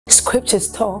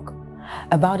scriptures talk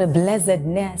about a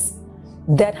blessedness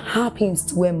that happens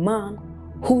to a man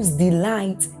whose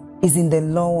delight is in the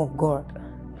law of God.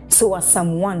 So as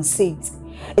Psalm 1 says,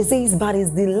 it says, but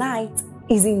his delight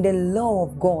is in the law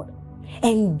of God,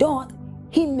 and doth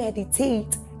he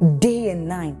meditate day and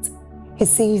night. He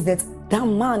says that that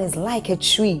man is like a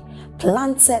tree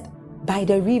planted by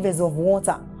the rivers of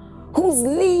water, whose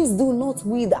leaves do not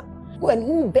wither, and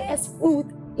who bears fruit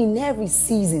in every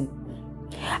season.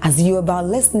 As you're about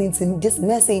listening to this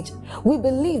message, we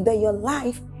believe that your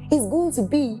life is going to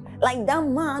be like that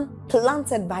man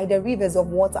planted by the rivers of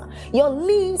water. Your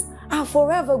leaves are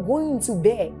forever going to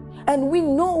bear. And we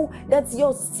know that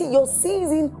your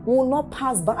season will not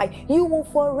pass by. You will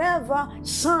forever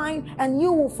shine and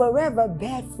you will forever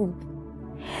bear fruit.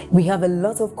 We have a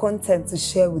lot of content to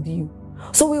share with you.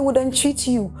 So we would entreat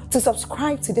you to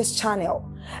subscribe to this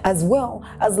channel, as well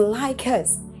as like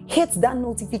us. Hit that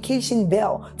notification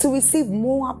bell to receive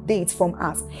more updates from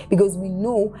us, because we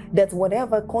know that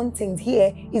whatever content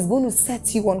here is going to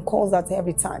set you on course at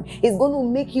every time. It's going to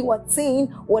make you attain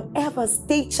whatever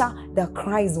stature that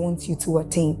Christ wants you to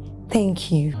attain. Thank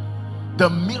you. The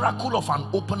miracle of an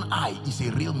open eye is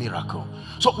a real miracle.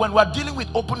 So when we're dealing with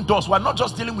open doors, we're not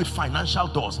just dealing with financial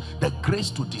doors. The grace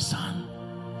to discern.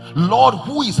 Lord,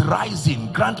 who is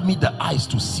rising? Grant me the eyes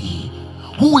to see.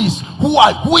 Who is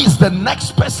the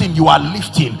next person you are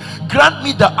lifting? Grant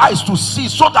me the eyes to see,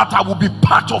 so that I will be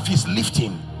part of his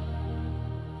lifting.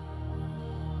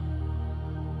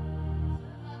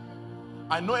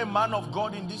 I know a man of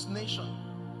God in this nation,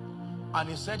 and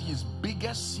he said his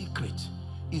biggest secret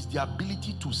is the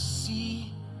ability to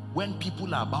see when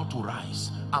people are about to rise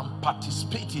and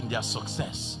participate in their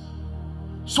success,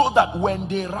 so that when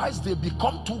they rise, they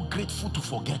become too grateful to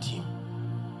forget him.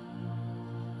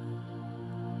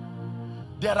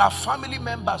 There are family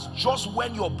members, just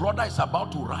when your brother is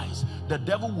about to rise, the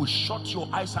devil will shut your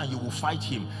eyes and you will fight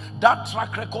him. That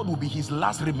track record will be his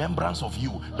last remembrance of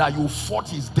you, that you fought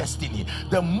his destiny.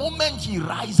 The moment he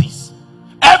rises,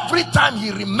 every time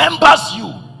he remembers you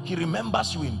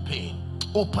in pain.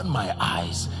 Open my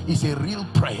eyes is a real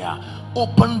prayer.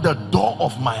 Open the door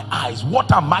of my eyes.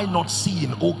 What am I not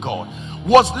seeing, oh God?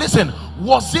 Was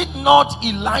it not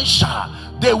Elisha?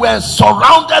 They were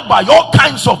surrounded by all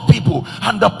kinds of people,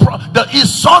 and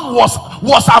his son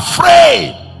was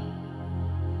afraid,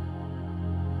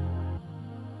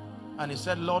 and he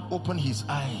said, Lord, open his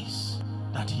eyes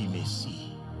that he may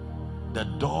see. The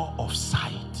door of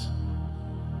sight,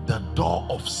 the door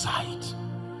of sight.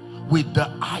 With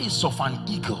the eyes of an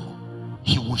eagle,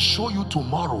 he will show you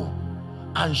tomorrow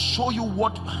and show you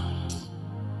what.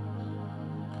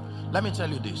 Let me tell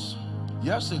you this.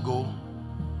 Years ago,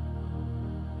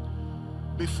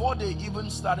 before they even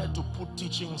started to put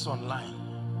teachings online,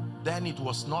 then it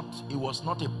was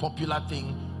not a popular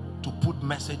thing to put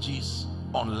messages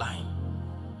online.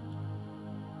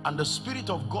 And the Spirit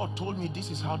of God told me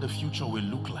this is how the future will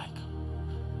look like.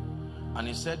 And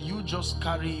he said, you just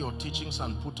carry your teachings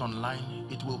and put online.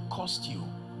 It will cost you,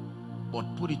 but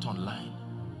put it online.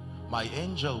 My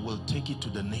angel will take it to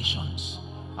the nations,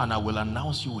 and I will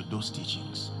announce you with those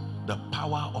teachings. The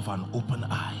power of an open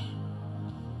eye.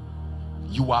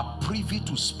 You are privy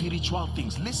to spiritual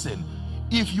things. Listen,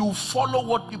 if you follow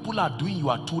what people are doing, you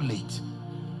are too late.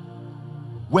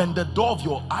 When the door of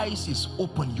your eyes is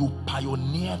open, you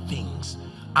pioneer things,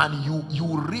 and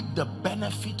you reap the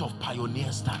benefit of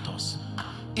pioneer status.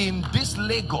 In this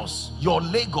Lagos, your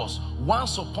Lagos,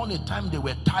 once upon a time they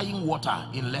were tying water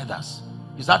in leathers.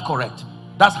 Is that correct?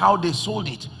 That's how they sold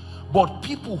it. But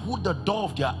people who the door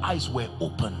of their eyes were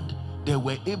opened, they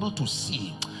were able to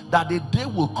see that a day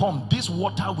will come, this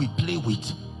water we play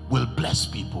with will bless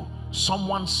people.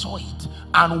 Someone saw it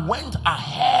and went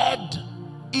ahead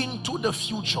into the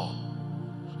future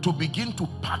to begin to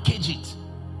package it,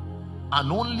 and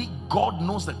only God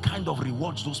knows the kind of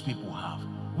rewards those people have.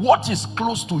 What is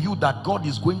close to you that God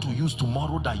is going to use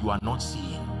tomorrow that you are not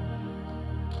seeing?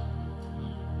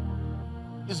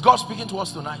 Is God speaking to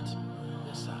us tonight?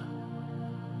 Yes, sir.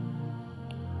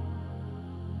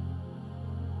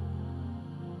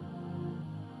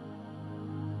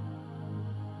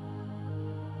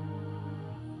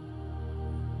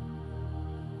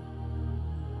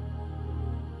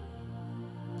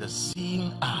 The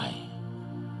seeing eye,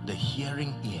 the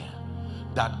hearing ear,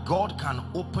 that God can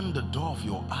open the door of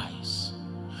your eyes,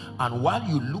 and while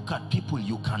you look at people,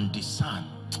 you can discern.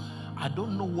 I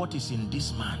don't know what is in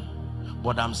this man,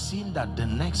 but I'm seeing that the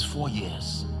next 4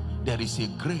 years there is a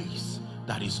grace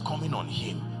that is coming on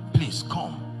him. Please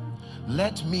come,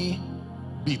 let me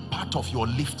be part of your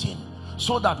lifting.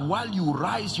 so that while you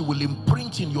rise, you will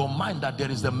imprint in your mind that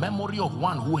there is the memory of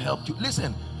one who helped you.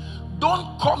 Listen,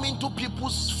 don't come into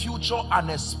people's future and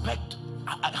expect,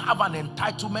 have an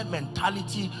entitlement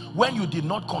mentality when you did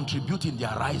not contribute in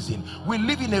their rising. We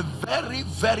live in a very,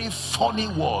 very funny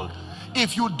world.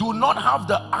 If you do not have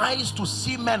the eyes to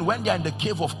see men when they are in the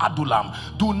cave of Adullam,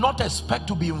 do not expect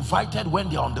to be invited when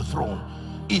they are on the throne.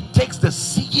 It takes the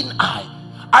seeing eye.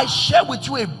 I share with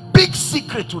you a big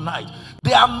secret tonight.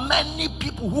 There are many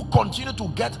people who continue to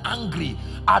get angry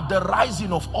at the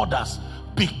rising of others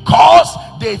because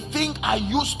they think, I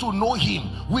used to know him,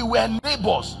 we were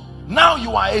neighbors, now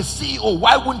you are a CEO,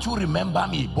 why wouldn't you remember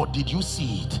me? But did you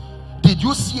see it? Did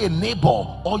you see a neighbor,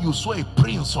 or you saw a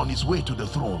prince on his way to the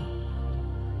throne?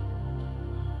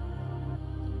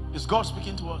 Is God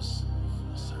speaking to us?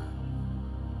 Yes, sir.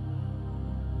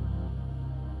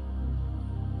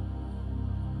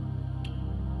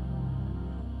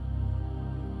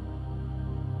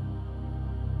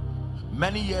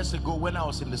 Many years ago, when I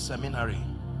was in the seminary,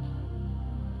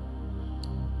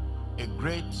 a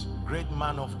great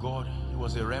man of God, he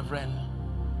was a reverend,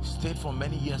 stayed for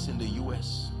many years in the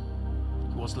US.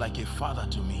 He was like a father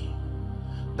to me.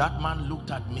 That man looked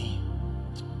at me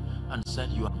and said,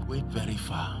 you are going very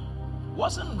far.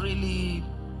 Wasn't really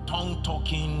tongue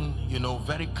talking, you know,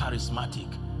 very charismatic.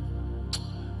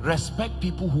 Respect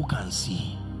people who can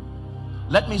see.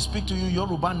 Let me speak to you,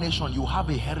 Yoruba nation. You have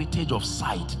a heritage of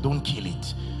sight. Don't kill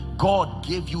it. God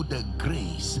gave you the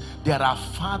grace. There are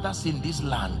fathers in this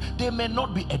land. They may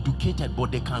not be educated,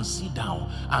 but they can sit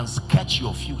down and sketch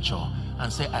your future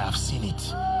and say, I have seen it.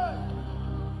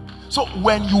 So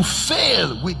when you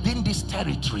fail within this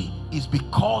territory, it's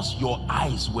because your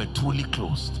eyes were truly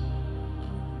closed.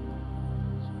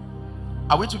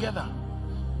 Are we together?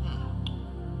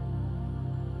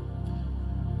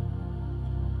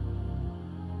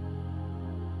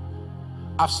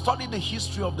 I've studied the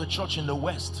history of the church in the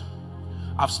West.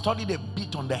 I've studied a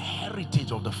bit on the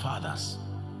heritage of the fathers.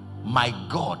 My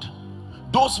God,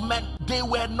 those men, they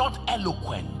were not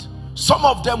eloquent. Some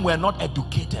of them were not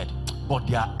educated, but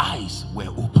their eyes were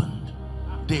opened.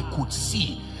 They could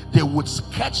see. They would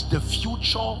sketch the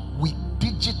future with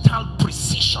digital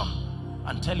precision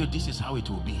and tell you this is how it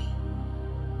will be.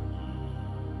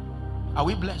 Are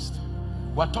we blessed?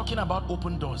 We're talking about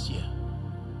open doors here.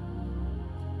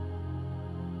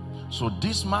 So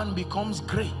this man becomes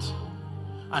great,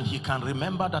 and he can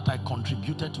remember that I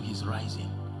contributed to his rising.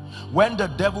 When the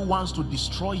devil wants to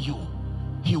destroy you,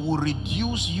 he will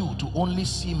reduce you to only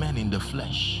see men in the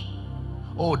flesh.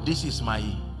 Oh, this is my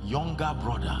younger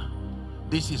brother,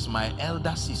 this is my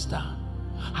elder sister.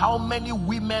 How many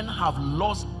women have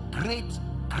lost great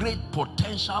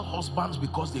potential husbands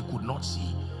because they could not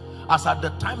see? As at the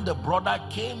time the brother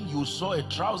came, you saw a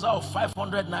trouser of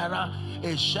 500 naira,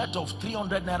 a shirt of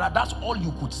 300 naira. That's all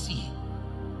you could see.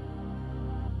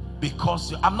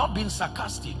 Because I'm not being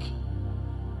sarcastic.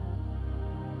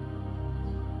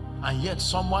 And yet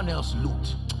someone else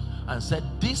looked and said,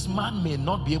 this man may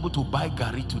not be able to buy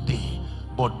Gary today,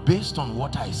 but based on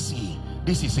what I see,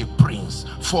 this is a prince.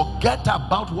 Forget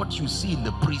about what you see in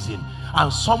the prison.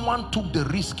 And someone took the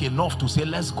risk enough to say,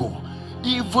 let's go.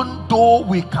 Even though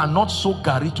we cannot sow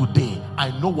Gary today,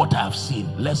 I know what I have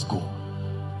seen. Let's go.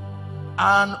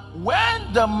 And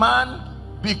when the man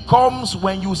becomes,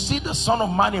 when you see the Son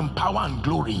of Man in power and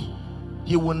glory,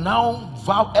 he will now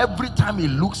vow, every time he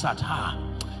looks at her,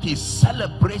 he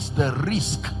celebrates the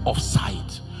risk of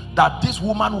sight, that this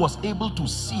woman was able to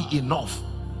see enough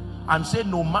and say,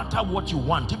 no matter what you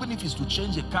want, even if it's to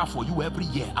change a car for you every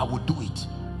year, I will do it.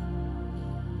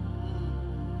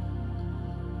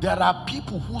 There are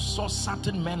people who saw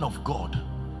certain men of God,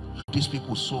 these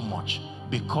people so much,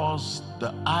 because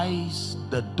the eyes,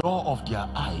 the door of their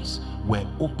eyes were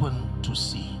open to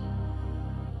see.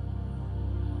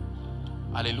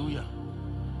 Hallelujah.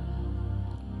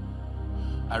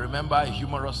 I remember a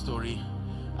humorous story.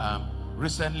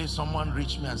 Recently someone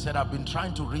reached me and said, I've been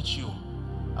trying to reach you.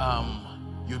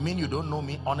 You mean you don't know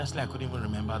me? Honestly, I couldn't even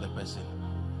remember the person.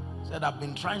 Said, I've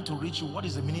been trying to reach you. What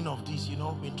is the meaning of this? You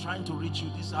know, been trying to reach you.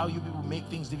 This is how you people make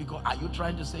things difficult. Are you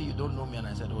trying to say you don't know me? And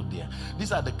I said, oh dear.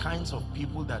 These are the kinds of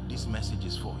people that this message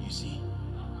is for, you see.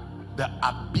 The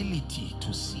ability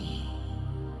to see.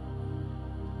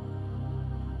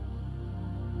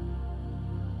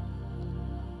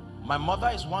 My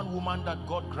mother is one woman that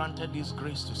God granted this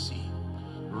grace to see.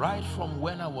 Right from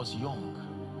when I was young.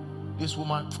 This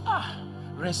woman,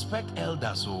 respect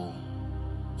elders, oh.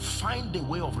 Find a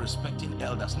way of respecting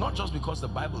elders, not just because the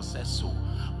Bible says so,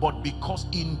 but because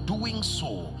in doing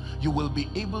so you will be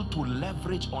able to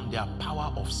leverage on their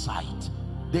power of sight.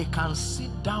 They can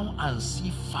sit down and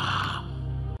see far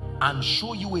and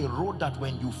show you a road that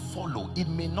when you follow, it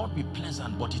may not be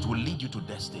pleasant, but it will lead you to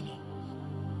destiny.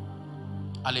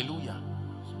 Hallelujah.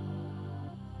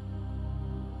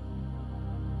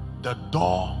 The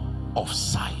door of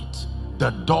sight, the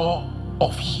door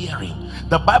of hearing.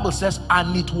 The Bible says,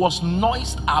 and it was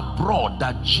noised abroad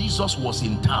that Jesus was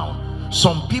in town.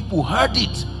 Some people heard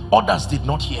it, others did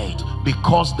not hear it,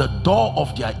 because the door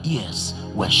of their ears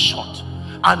were shut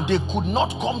and they could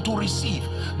not come to receive.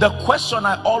 The question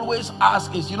I always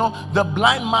ask is, you know, the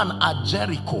blind man at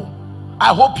Jericho,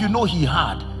 I hope you know he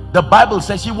had. The Bible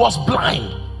says he was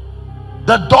blind.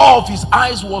 The door of his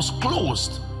eyes was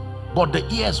closed, but the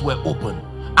ears were open,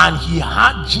 and he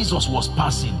heard Jesus was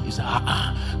passing. He said,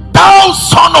 thou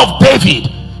son of David.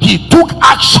 He took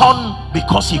action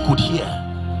because he could hear.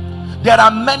 There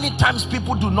are many times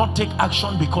people do not take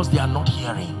action because they are not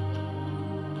hearing.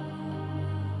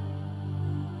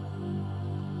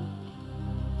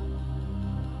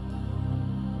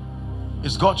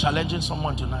 Is God challenging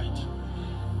someone tonight?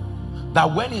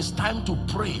 That when it's time to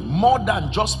pray, more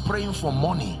than just praying for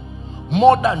money,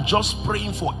 more than just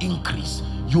praying for increase,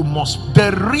 you must,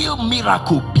 the real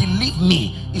miracle, believe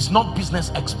me, is not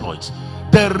business exploits.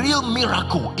 The real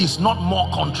miracle is not more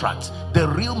contracts. The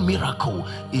real miracle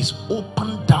is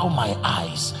open thou my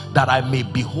eyes that I may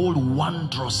behold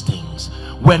wondrous things.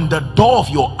 When the door of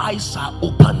your eyes are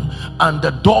open and the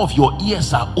door of your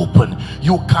ears are open,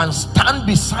 you can stand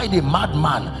beside a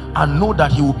madman and know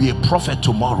that he will be a prophet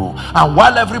tomorrow. And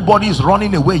while everybody is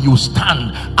running away, you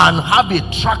stand and have a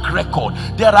track record.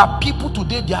 There are people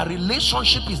today, their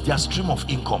relationship is their stream of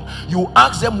income. You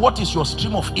ask them, what is your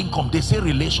stream of income? They say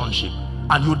relationship.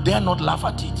 And you dare not laugh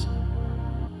at it,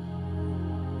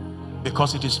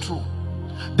 because it is true.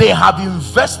 They have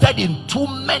invested in too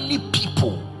many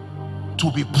people to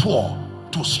be poor,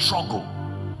 to struggle.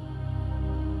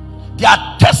 Their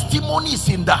testimony is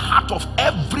in the heart of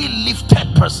every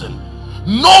lifted person.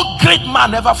 No great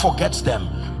man ever forgets them,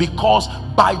 because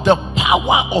by the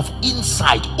power of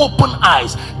insight, open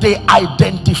eyes, they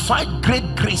identified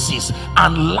great graces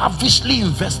and lavishly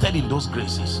invested in those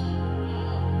graces.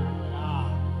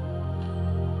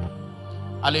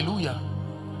 Hallelujah.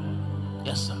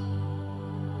 Yes, sir.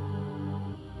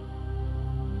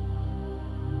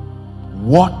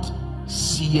 What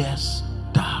seest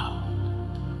thou?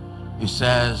 He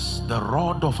says, the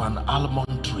rod of an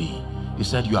almond tree. He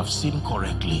said, you have seen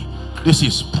correctly. This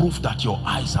is proof that your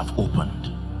eyes have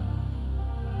opened.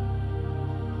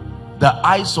 The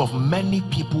eyes of many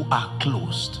people are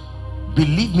closed.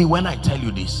 Believe me when I tell you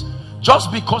this.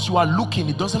 Just because you are looking,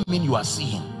 it doesn't mean you are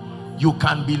seeing. You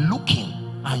can be looking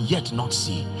and yet not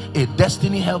see. A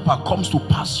destiny helper comes to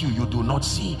pass you, you do not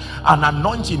see. An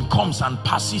anointing comes and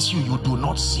passes you, you do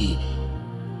not see.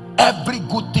 Every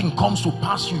good thing comes to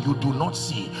pass you, you do not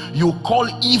see. You call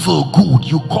evil good,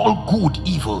 you call good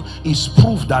evil. Is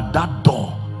proof that that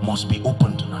door must be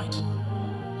open tonight.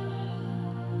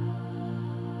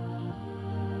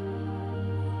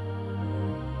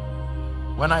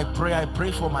 When I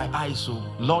pray for my eyes. So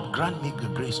Lord, grant me the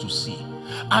grace to see.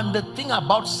 And the thing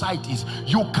about sight is,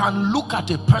 you can look at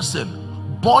a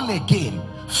person born again,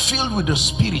 filled with the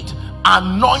Spirit,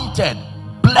 anointed,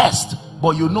 blessed,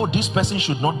 but you know this person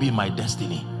should not be in my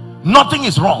destiny. Nothing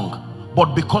is wrong,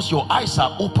 but because your eyes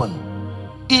are open,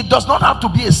 it does not have to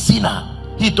be a sinner.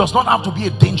 It does not have to be a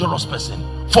dangerous person.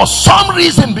 For some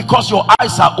reason, because your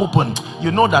eyes are open,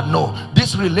 you know that no,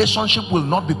 this relationship will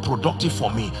not be productive for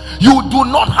me. You do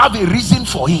not have a reason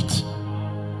for it,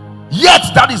 yet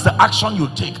that is the action you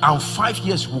take, and 5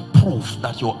 years will prove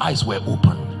that your eyes were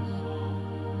opened.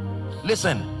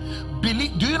 Listen,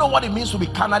 believe, do you know what it means to be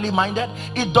carnally minded?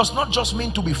 It does not just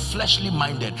mean to be fleshly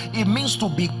minded. It means to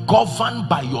be governed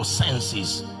by your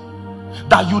senses,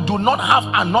 that you do not have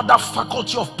another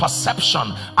faculty of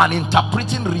perception and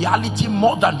interpreting reality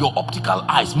more than your optical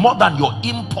eyes, more than your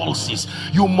impulses.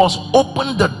 You must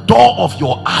open the door of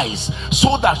your eyes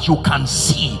so that you can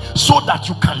see, so that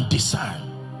you can discern.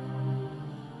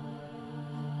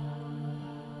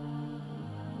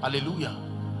 Hallelujah.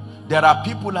 There are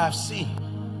people I have seen.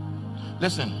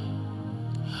 Listen,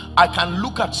 I can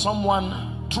look at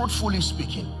someone, truthfully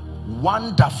speaking,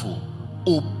 wonderful,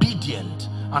 obedient,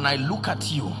 and I look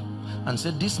at you and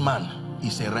say, this man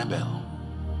is a rebel.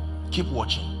 Keep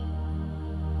watching.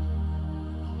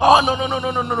 Oh,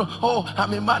 no. Oh,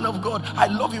 I'm a man of God. I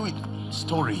love you.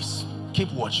 Stories.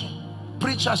 Keep watching.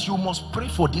 Preachers, you must pray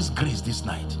for this grace this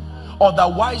night.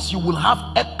 Otherwise, you will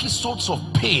have episodes of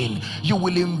pain. You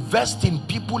will invest in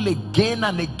people again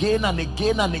and again and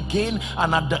again and again,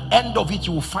 and at the end of it,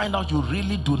 you will find out you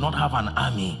really do not have an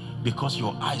army. because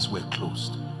your eyes were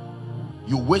closed.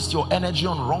 You waste your energy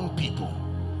on wrong people.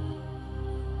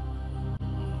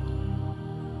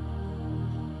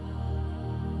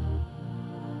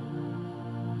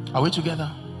 Are we together?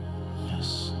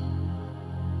 Yes.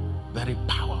 Very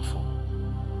powerful.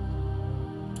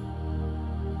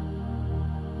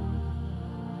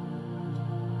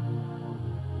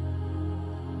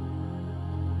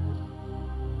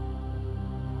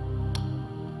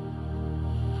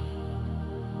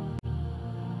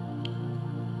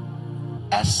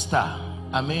 Esther,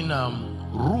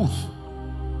 Ruth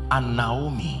and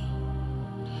Naomi.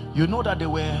 You know that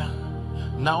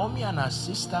Naomi and her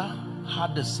sister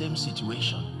had the same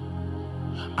situation,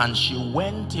 and she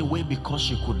went away because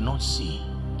she could not see.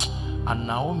 And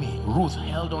Ruth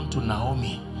held on to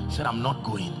Naomi, said, I'm not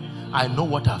going. I know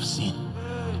what I've seen.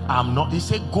 I'm not. He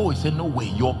said, go. He said, no way.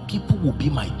 Your people will be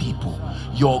my people.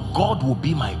 Your God will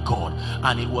be my God.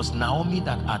 And it was Naomi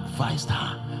that advised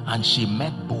her, and she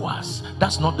met Boaz.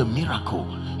 That's not the miracle.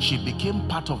 She became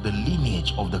part of the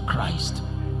lineage of the Christ.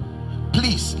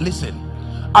 Please listen.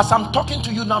 As I'm talking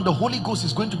to you now, the Holy Ghost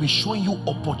is going to be showing you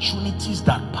opportunities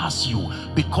that pass you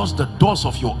because the doors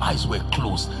of your eyes were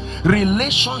closed.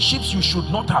 Relationships you should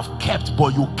not have kept,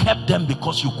 but you kept them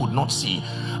because you could not see.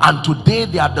 And today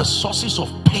they are the sources of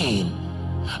pain.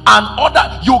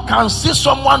 And you can see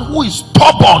someone who is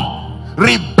stubborn,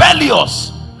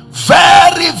 rebellious,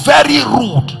 very, very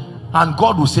rude, and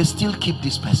God will say, still keep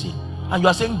this person. And you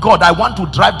are saying, God, I want to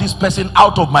drive this person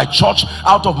out of my church,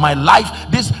 out of my life.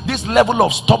 This level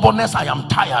of stubbornness, I am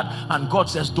tired. And God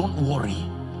says, don't worry.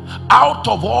 Out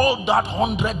of all that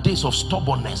 100 days of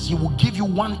stubbornness, He will give you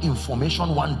one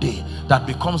information one day that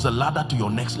becomes the ladder to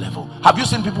your next level. Have you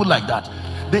seen people like that?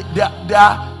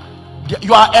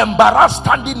 You are embarrassed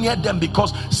standing near them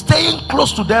because staying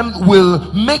close to them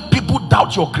will make people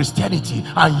doubt your Christianity.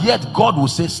 And yet God will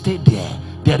say, stay there.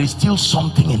 There is still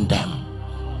something in them.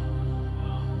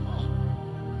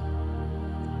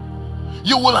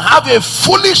 You will have a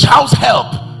foolish house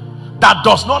help that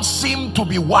does not seem to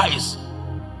be wise.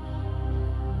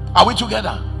 Are we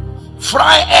together?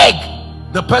 Fry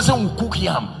egg, the person will cook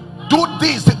yam. Do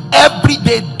this every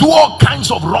day, do all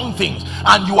kinds of wrong things,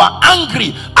 and you are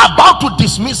angry, about to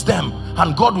dismiss them,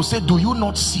 and God will say, do you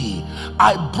not see?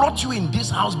 I brought you in this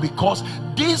house because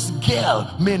this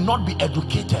girl may not be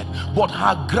educated, but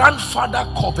her grandfather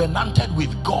covenanted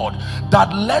with God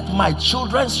that let my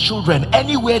children's children,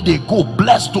 anywhere they go,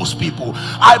 bless those people.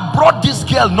 I brought this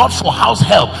girl not for house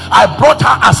help. I brought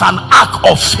her as an act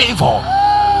of favor.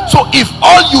 So if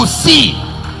all you see,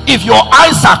 if your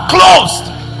eyes are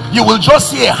closed, you will just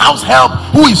see a house help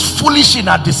who is foolish in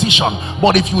her decision.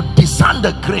 But if you discern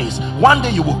the grace, one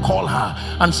day you will call her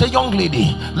and say, young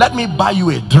lady, let me buy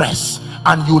you a dress.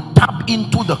 And you tap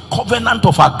into the covenant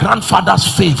of her grandfather's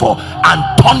favor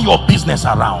and turn your business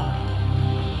around.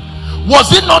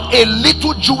 Was it not a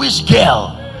little Jewish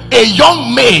girl, a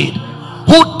young maid,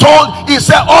 who he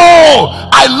said, oh,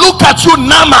 I look at you,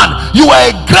 Naaman, you are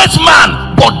a great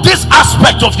man, but this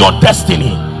aspect of your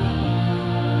destiny.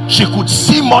 She could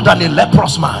see more than a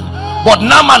leprous man, but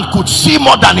Naaman could see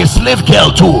more than a slave girl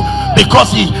too,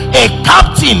 because he a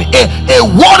captain, a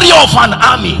warrior of an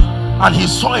army, and he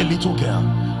saw a little girl.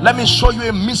 Let me show you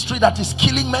a mystery that is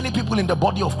killing many people in the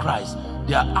body of Christ.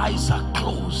 Their eyes are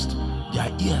closed, their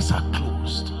ears are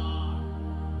closed.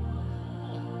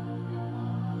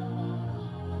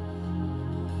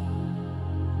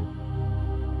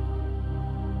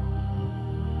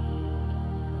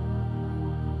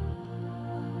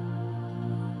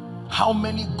 How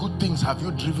many good things have you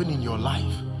driven in your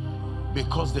life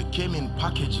because they came in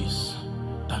packages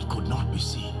that could not be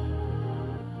seen?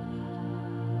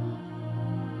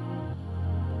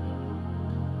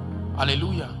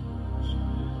 Hallelujah.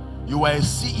 You are a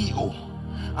CEO,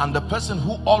 and the person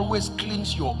who always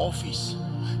cleans your office,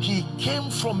 he came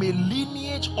from a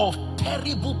lineage of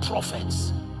terrible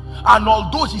prophets, and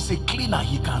although he's a cleaner,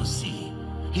 he can see.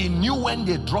 He knew when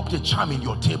they dropped a charm in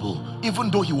your table,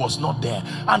 even though he was not there.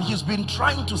 And he's been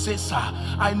trying to say, sir,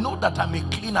 I know that I'm a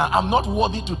cleaner, I'm not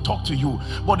worthy to talk to you,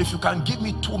 but if you can give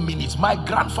me 2 minutes. My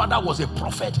grandfather was a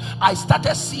prophet. I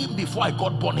started seeing before I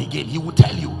got born again. He will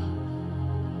tell you.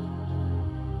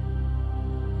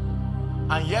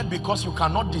 And yet, because you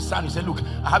cannot discern, you say, look,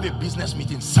 I have a business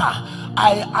meeting. Sir,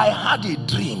 I had a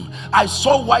dream. I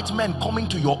saw white men coming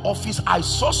to your office. I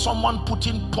saw someone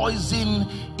putting poison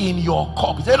in your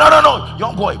cup. He said, no, no, no,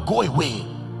 young boy, go away.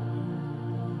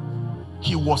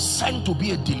 He was sent to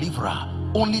be a deliverer,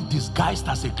 only disguised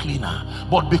as a cleaner.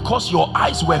 But because your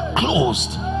eyes were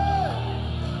closed,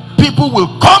 people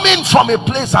will come in from a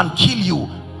place and kill you.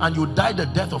 and you die the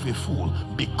death of a fool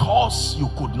because you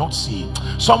could not see.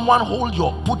 Someone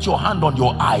put your hand on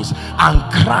your eyes and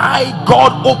cry,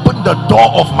 God, open the door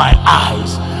of my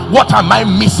eyes. What am I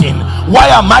missing? Why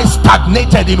am I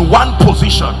stagnated in one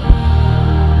position?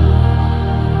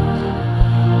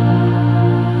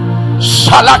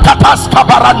 Shalakatas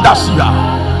kabarandasia,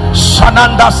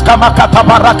 sanandas kamakata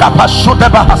baraka pashude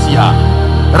bahasia,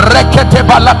 rekete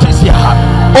balatisia.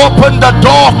 Open the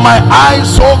door of my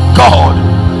eyes, oh God.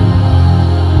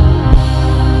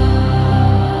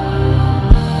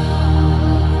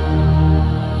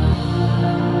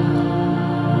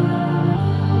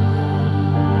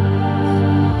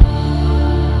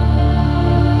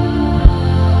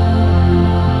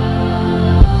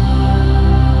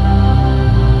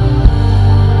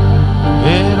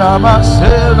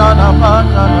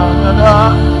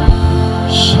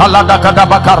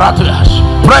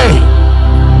 Pray.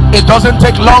 It doesn't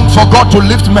take long for God to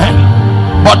lift men,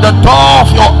 but the door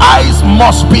of your eyes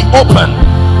must be open.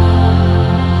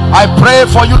 I pray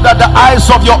for you that the eyes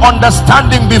of your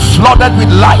understanding be flooded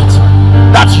with light,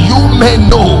 that you may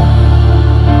know.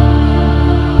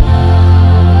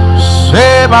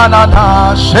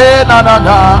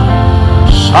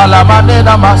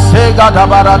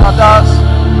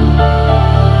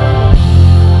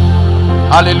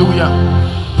 Hallelujah.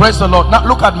 Praise the Lord. Now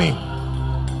look at me.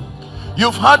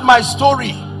 You've heard my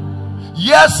story.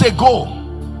 Years ago,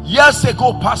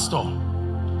 pastor,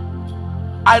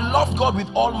 I loved God with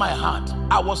all my heart.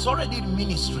 I was already in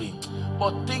ministry,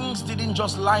 but things didn't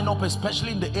just line up,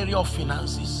 especially in the area of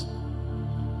finances.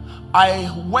 I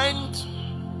went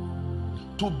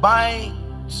to buy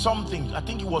something, I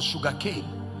think it was sugarcane,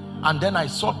 and then I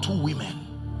saw two women.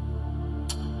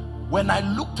 When I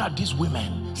looked at these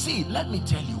women, see, let me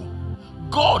tell you,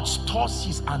 God stores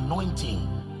his anointing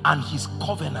and his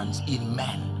covenants in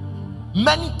men.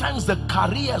 Many times the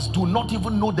carriers do not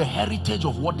even know the heritage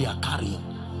of what they are carrying.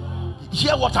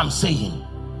 Hear what I'm saying.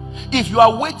 If you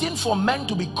are waiting for men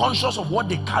to be conscious of what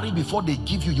they carry before they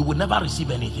give you, you will never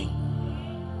receive anything.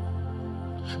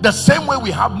 The same way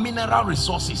we have mineral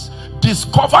resources,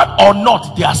 discovered or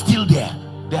not, they are still there.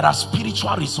 There are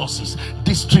spiritual resources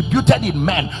distributed in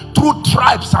men through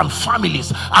tribes and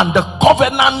families and the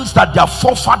covenants that their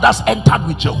forefathers entered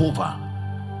with Jehovah.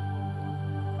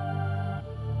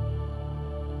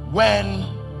 When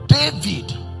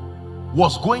David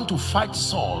was going to fight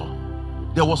Saul,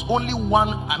 there was only one,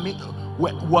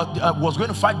 was going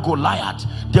to fight Goliath.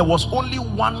 There was only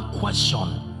one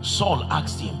question Saul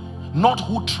asked him, not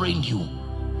who trained you.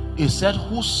 He said,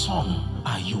 whose son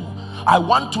are you? I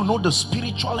want to know the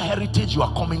spiritual heritage you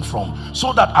are coming from,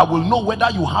 so that I will know whether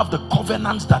you have the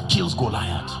covenants that kills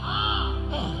Goliath.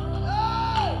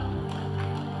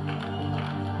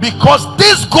 Because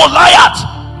this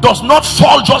Goliath does not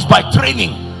fall just by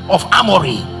training of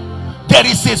armory. There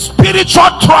is a spiritual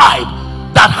tribe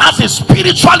that has a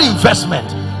spiritual investment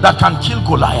that can kill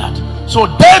Goliath. So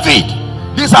David,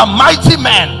 these are mighty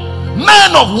men,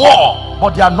 men of war,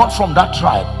 but they are not from that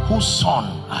tribe. Whose son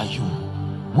are you?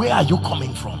 Where are you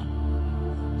coming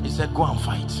from? He said, go and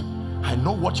fight. I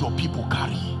know what your people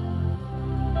carry.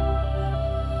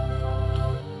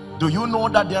 Do you know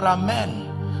that there are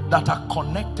men that are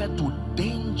connected to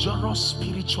dangerous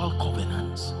spiritual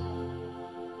covenants?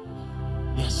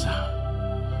 Yes, sir.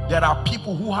 There are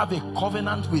people who have a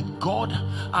covenant with God,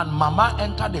 and mama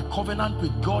entered a covenant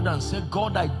with God and said,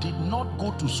 God, I did not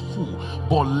go to school,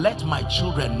 but let my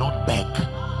children not beg.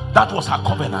 That was her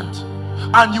covenant.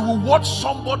 And you will watch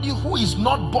somebody who is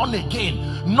not born again,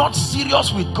 not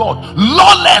serious with God,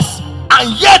 lawless,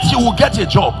 and yet he will get a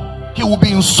job. He will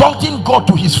be insulting God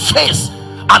to his face,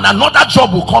 and another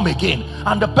job will come again,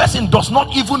 and the person does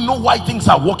not even know why things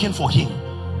are working for him.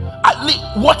 At least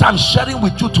what I'm sharing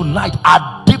with you tonight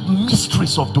are deep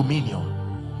mysteries of dominion.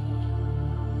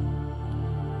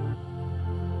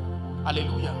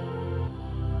 Hallelujah.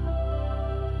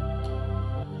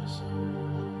 Yes, sir.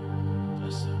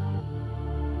 Yes, sir.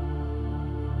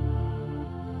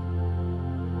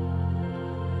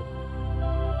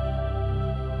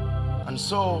 And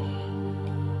so,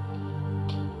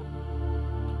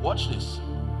 watch this,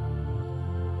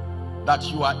 that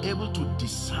you are able to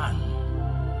discern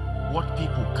what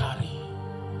people carry.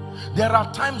 There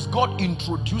are times God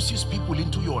introduces people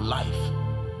into your life.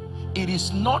 It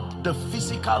is not the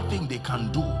physical thing they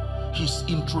can do. He's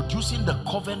introducing the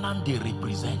covenant they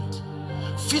represent.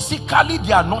 Physically,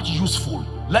 they are not useful.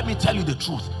 Let me tell you the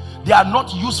truth. They are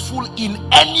not useful in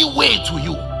any way to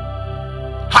you.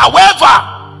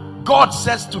 However, God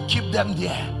says to keep them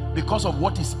there because of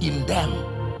what is in them.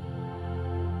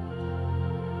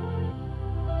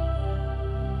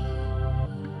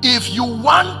 If you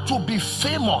want to be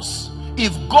famous,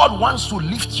 if God wants to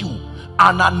lift you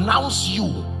and announce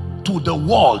you to the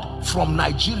world from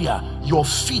Nigeria, your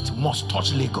feet must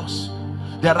touch Lagos.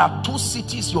 There are 2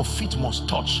 cities your feet must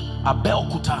touch,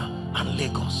 Abeokuta and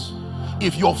Lagos.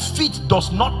 If your feet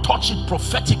does not touch it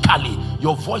prophetically,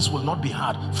 your voice will not be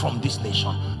heard from this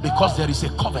nation, because there is a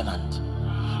covenant.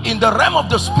 In the realm of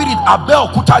the spirit,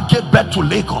 Abeokuta gave birth to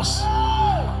Lagos.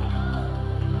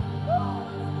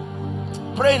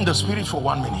 Pray in the spirit for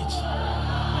 1 minute.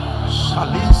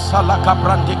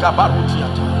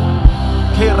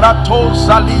 Kerato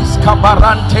salis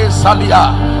kabarante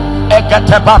salia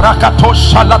egete barakato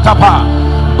shalataba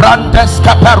brandes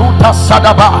kaperuta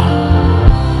sadaba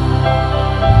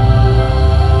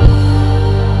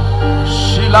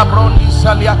shilabroni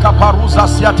salia kaparuza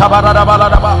siatabarada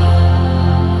baladaba.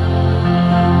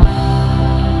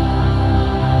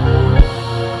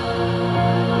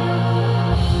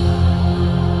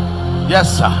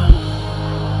 Yes, sir.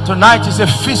 Tonight is a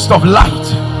feast of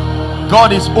light.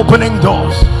 God is opening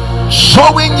doors,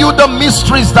 showing you the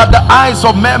mysteries that the eyes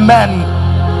of men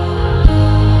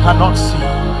cannot see.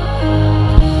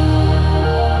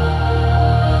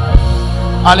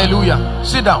 Hallelujah.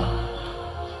 Sit down.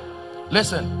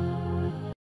 Listen.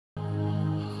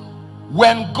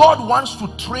 When God wants to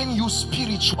train you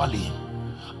spiritually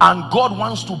and God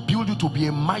wants to build you to be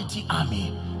a mighty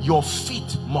army, your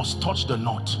feet must touch the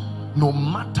north. No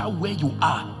matter where you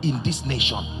are in this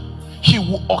nation, he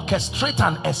will orchestrate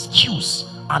an excuse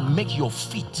and make your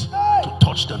feet to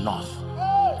touch the north.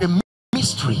 A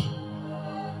mystery.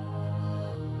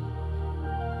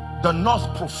 The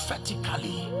north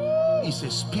prophetically is a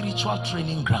spiritual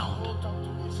training ground.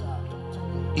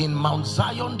 In Mount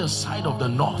Zion, the side of the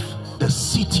north, the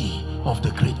city of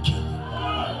the great king.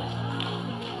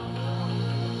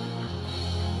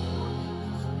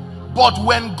 But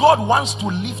when God wants to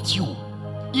lift you,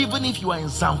 even if you are in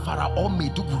Zamfara or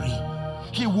Maiduguri,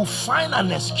 he will find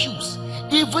an excuse,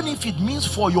 even if it means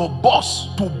for your boss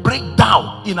to break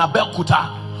down in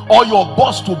Abeokuta or your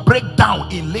boss to break down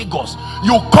in Lagos.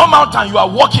 You come out and you are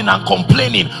walking and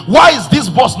complaining, why is this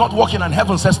boss not working? And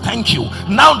heaven says, thank you.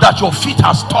 Now that your feet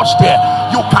has touched there,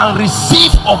 you can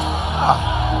receive of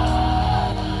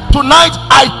tonight.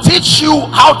 I teach you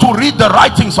how to read the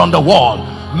writings on the wall.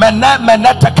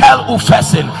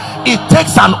 It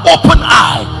takes an open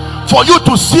eye for you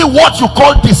to see what you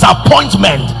call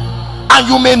disappointment, and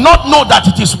you may not know that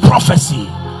it is prophecy.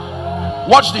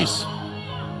 Watch this.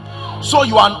 So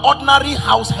you are an ordinary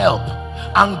house help,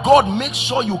 and God makes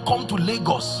sure you come to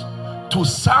Lagos to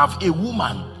serve a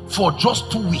woman for just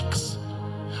 2 weeks,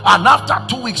 and after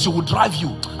 2 weeks she will drive you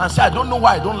and say, I don't know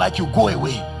why I don't like you, go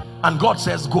away. And God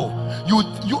says go. You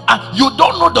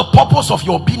don't know the purpose of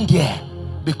your being there,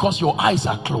 because your eyes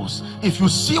are closed. If you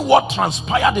see what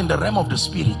transpired in the realm of the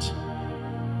spirit,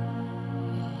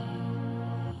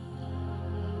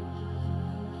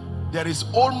 there is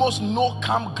almost no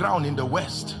campground in the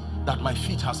West that my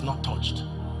feet has not touched.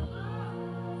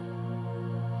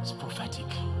 It's prophetic.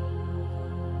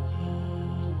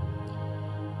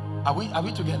 Are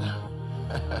we together?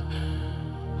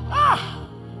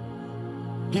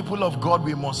 People of God,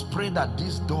 we must pray that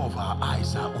this door of our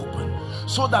eyes are open,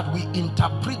 so that we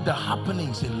interpret the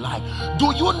happenings in life.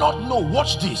 Do you not know?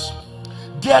 Watch this.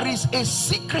 There is a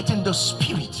secret in the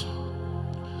spirit,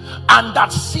 and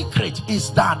that secret is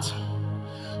that,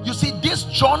 you see, this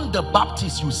John the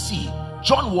Baptist, you see,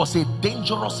 John was a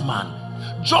dangerous man.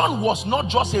 John was not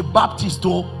just a Baptist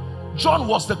though. John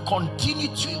was the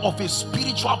continuity of a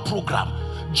spiritual program.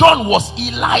 John was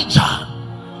Elijah.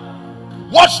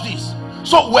 Watch this.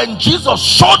 So when Jesus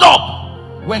showed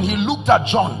up, when he looked at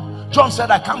John, John said,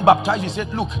 I can't baptize. He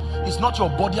said, look, it's not your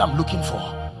body I'm looking for.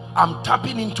 I'm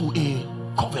tapping into a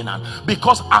covenant,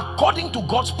 because according to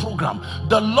God's program,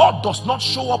 the Lord does not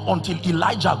show up until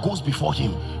Elijah goes before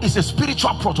him. It's a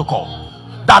spiritual protocol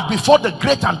that before the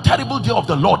great and terrible day of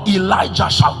the Lord, Elijah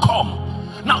shall come.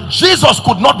 Now Jesus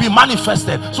could not be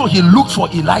manifested, so he looked for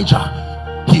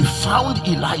Elijah. He found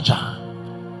Elijah.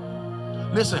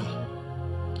 Listen,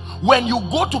 when you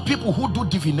go to people who do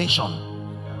divination,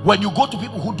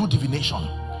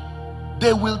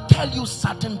 they will tell you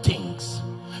certain things.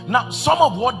 Now, some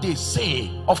of what they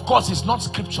say, of course, is not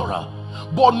scriptural,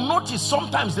 but notice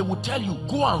sometimes they will tell you,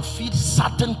 go and feed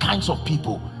certain kinds of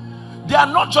people. They are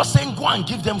not just saying go and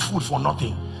give them food for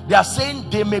nothing. They are saying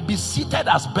they may be seated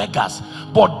as beggars,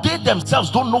 but they themselves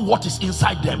don't know what is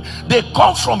inside them. They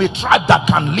come from a tribe that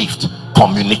can lift,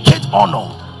 communicate honor.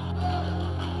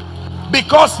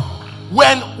 Because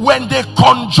when they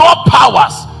conjure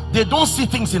powers, they don't see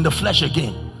things in the flesh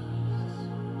again.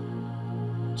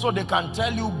 So they can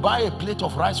tell you, buy a plate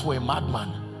of rice for a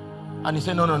madman. And he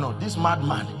said, no, no, no, this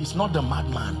madman is not the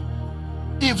madman.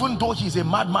 Even though he's a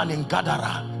madman in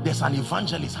Gadara, there's an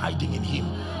evangelist hiding in him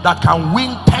that can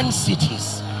win 10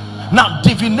 cities. Now,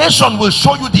 divination will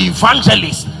show you the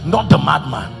evangelist, not the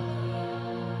madman.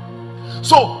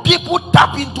 So people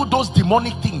tap into those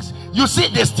demonic things. You see,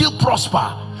 they still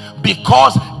prosper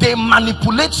because they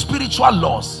manipulate spiritual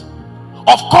laws.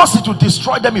 Of course, it will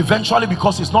destroy them eventually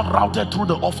because it's not routed through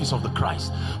the office of the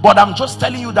Christ. But I'm just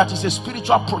telling you that it's a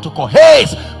spiritual protocol. Hey,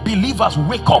 believers,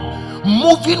 wake up.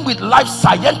 Moving with life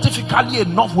scientifically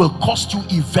enough will cost you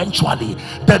eventually.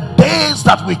 The days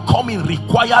that we come in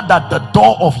require that the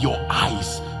door of your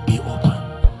eyes be open.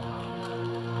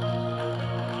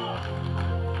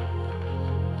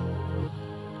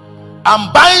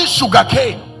 I'm buying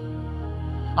sugarcane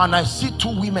and I see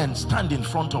two women stand in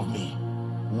front of me.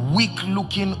 Weak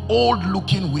looking, old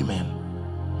looking women,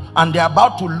 and they're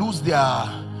about to lose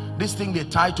this thing they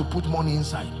tie to put money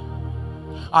inside.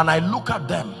 And I look at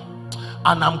them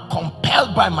and I'm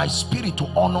compelled by my spirit to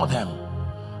honor them.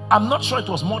 I'm not sure it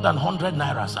was more than 100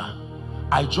 naira, sir.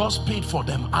 I just paid for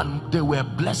them and they were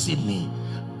blessing me,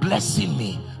 blessing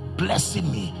me,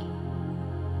 blessing me.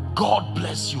 God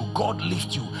bless you, God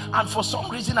lift you. And for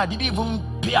some reason I didn't even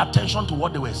pay attention to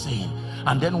what they were saying.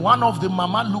 And then one of the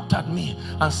mama looked at me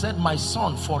and said, my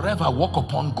son, forever walk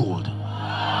upon gold.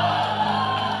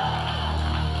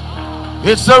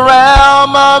 It's the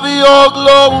realm of your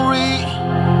glory,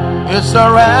 it's the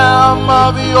realm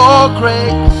of your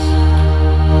grace.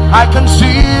 I can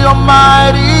see your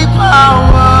mighty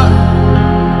power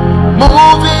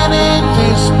moving in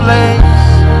this place.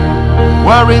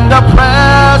 We're in the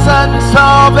presence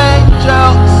of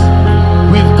angels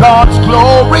with God's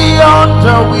glory on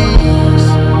the wings,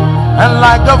 and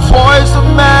like the voice of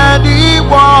many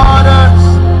waters,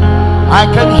 I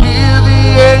can hear the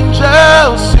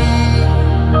angels sing.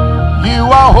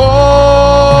 You are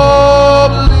holy,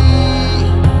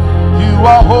 you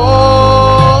are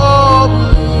holy,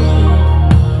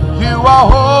 you are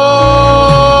holy.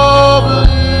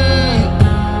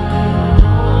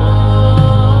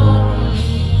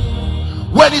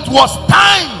 When it was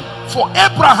time for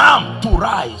Abraham to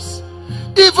rise,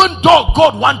 even though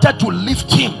God wanted to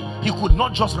lift him, he could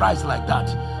not just rise like that.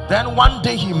 Then one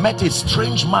day he met a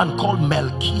strange man called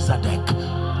Melchizedek,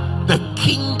 the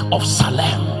king of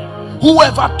Salem.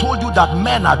 Whoever told you that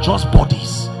men are just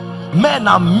bodies? Men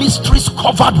are mysteries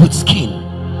covered with skin.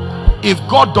 If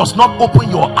God does not open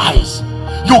your eyes,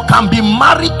 you can be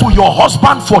married to your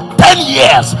husband for 10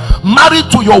 years, married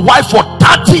to your wife for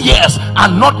 30 years,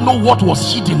 and not know what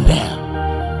was hidden there.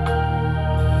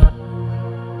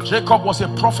 Jacob was a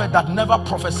prophet that never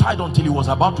prophesied until he was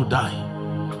about to die.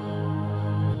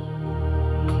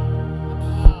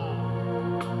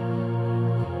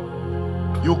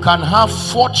 You can have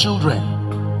 4 children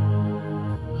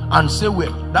and say,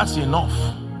 well, that's enough.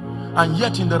 And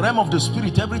yet in the realm of the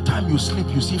spirit, every time you sleep,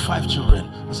 you see 5 children.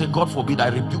 You say, God forbid, I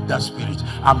rebuke that spirit.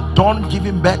 I'm done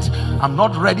giving birth. I'm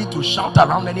not ready to shout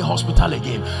around any hospital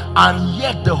again. And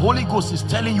yet the Holy Ghost is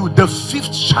telling you the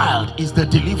 5th child is the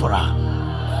deliverer.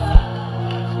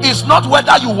 It's not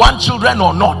whether you want children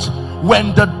or not.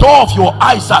 When the door of your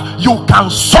eyes are, you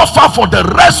can suffer for the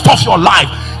rest of your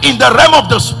life. In the realm of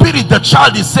the spirit, the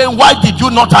child is saying, why did you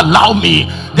not allow me?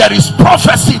 There is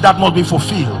prophecy that must be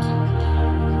fulfilled.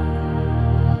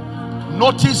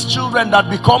 Notice children that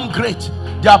become great,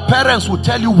 their parents will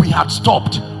tell you, we had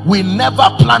stopped, we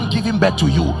never planned giving birth to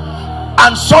you.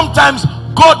 And sometimes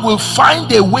God will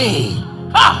find a way.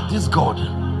 This God.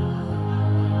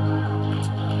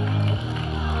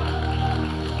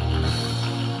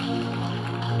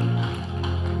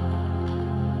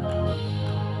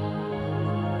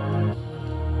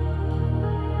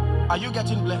 Are you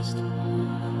getting blessed?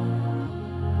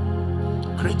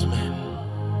 Great men.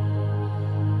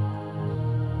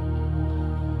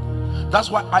 That's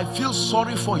why I feel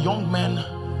sorry for young men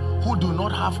who do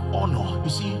not have honor. You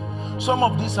see, some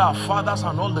of these are fathers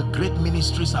and all the great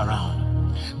ministries around.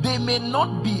 They may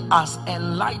not be as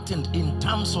enlightened in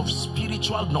terms of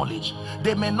spiritual knowledge.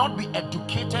 They may not be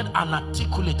educated and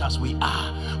articulate as we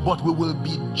are, but we will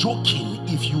be joking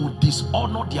if you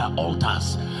dishonor their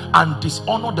altars and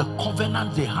dishonor the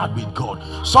covenant they had with God.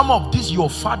 Some of these, your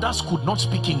fathers could not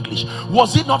speak English.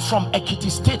 Was it not from Ekiti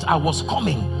State I was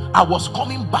coming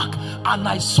back and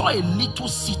I saw a little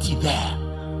city there.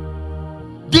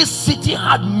 This city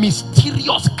had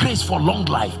mysterious grace for long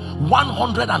life.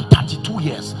 132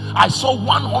 years. I saw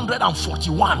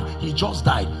 141. He just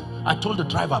died. I told the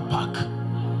driver, park.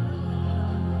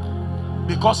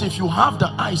 Because if you have the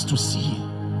eyes to see,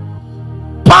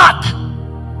 park.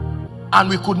 And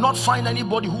we could not find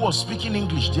anybody who was speaking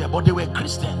English there, but they were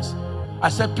Christians. I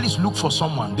said, please look for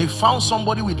someone. They found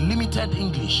somebody with limited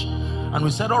English. And we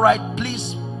said, all right,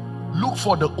 please look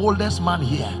for the oldest man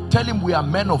here. Tell him we are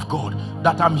men of God,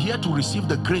 that I'm here to receive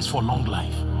the grace for long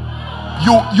life.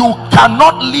 You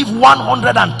cannot live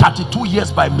 132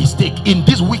 years by mistake in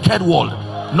this wicked world.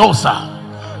 No, sir.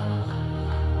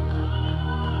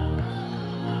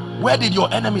 Where did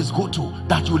your enemies go to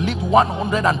that you lived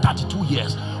 132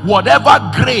 years?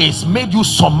 Whatever grace made you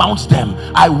surmount them,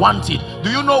 I want it.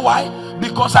 Do you know why?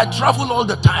 Because I travel all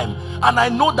the time and I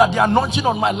know that the anointing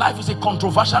on my life is a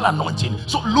controversial anointing.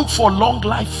 So look for long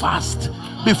life fast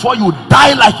before you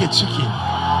die like a chicken.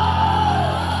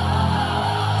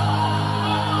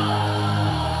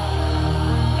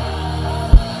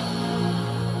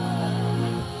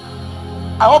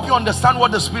 I hope you understand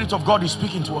what the Spirit of God is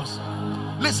speaking to us.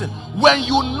 Listen, when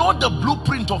you know the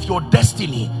blueprint of your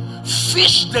destiny,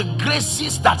 fish the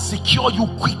graces that secure you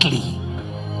quickly.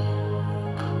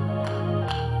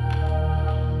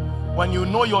 When you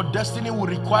know your destiny will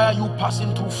require you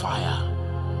passing through fire,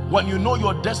 when you know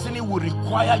your destiny will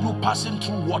require you passing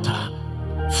through water,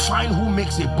 find who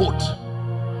makes a boat,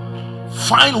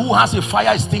 find who has a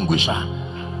fire extinguisher,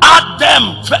 add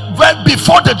them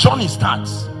before the journey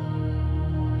starts.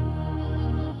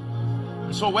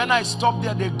 So when I stopped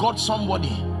there, they got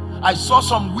somebody. I saw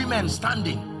some women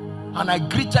standing and I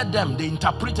greeted them. They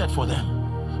interpreted for them.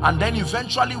 And then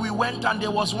eventually we went and there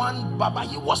was one Baba.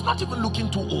 He was not even looking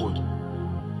too old.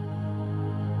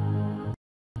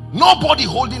 Nobody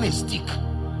holding a stick.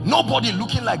 Nobody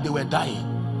looking like they were dying.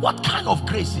 What kind of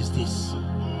grace is this?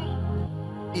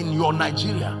 In your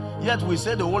Nigeria. Yet we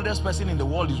say the oldest person in the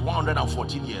world is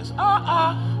 114 years.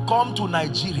 Come to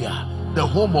Nigeria, the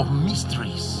home of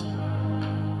mysteries.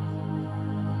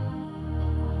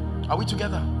 Are we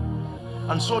together?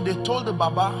 And so they told the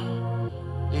Baba,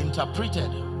 they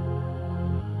interpreted,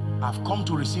 I've come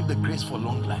to receive the grace for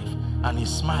long life. And he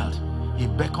smiled. He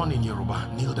beckoned in Yoruba,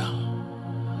 kneel down.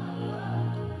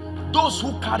 Those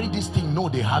who carry this thing know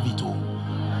they have it all.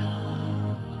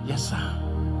 Yes, sir.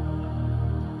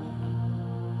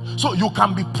 So you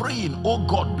can be praying, oh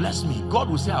God, bless me. God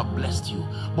will say, I've blessed you.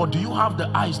 But do you have the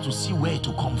eyes to see where it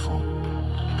will come from?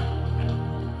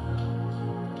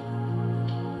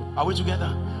 Are we together?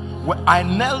 When I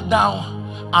knelt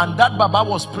down and that Baba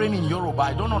was praying in Yoruba,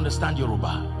 I don't understand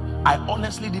Yoruba. I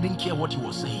honestly didn't care what he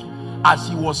was saying. As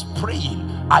he was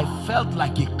praying, I felt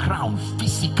like a crown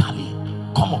physically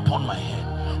come upon my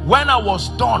head. When I was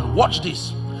done, watch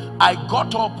this. I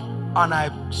got up and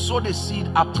I sowed a seed,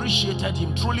 appreciated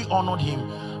him, truly honored him.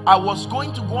 I was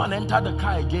going to go and enter the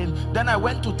car again. Then I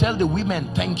went to tell the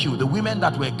women thank you, the women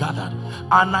that were gathered,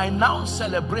 and I now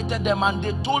celebrated them. And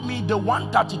they told me the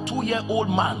 132-year-old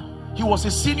man, he was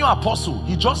a senior apostle,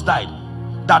 he just died,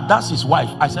 that's his wife.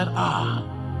 I said,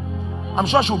 I'm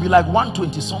sure she'll be like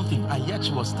 120 something, and yet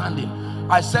she was standing.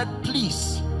 I said,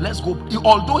 please, let's go.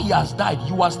 Although he has died,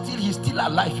 he's still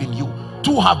alive in you.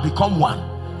 Two have become one.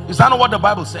 Is that not what the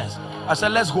Bible says? I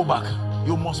said, let's go back.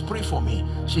 You must pray for me.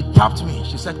 She tapped me.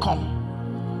 She said, come.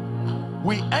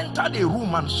 We entered a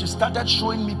room and she started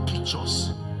showing me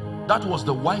pictures. That was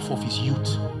the wife of his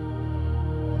youth.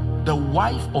 The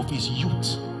wife of his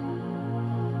youth.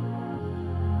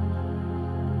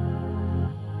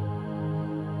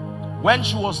 When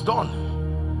she was done,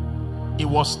 it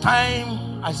was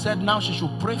time. I said now she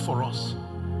should pray for us.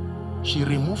 She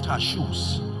removed her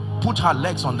shoes, put her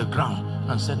legs on the ground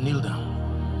and said, kneel down.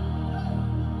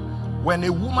 When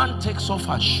a woman takes off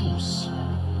her shoes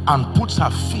and puts her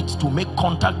feet to make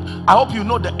contact, I hope you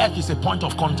know the earth is a point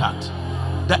of contact.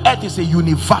 The earth is a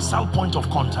universal point of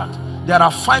contact. There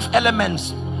are 5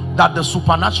 elements that the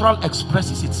supernatural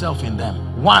expresses itself in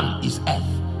them. One is earth.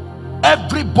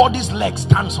 Everybody's leg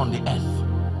stands on the earth.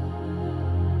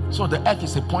 So the earth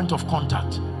is a point of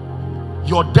contact.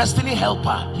 Your destiny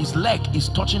helper, his leg is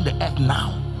touching the earth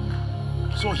now.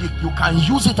 So you can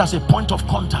use it as a point of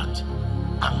contact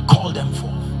and call them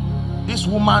forth. This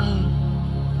woman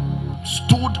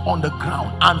stood on the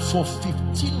ground and for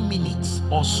 15 minutes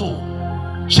or so,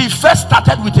 she first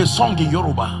started with a song in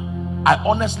Yoruba. I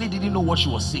honestly didn't know what she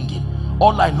was singing.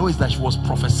 All I know is that she was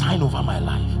prophesying over my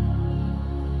life.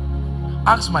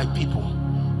 Ask my people,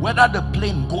 whether the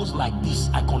plane goes like this,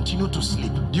 I continue to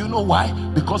sleep. Do you know why?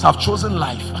 Because I've chosen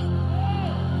life.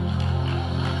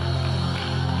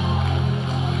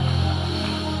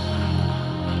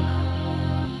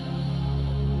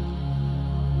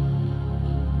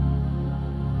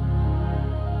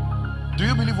 Do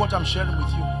you believe what I'm sharing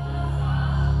with you?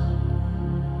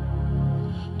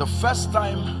 The first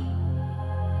time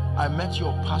I met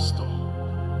your pastor,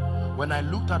 When I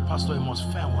looked at Pastor Amos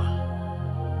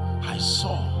Fewa, I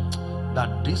saw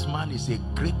that this man is a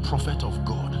great prophet of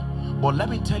God. But let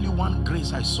me tell you one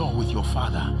grace I saw with your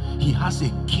father. He has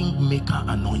a kingmaker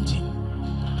anointing.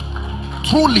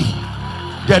 Truly,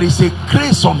 there is a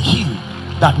grace on him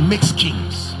that makes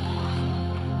kings.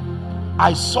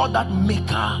 I saw that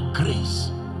maker grace,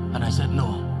 and I said,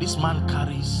 no, this man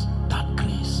carries that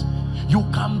grace. You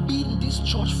can be in this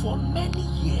church for many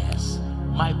years.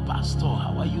 My pastor,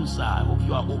 how are you, sir? I hope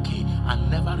you are okay, and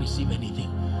never receive anything.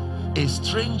 A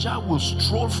stranger will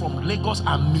stroll from Lagos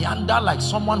and meander like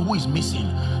someone who is missing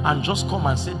and just come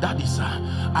and say, Daddy, sir,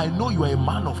 I know you are a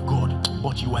man of God,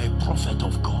 but you are a prophet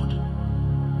of God.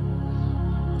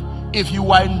 If you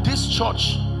are in this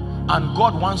church and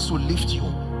God wants to lift you,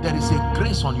 there is a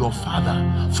grace on your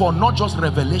father for not just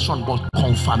revelation but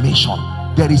confirmation.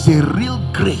 There is a real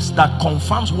grace that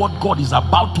confirms what God is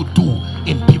about to do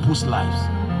in people's lives.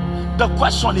 The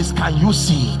question is, can you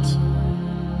see it?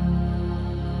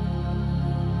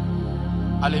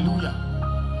 Hallelujah.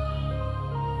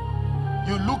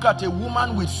 You look at a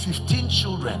woman with 15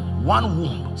 children, one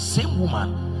womb, same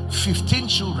woman, 15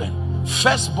 children,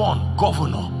 firstborn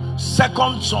governor,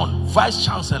 second son vice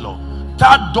chancellor,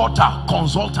 third daughter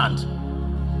consultant,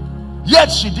 yet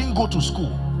she didn't go to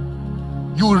school.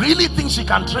 You really think she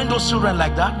can train those children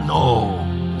like that? No,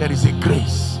 there is a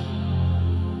grace.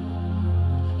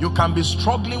 You can be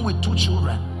struggling with 2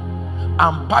 children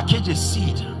and package a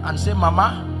seed and say,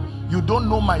 Mama, you don't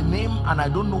know my name and I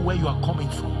don't know where you are coming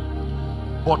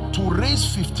from, but to raise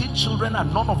 15 children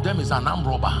and none of them is an armed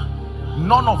robber,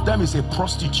 none of them is a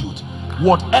prostitute,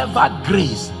 whatever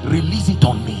grace, release it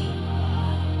on me.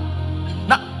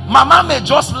 Now Mama may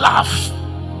just laugh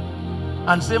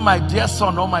and say, my dear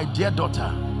son or my dear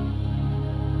daughter.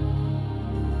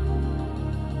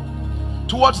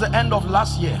 Towards the end of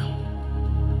last year,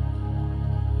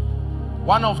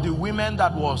 one of the women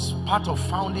that was part of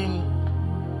founding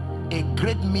a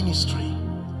great ministry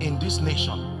in this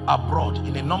nation, abroad,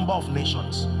 in a number of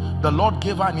nations, the Lord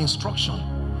gave her an instruction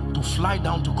to fly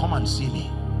down to come and see me.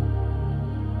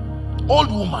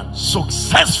 Old woman,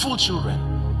 successful children.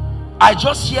 I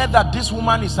just hear that this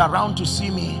woman is around to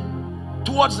see me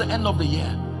towards the end of the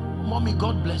year. Mommy,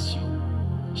 God bless you.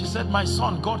 She said, my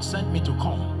son, God sent me to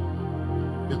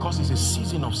come because it's a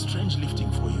season of strange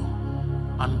lifting for you.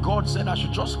 And God said I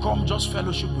should just come, just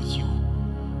fellowship with you.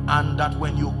 And that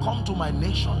when you come to my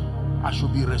nation, I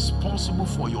should be responsible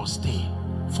for your stay,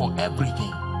 for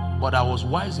everything. But I was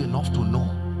wise enough to know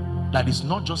that it's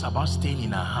not just about staying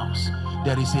in her house.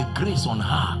 There is a grace on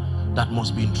her that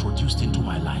must be introduced into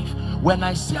my life. When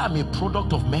I say I'm a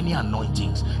product of many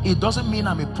anointings, it doesn't mean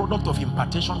I'm a product of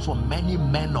impartation from many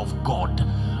men of God.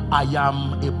 I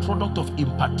am a product of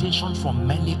impartation from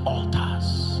many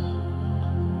altars.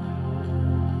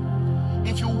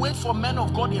 If you wait for men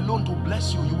of God alone to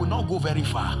bless you, you will not go very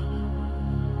far.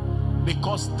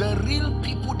 Because the real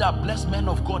people that bless men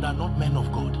of God are not men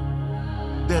of God.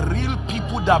 The real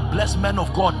people that bless men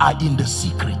of God are in the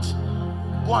secret.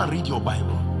 Go and read your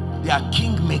Bible. They are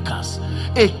kingmakers.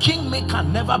 A kingmaker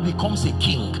never becomes a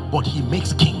king, but he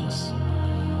makes kings.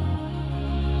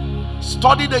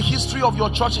 Study the history of your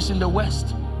churches in the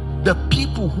West. The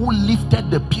people who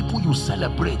lifted the people you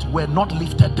celebrate were not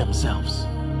lifted themselves.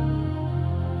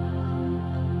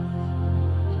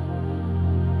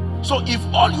 So if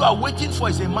all you are waiting for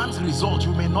is a man's result,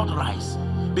 you may not rise.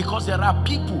 Because there are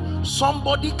people,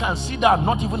 somebody can sit down,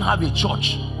 not even have a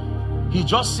church. He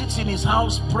just sits in his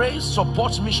house, prays,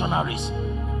 supports missionaries.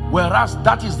 Whereas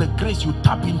that is the grace you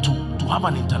tap into to have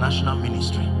an international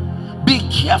ministry. Be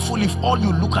careful if all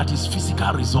you look at is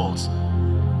physical results.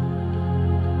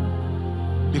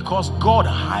 Because God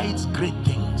hides great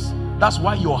things. That's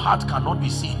why your heart cannot be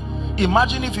seen.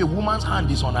 Imagine if a woman's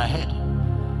hand is on her head.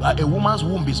 A woman's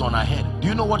womb is on her head. Do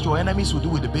you know what your enemies will do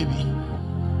with the baby?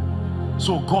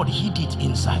 So God hid it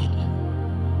inside.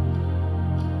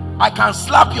 I can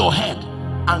slap your head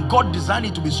and God designed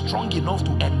it to be strong enough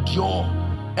to endure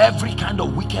every kind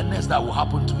of wickedness that will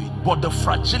happen to it. But the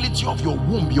fragility of your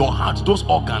womb, your heart, those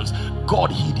organs,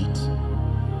 God hid it.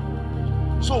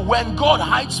 So when God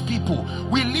hides people,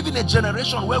 we live in a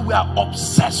generation where we are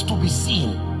obsessed to be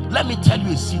seen. Let me tell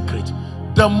you a secret.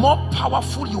 The more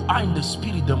powerful you are in the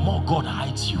spirit, the more God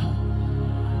hides you.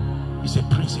 It's a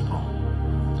principle.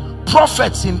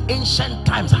 Prophets in ancient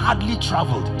times hardly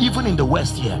traveled. Even in the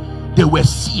West here, they were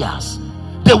seers.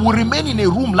 They will remain in a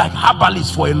room like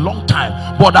herbalists for a long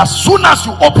time, but as soon as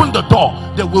you open the door,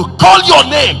 they will call your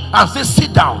name and say,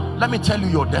 sit down, let me tell you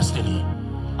your destiny.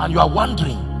 And you are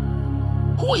wondering,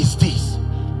 who is this?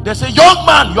 They say, young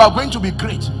man, you are going to be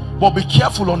great, but be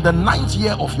careful. On the 9th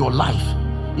year of your life,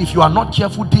 if you are not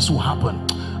careful, this will happen.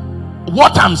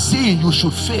 What I'm seeing, you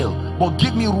should fail, but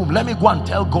give me room. Let me go and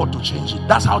tell God to change it.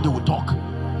 That's how they will talk.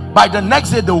 By the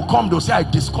next day, they will come, they'll say, I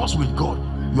discussed with God.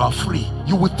 You are free.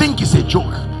 You will think it's a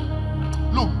joke.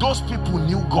 Look, those people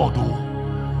knew God.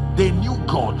 Oh, they knew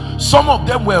God. Some of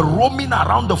them were roaming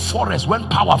around the forest when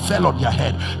power fell on their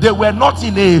head. They were not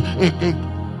in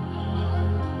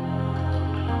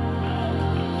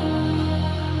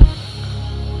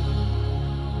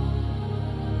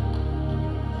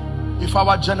If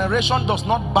our generation does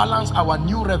not balance our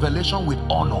new revelation with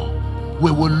honor, we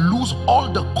will lose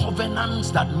all the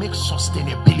covenants that make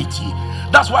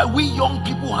sustainability. That's why we young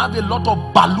people have a lot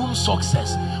of balloon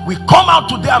success. We come out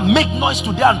today and make noise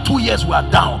today, and 2 years we are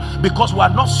down because we are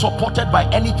not supported by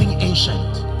anything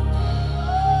ancient.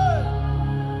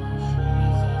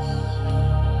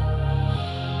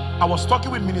 I was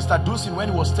talking with Minister Dulcin when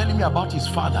he was telling me about his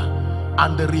father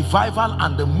and the revival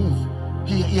and the move.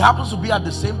 He happens to be at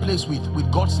the same place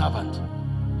with God's servant,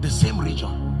 the same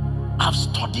region. I've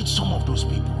studied some of those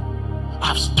people.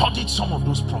 I've studied some of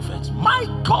those prophets. My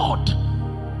God,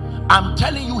 I'm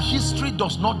telling you, history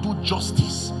does not do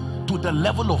justice to the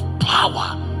level of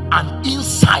power and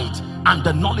insight and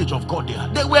the knowledge of God there.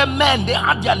 They were men, they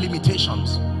had their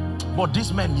limitations, but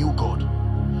these men knew God.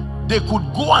 They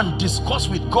could go and discuss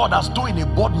with God as though in a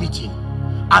board meeting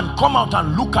and come out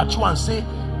and look at you and say,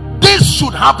 this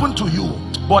should happen to you,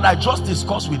 but I just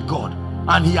discussed with God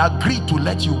and he agreed to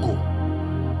let you go.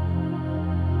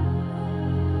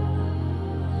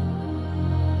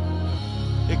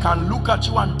 They can look at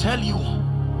you and tell you,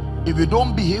 if you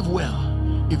don't behave well,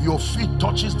 if your feet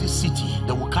touches this city,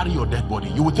 they will carry your dead body.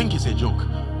 You will think it's a joke.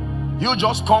 You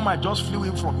just come, I just flew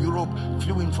in from Europe,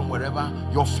 flew in from wherever,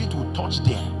 your feet will touch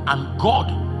there, and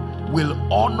God will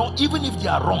honor, even if they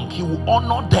are wrong, he will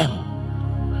honor them,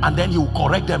 and then he will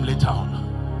correct them later on.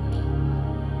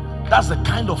 That's the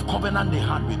kind of covenant they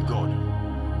had with God.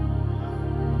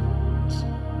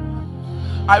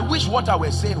 I wish what I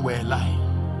was saying were a lie,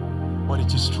 but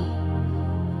it is true.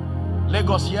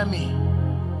 Lagos, hear me.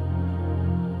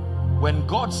 When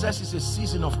God says it's a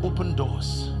season of open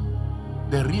doors,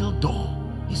 the real door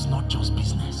is not just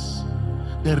business.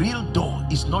 The real door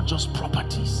is not just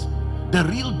properties. The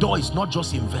real door is not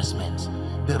just investments.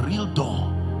 The real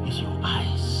door is your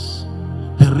eyes.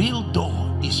 The real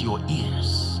door is your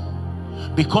ears.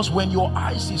 Because when your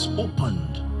eyes is opened,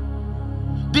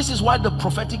 this is why the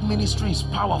prophetic ministry is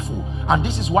powerful, and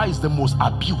this is why it's the most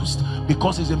abused,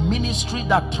 because it's a ministry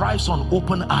that thrives on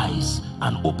open eyes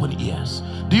and open ears.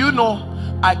 Do you know,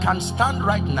 I can stand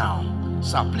right now,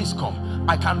 sir, please come.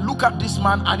 I can look at this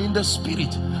man, and in the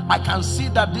spirit I can see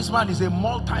that this man is a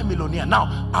multi-millionaire.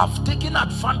 Now I've taken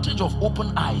advantage of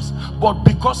open eyes, but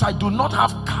because I do not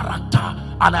have character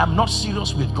and I am not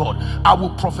serious with God, I will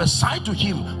prophesy to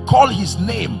him, call his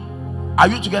name, are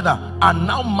you together, and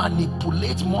now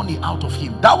manipulate money out of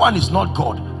him. That one is not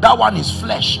God, that one is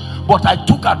flesh, but I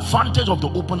took advantage of the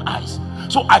open eyes.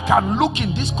 So I can look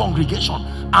in this congregation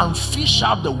and fish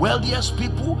out the wealthiest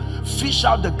people, fish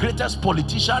out the greatest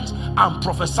politicians, and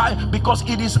prophesy, because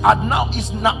it is at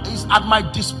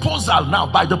my disposal now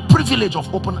by the privilege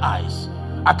of open eyes.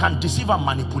 I can deceive and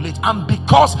manipulate, and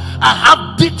because I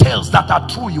have details that are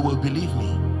true, you will believe me.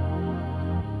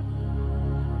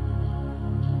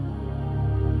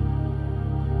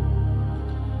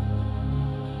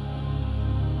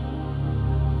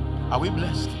 Are we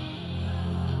blessed?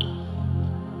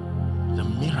 The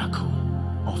miracle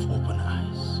of open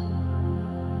eyes.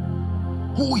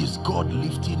 Who is God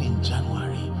lifting in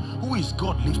January? Who is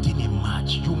God lifting in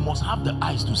March? You must have the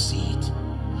eyes to see it,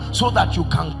 so that you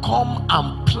can come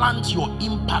and plant your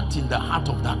impact in the heart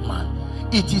of that man.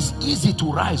 It is easy to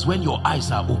rise when your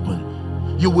eyes are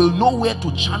open. You will know where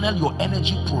to channel your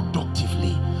energy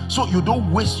productively, so you don't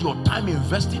waste your time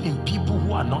investing in people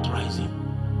who are not rising.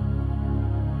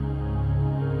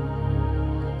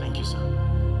 Thank you, sir.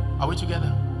 Are we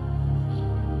together?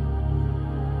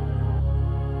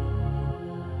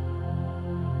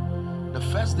 The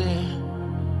first day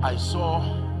I saw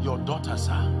your daughter,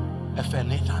 sir, F.N.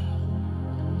 Nathan,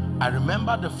 I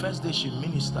remember the first day she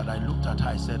ministered, I looked at her,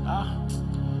 I said,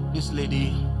 this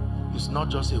lady is not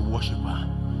just a worshiper,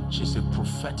 she's a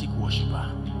prophetic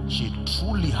worshiper. She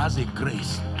truly has a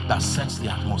grace that sets the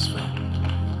atmosphere.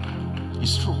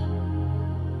 It's true.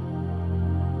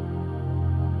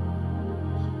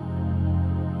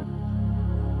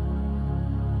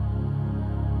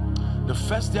 The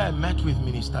first day I met with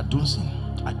Minister Dunsin,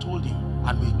 I told him,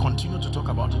 and we continue to talk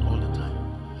about it all the time,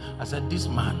 I said, this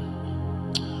man,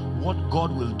 what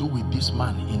God will do with this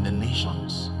man in the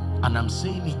nations, and I'm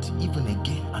saying it even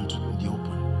again and to the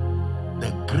open,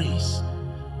 the grace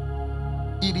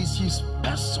It is his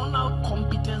personal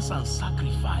competence and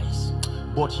sacrifice,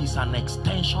 but he's an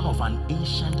extension of an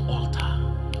ancient altar.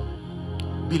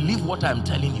 Believe what I'm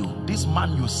telling you. This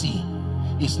man you see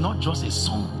is not just a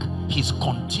song. He's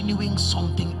continuing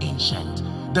something ancient.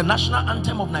 The national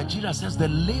anthem of Nigeria says the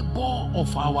labor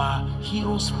of our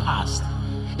heroes past.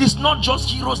 It's not just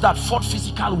heroes that fought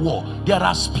physical war. There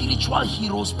are spiritual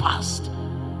heroes past.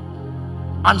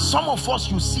 And some of us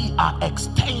you see are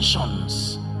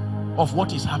extensions of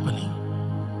what is happening.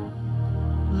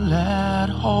 Let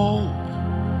hope,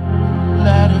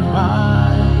 let it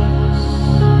rise.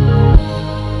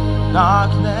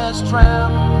 Darkness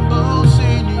trembles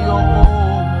in your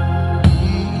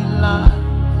holy light.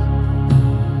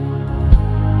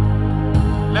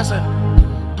 Listen,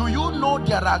 do you know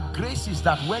there are graces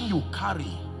that when you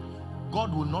carry,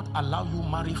 God will not allow you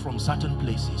marry from certain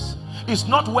places? It's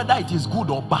not whether it is good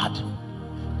or bad.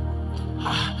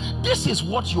 This is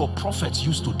what your prophets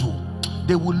used to do.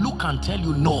 They will look and tell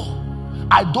you, no,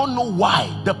 I don't know why.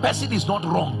 The person is not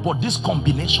wrong, but this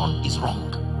combination is wrong.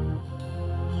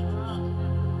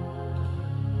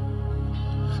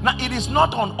 Now, it is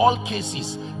not on all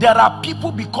cases. There are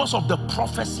people, because of the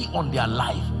prophecy on their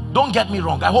life. Don't get me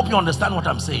wrong. I hope you understand what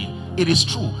I'm saying. It is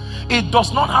true. It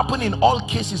does not happen in all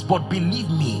cases, but believe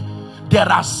me, there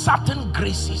are certain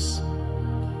graces.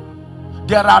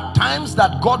 There are times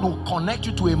that God will connect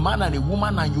you to a man and a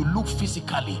woman and you look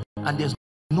physically and there's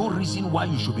no reason why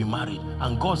you should be married.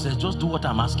 And God says, just do what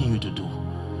I'm asking you to do.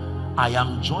 I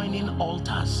am joining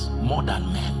altars more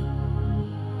than men.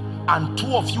 And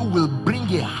two of you will bring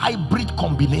a hybrid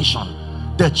combination.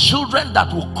 The children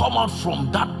that will come out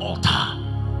from that altar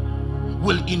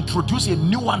will introduce a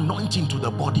new anointing to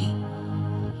the body.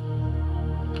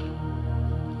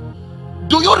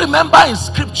 Do you remember in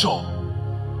scripture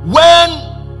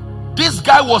when this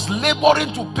guy was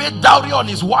laboring to pay dowry on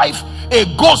his wife, a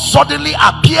ghost suddenly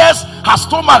appears, her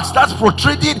stomach starts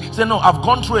protruding. He said, no, I've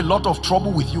gone through a lot of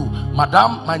trouble with you,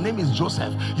 madam. My name is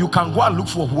Joseph. You can go and look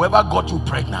for whoever got you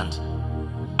pregnant.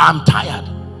 I'm tired.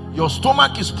 Your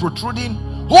stomach is protruding.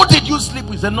 Who did you sleep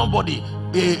with? He said, nobody.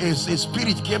 A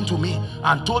spirit came to me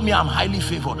and told me I'm highly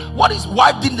favored.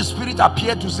 Why didn't the spirit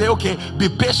appear to say, okay, be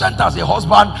patient as a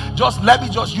husband, just let me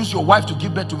just use your wife to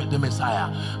give birth to the Messiah?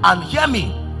 And hear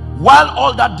me, while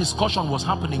all that discussion was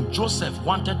happening, Joseph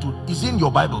wanted to, is in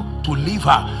your Bible, to leave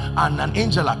her, and an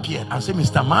angel appeared and said,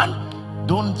 Mr. Man,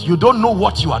 you don't know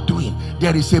what you are doing.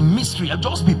 There is a mystery.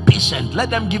 Just be patient. Let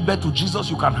them give birth to Jesus.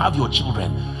 You can have your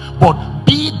children. But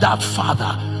be that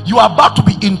father. You are about to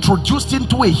be introduced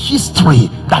into a history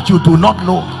that you do not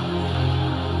know.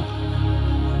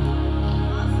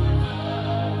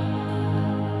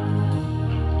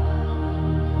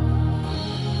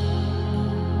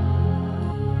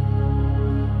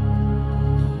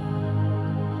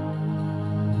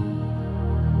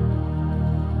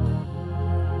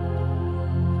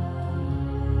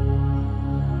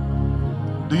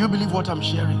 Do you believe what I'm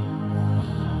sharing?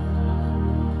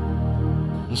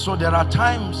 And so there are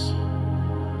times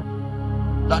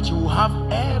that you will have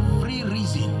every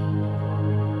reason.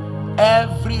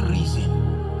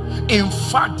 In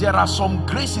fact, there are some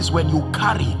graces when you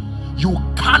carry, you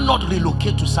cannot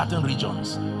relocate to certain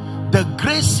regions. The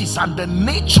graces and the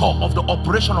nature of the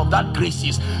operation of that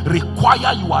graces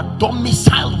require you are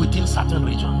domiciled within certain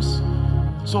regions.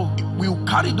 So we will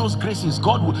carry those graces.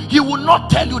 He will not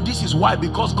tell you this is why,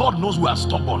 because God knows we are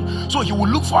stubborn. So he will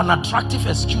look for an attractive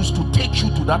excuse to take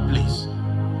you to that place.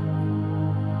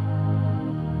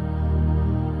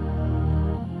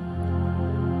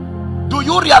 Do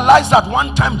you realize that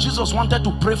one time Jesus wanted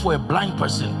to pray for a blind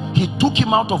person? He took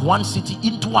him out of one city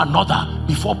into another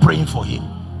before praying for him.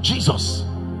 Jesus.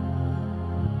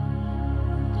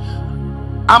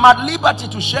 I'm at liberty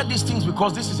to share these things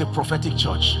because this is a prophetic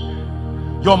church.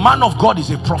 Your man of God is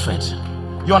a prophet.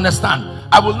 You understand?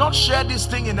 I will not share this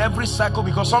thing in every cycle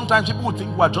because sometimes people will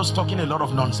think we're just talking a lot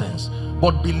of nonsense.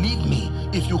 But believe me,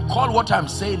 if you call what I'm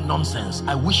saying nonsense,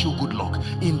 I wish you good luck.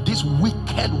 In this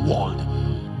wicked world,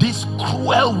 this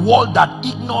cruel world that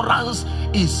ignorance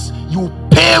is, you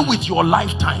pay with your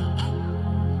lifetime.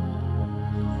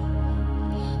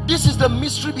 This is the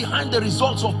mystery behind the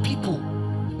results of people.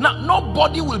 Now,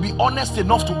 nobody will be honest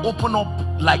enough to open up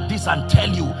like this and tell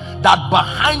you that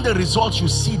behind the results you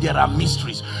see there are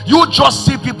mysteries. You just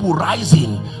see people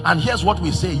rising, and here's what we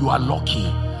say: you are lucky.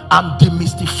 I'm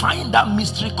demystifying that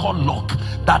mystery called luck,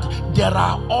 that there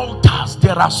are altars,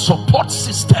 there are support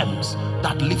systems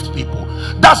that lift people.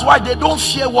 That's why they don't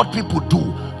fear what people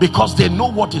do, because they know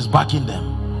what is backing them.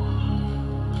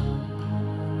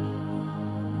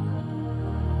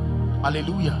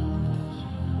 Hallelujah.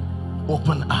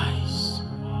 Open eyes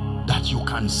that you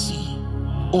can see.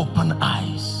 Open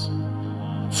eyes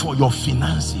for your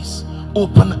finances.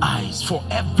 Open eyes for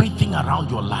everything around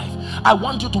your life. I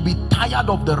want you to be tired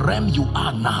of the realm you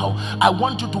are now. I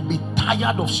want you to be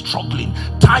tired of struggling,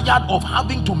 tired of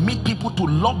having to meet people to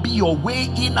lobby your way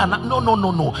in and out.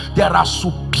 No. There are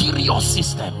superior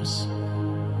systems.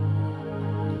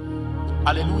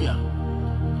 Hallelujah.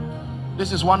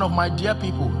 This is one of my dear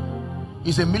people.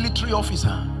 He's a military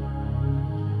officer.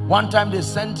 One time they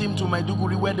sent him to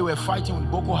Maiduguri where they were fighting with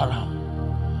Boko Haram,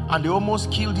 and they almost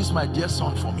killed this my dear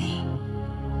son for me.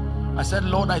 I said,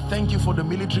 Lord, I thank you for the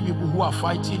military people who are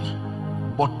fighting,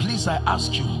 but please, I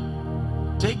ask you,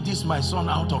 take this my son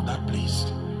out of that place.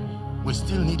 We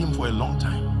still need him for a long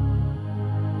time.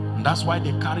 And that's why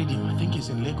they carried him. I think he's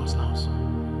in Lagos now. So.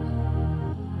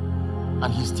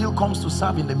 And he still comes to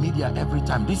serve in the media every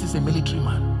time. This is a military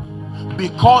man.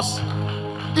 Because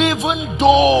even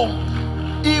though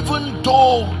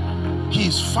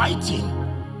he's fighting,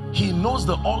 he knows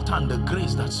the altar and the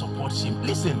grace that supports him.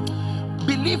 Listen,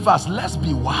 believers, let's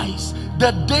be wise.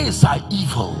 The days are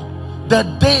evil. The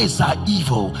days are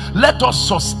evil. Let us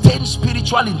sustain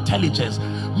spiritual intelligence.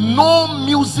 No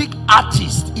music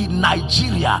artist in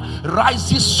Nigeria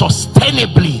rises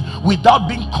sustainably without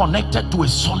being connected to a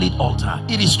solid altar.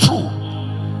 It is true.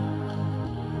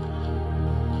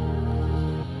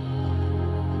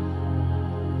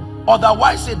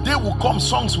 Otherwise, a day will come,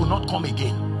 songs will not come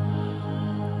again.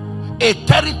 A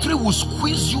territory will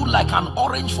squeeze you like an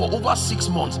orange for over 6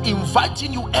 months,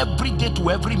 inviting you every day to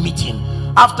every meeting.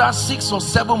 After 6 or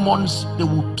 7 months, they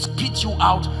will spit you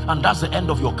out, and that's the end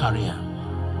of your career.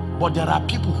 But there are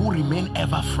people who remain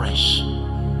ever fresh.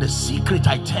 The secret,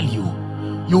 I tell you,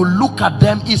 you look at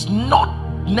them, is not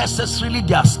necessarily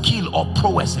their skill or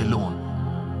prowess alone.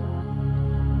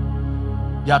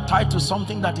 They are tied to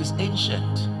something that is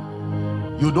ancient.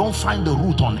 You don't find the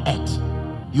root on earth,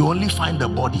 you only find the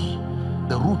body.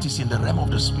 The root is in the realm of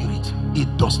the spirit.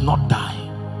 It does not die.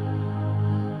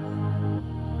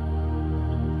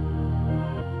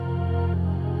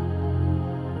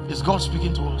 Is God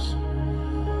speaking to us?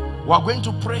 We are going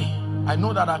to pray. I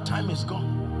know that our time is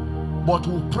gone, but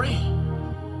we'll pray.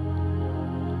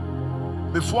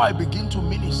 Before I begin to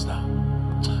minister,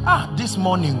 this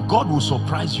morning God will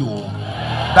surprise you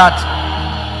that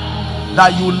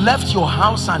you left your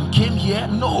house and came here.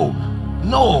 No,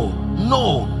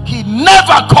 he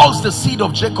never calls the seed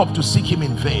of Jacob to seek him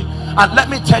in vain. And let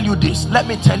me tell you this,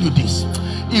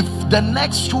 if the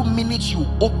next few minutes you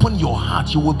open your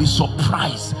heart, you will be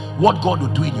surprised what God will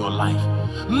do in your life.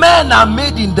 Men are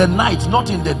made in the night, not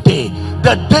in the day.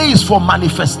 The day is for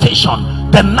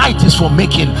manifestation, the night is for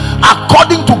making.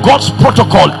 According to God's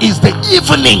protocol is the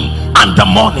evening and the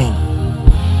morning.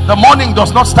 The morning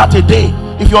does not start a day.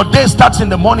 If your day starts in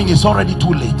the morning, it's already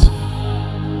too late.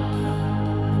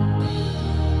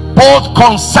 Both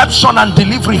conception and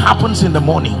delivery happens in the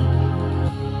morning.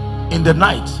 In the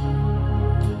night,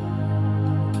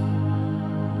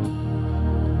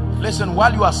 listen,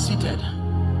 while you are seated,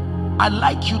 I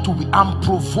like you to be, I'm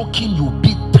provoking you,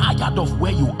 be tired of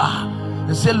where you are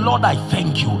and say, Lord, I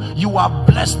thank you. You have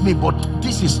blessed me, but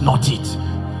this is not it.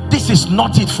 This is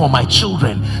not it for my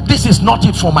children. This is not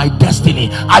it for my destiny.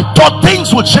 I thought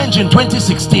things would change in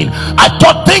 2016. I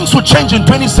thought things would change in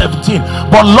 2017.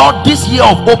 But Lord, this year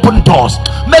of open doors,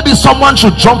 maybe someone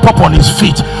should jump up on his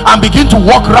feet and begin to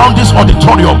walk around this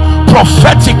auditorium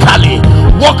prophetically.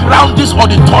 Walk around this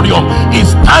auditorium.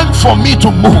 It's time for me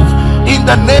to move in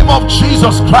the name of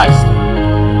Jesus Christ.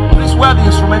 Please, where the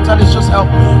instrumentalists, just help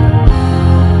me.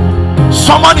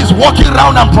 Someone is walking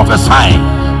around and prophesying.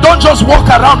 Don't just walk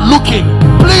around looking.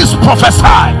 Please prophesy.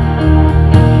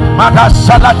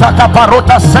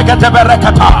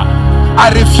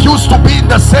 I refuse to be in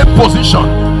the same position.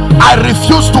 I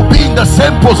refuse to be in the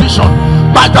same position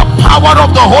by the power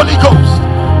of the Holy Ghost.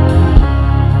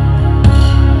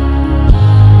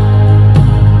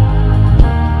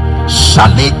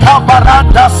 Shalika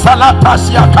baranda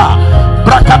salatasiaka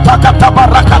brakatakata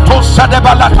barakato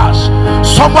sadebalakas.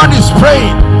 Someone is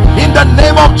praying in the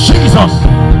name of Jesus.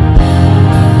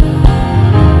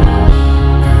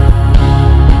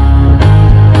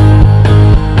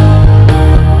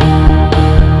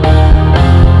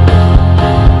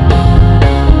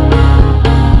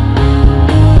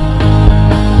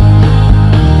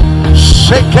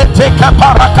 Sheketeka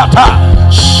parakata,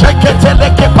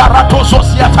 sheketeleke parato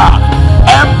sosiata,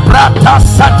 embrata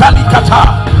satalikata.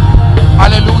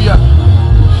 Hallelujah.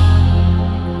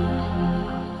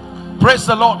 Praise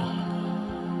the Lord.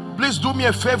 Please do me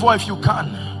a favor if you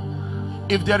can.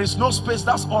 If there is no space,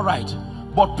 that's all right,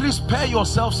 but please pair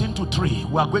yourselves into three.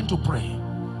 We are going to pray.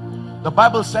 The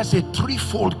Bible says a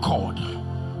threefold cord.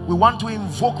 We want to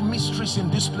invoke mysteries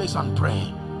in this place and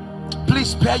pray.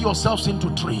 Please pair yourselves into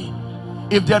three.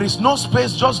 If there is no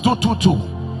space, just do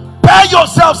 2-2. Pair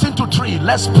yourselves into three.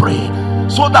 Let's pray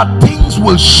so that things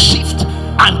will shift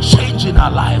and change in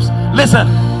our lives. Listen,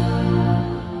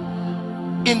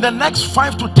 in the next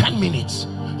 5 to 10 minutes,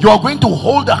 you are going to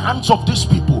hold the hands of these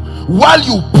people while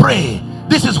you pray.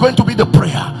 This is going to be the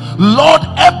prayer. Lord,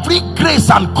 every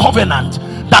grace and covenant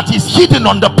that is hidden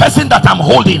on the person that I'm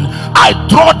holding, I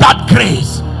draw that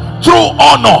grace through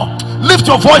honor. Lift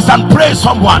your voice and pray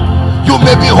someone. You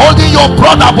may be holding your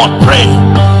brother, but pray.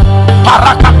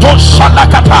 Parakato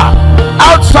shalakata.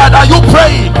 Outside, are you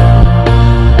praying?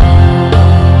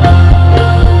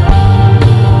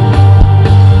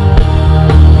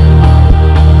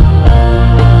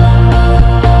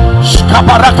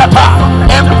 Shkabarakata.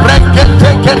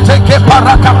 Embrekete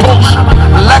parakatos.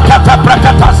 Lakata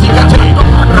brakata zikete.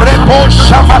 Rebo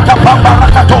shavaka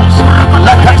pambarakatos.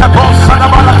 Lakata brosana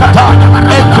barakata.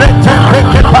 Ekrete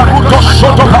reke paruto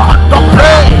shotoba.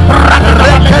 Pray.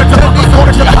 Rekete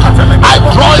nikotia. I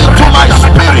draw into my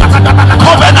spirit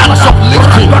covenants of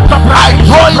lifting. I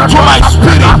draw into my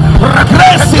spirit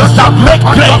graces that make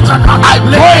great. I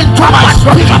draw into my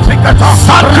spirit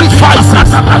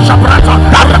sacrifices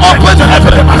that open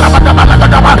heaven.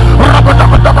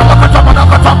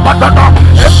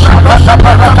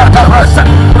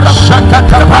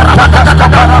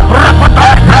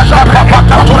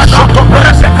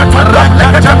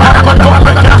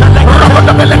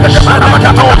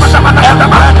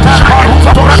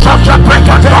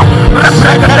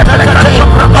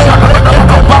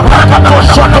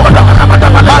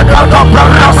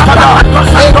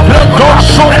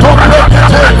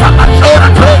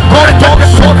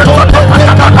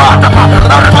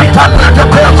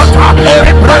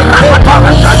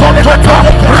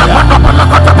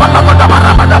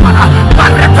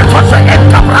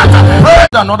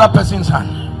 Another person's hand.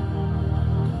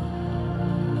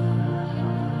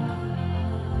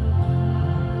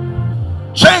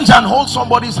 Change and hold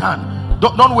somebody's hand.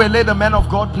 Don't waylay the man of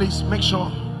God, please. Make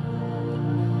sure.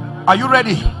 Are you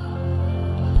ready?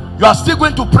 You are still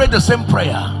going to pray the same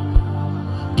prayer.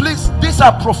 Please, these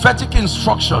are prophetic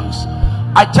instructions.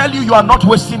 I tell you, you are not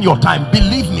wasting your time.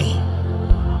 Believe me.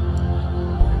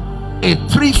 A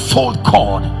threefold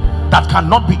cord that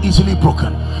cannot be easily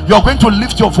broken. You're going to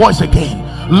lift your voice again.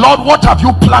 Lord, what have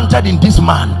you planted in this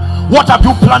man? What have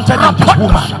you planted in this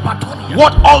woman?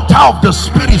 What altar of the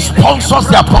spirit sponsors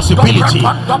their possibility?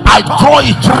 I draw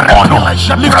it to honor.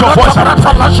 Lift your voice and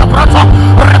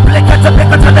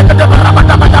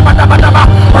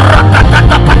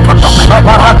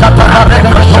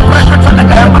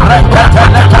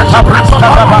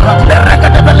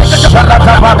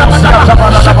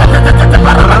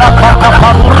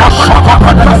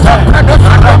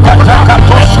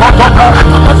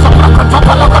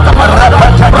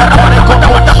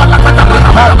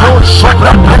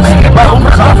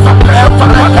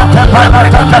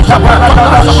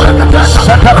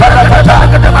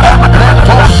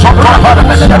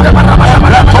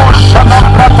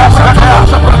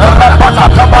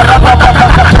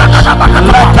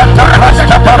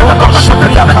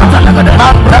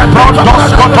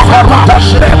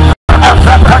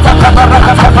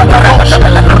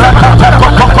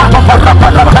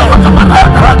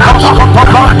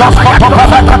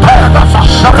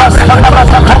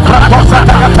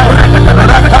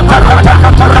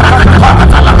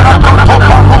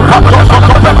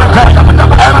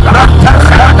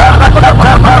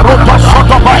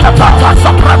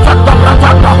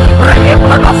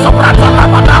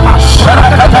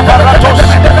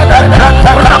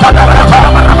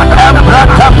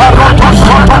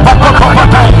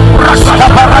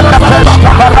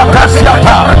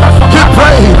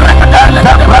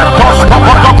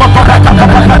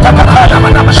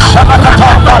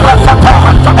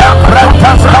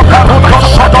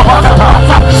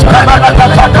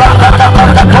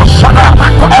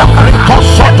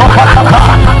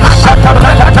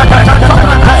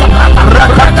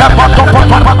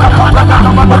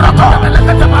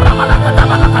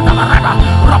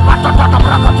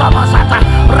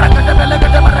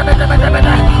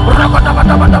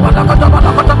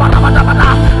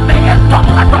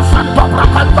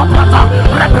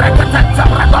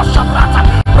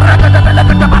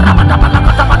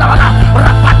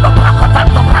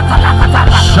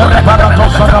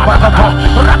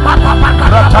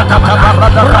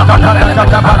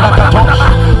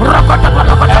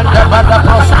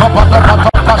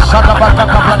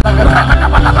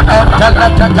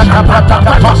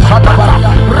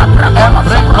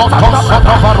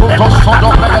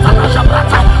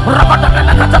Rabba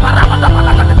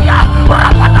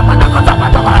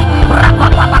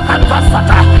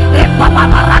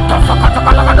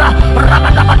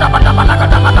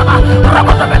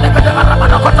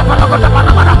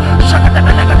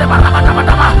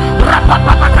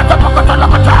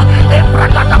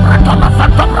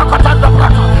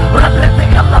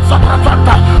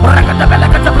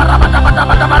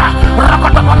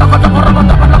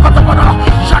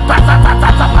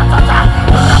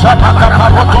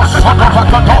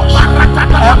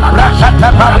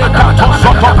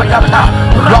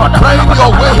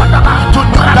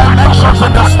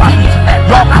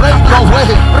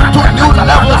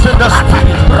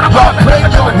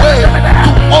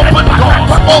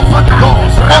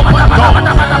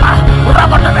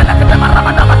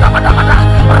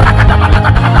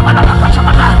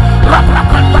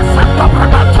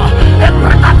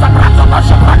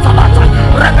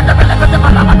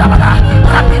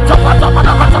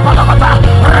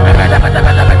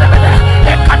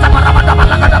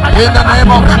In the name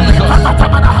of Jesus.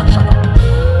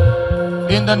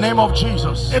 In the name of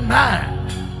Jesus.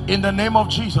 Amen. In the name of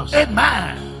Jesus.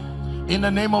 Amen. In the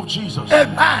name of Jesus.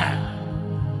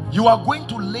 Amen. You are going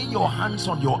to lay your hands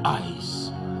on your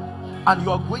eyes and you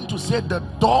are going to say, the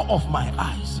door of my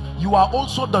eyes, you are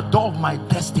also the door of my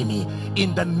destiny.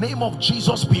 In the name of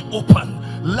Jesus, be open.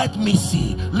 Let me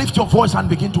see. Lift your voice and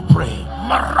begin to pray.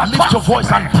 Lift your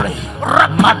voice and pray.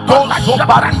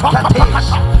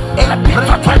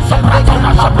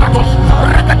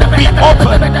 Be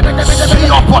open. See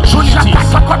opportunities.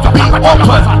 Be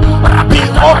open. Be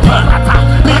open.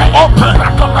 Be open.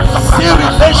 See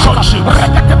relationships.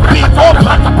 Be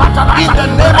open. In the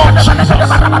name of Jesus.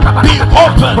 Be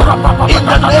open. In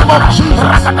the name of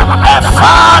Jesus.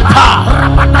 Ephata.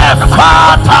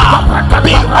 Ephata.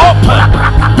 Be open.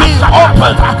 Be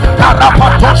open.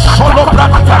 Karapato solo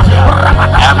bradikatia.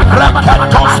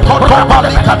 Embrekatos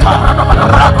kotobalikata.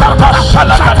 Rakata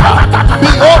shalakata.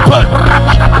 Be open.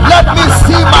 Let me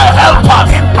see my helpers.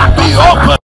 Be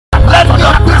open. Let me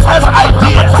have business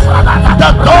ideas.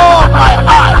 The door of my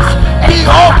eyes. Be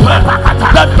open.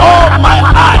 The door of my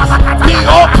eyes. Be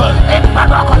open.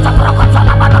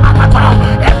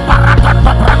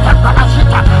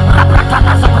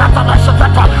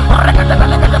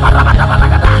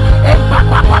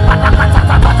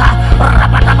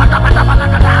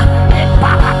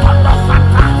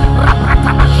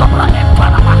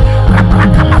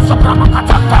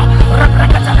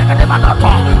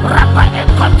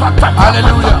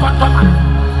 Hallelujah.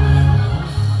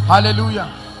 Hallelujah.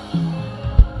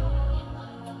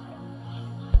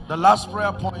 The last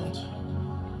prayer point,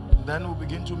 then we'll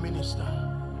begin to minister.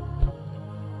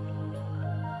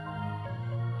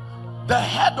 The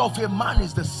head of a man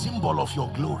is the symbol of your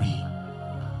glory.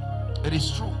 It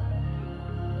is true.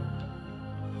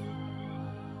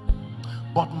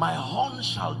 But my horn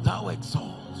shalt thou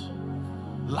exalt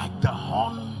like the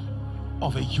horn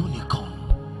of a unicorn,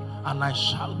 and I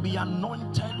shall be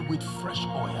anointed with fresh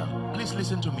oil. Please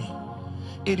listen to me.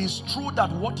 It is true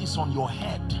that what is on your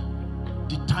head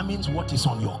determines what is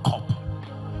on your cup.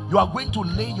 You are going to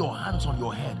lay your hands on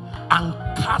your head and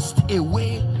cast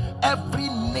away every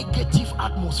negative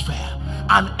atmosphere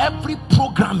and every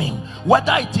programming,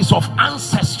 whether it is of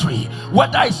ancestry,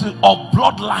 whether it is of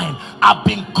bloodline, have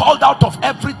been called out of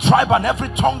every tribe and every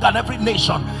tongue and every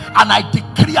nation. And I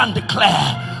decree and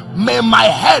declare, may my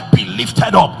head be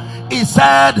lifted up. He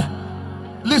said,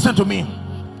 listen to me.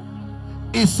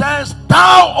 He says,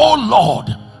 thou, O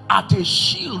Lord, art a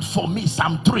shield for me.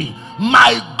 Psalm 3.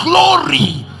 My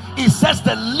glory. He says,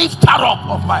 the lifter up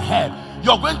of my head.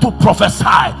 You're going to prophesy,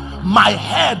 my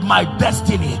head, my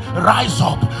destiny, rise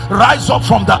up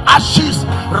from the ashes,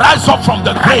 rise up from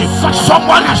the grave.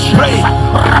 Someone is praying.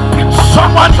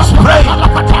 Someone is praying.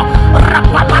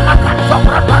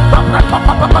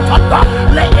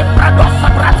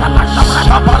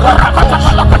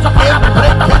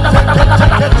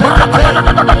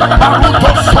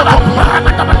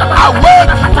 Awake,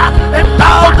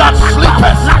 thou that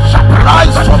sleepest,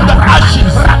 rise from the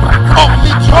ashes of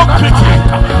mediocrity,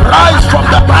 rise from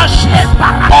the ashes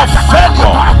of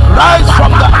failure, rise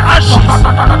from the ashes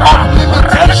of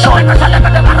limitation.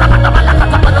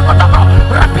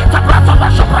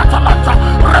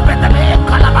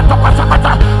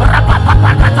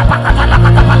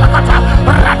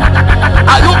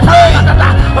 Are you praying?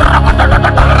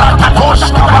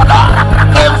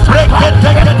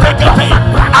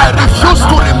 I refuse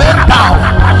to remain down.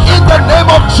 In the name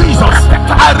of Jesus,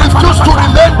 I refuse to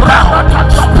remain down.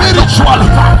 Spiritually,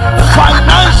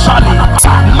 financially,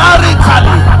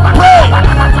 maritally. Pray.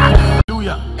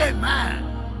 Hallelujah. Amen.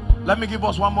 Let me give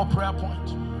us one more prayer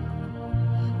point.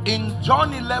 In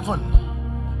John 11,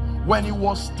 when it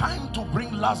was time to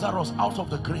bring Lazarus out of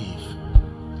the grave,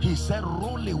 he said,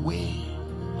 roll away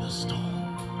the stone.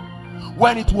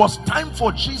 When it was time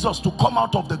for Jesus to come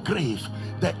out of the grave,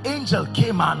 the angel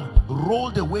came and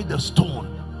rolled away the stone.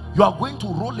 You are going to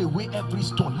roll away every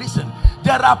stone. Listen,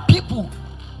 there are people,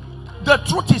 the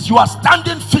truth is you are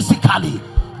standing physically,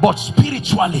 but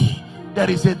spiritually there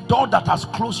is a door that has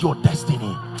closed your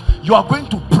destiny. You are going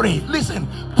to pray. Listen,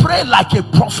 pray like a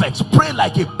prophet, pray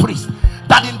like a priest,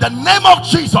 that in the name of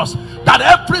Jesus, that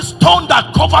every stone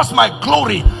that covers my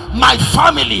glory, my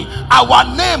family, our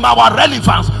name, our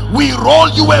relevance, we roll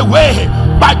you away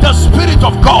by the Spirit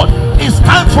of God. It's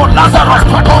time for Lazarus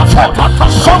to come forth.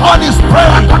 Someone is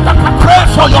praying. Pray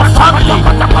for your family,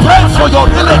 pray for your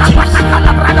relatives.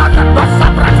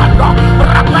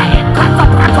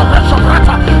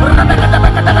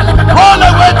 Roll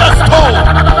away the stone.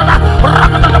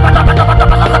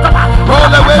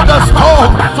 Roll away the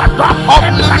stone of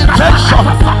limitation.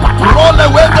 Roll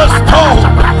away the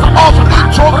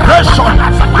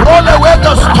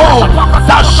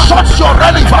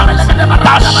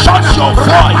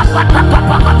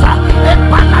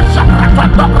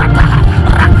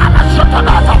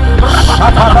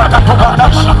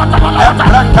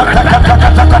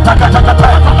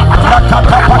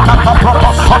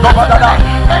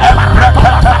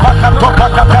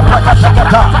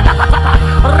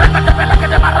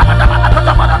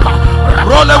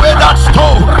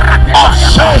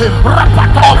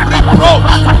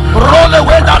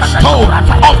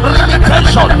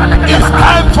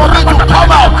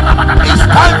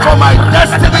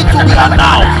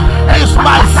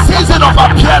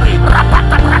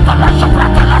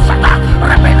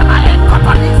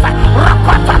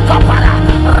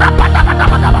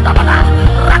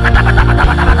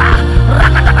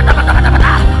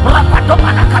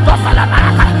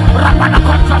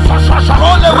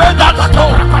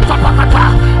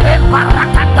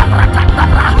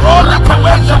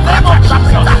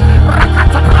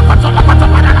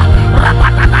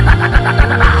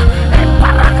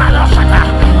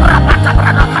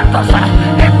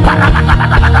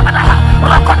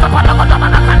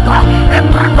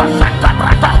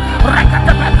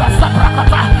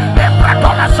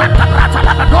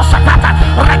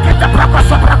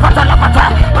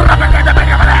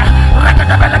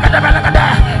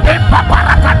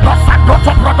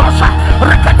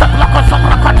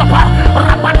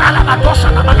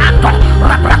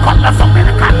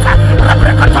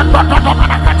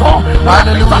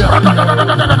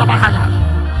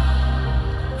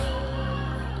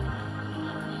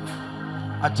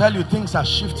tell you, things are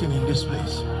shifting in this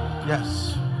place.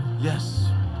 Yes, yes.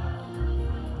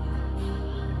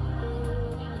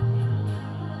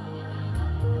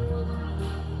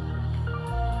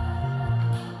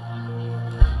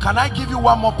 Can I give you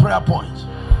one more prayer point?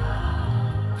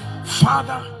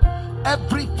 Father,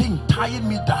 everything tying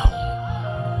me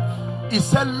down, he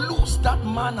said, loose that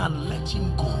man and let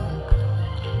him go.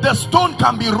 The stone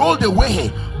can be rolled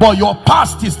away, but your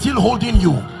past is still holding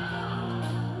you.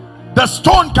 The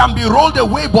stone can be rolled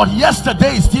away, but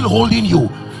yesterday is still holding you,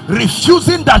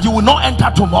 refusing that you will not enter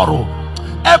tomorrow.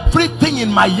 Everything in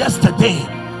my yesterday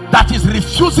that is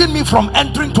refusing me from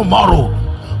entering tomorrow,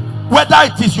 whether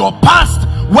it is your past,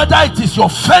 whether it is your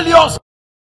failures,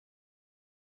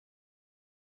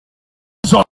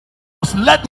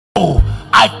 let me go.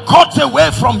 I cut away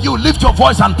from you. Lift your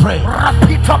voice and pray.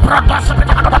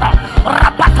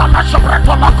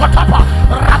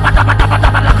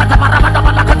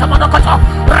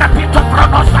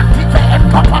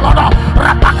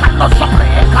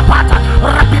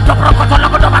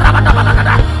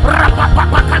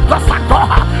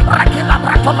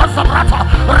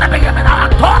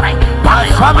 My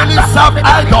family serve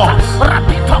idols,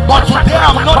 but today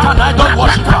I'm not an idol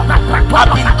worshiper.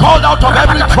 I've been called out of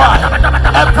every tribe,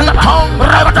 every tongue,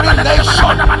 every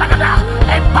nation.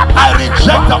 I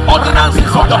reject the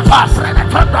ordinances of the past,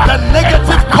 the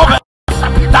negative covenant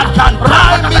that can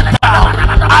tie me down.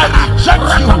 I reject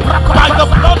you by the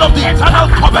blood of the eternal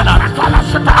covenant.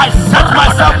 I set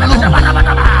myself loose.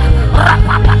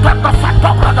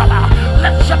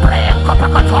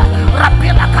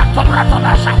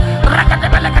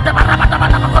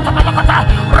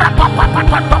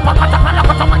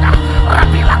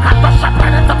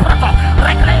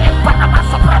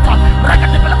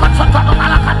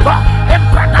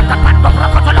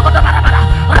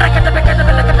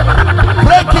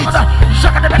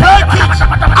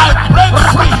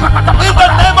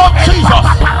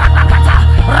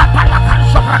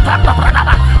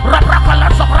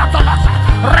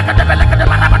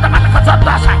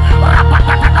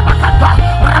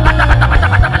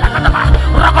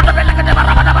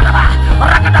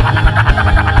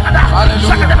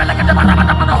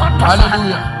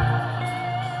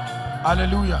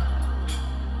 Hallelujah.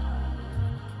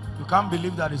 You can't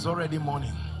believe that it's already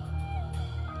morning.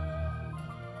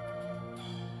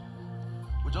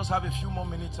 We just have a few more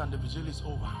minutes and the vigil is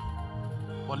over.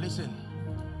 But listen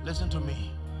to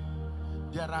me.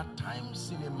 There are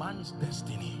times in a man's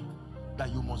destiny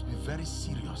that you must be very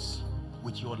serious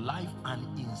with your life and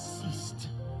insist.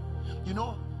 You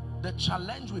know, the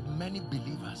challenge with many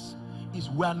believers is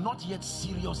we are not yet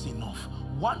serious enough.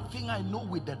 One thing I know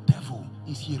with the devil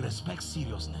is he respects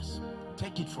seriousness.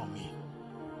 Take it from me.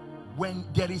 When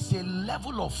there is a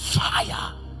level of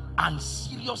fire and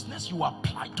seriousness you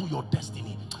apply to your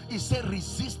destiny, he said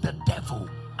resist the devil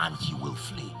and he will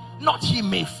flee. Not he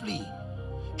may flee.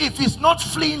 If he's not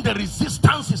fleeing, the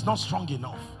resistance is not strong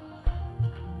enough.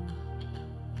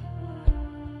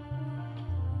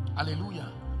 Hallelujah.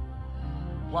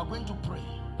 We are going to pray.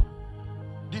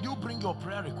 Did you bring your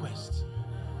prayer request?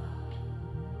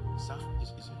 Sir, is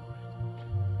it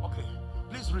alright? Okay,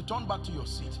 please return back to your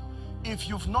seat. If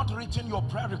you've not written your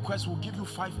prayer request, we'll give you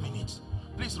 5 minutes.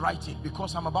 Please write it,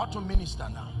 because I'm about to minister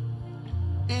now.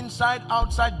 Inside,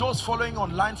 outside, those following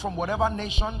online from whatever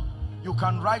nation, you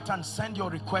can write and send your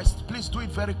request. Please do it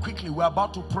very quickly. We're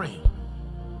about to pray.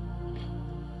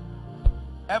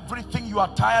 Everything you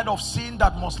are tired of seeing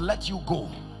that must let you go,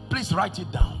 please write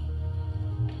it down.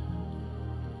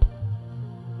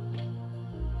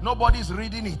 Nobody's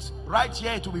reading it. Right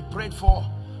here it will be prayed for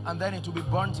and then it will be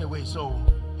burnt away. So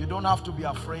you don't have to be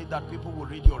afraid that people will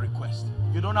read your request.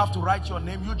 You don't have to write your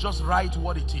name. You just write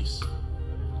what it is.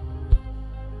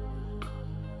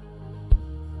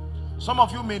 Some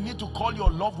of you may need to call your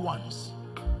loved ones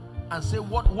and say,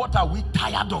 what are we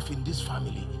tired of in this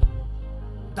family?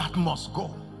 That must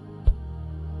go.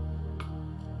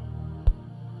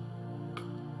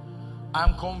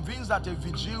 I'm convinced that a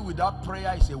vigil without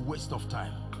prayer is a waste of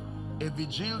time. A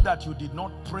vigil that you did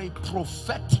not pray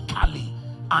prophetically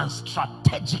and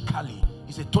strategically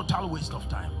is a total waste of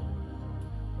time.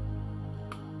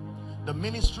 The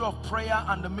ministry of prayer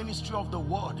and the ministry of the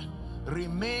word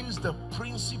remains the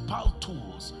principal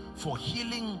tools for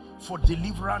healing, for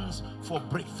deliverance, for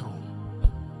breakthrough.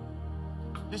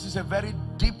 This is a very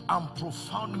deep and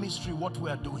profound mystery what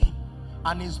we are doing,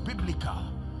 and is biblical.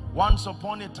 Once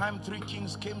upon a time, 3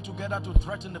 kings came together to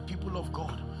threaten the people of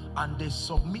God, and they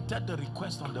submitted the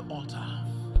request on the altar.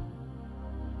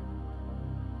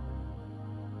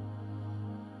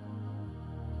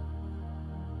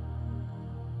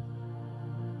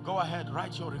 Go ahead,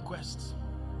 write your requests.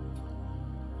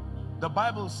 The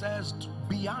Bible says,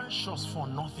 be anxious for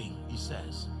nothing. It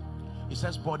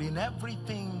says, but in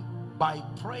everything by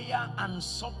prayer and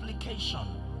supplication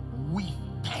with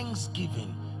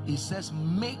thanksgiving, it says,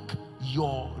 make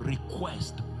your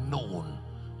request known.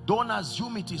 Don't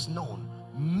assume it is known.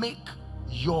 Make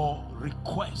your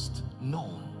request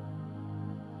known.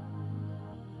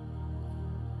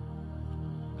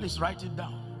 Please write it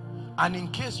down. And in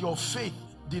case your faith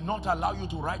did not allow you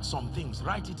to write some things,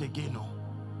 write it again. No.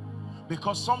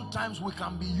 Because sometimes we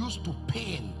can be used to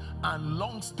pain and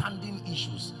long-standing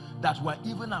issues that we're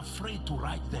even afraid to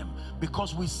write them,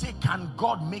 because we say, can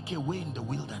God make a way in the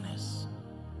wilderness?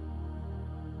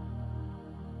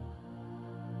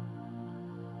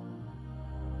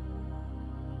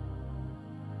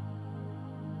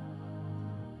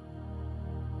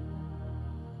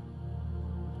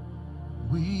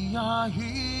 We are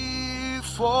here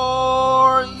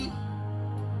for you.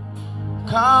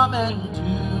 Come and do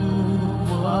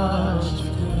what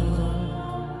you do.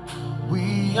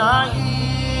 We are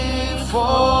here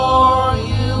for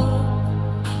you.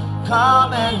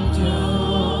 Come and do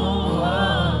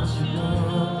what you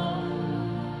do.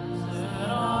 Set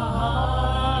our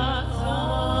hearts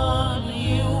on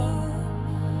you.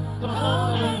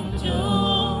 Come and do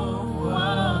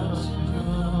what you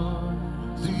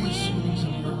do. This is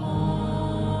the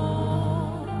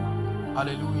home.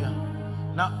 Hallelujah.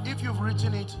 Now, if you've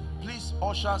written it, please,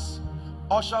 ushers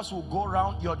will go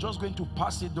around. You're just going to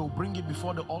pass it. They'll bring it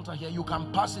before the altar here. You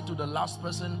can pass it to the last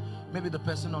person, maybe the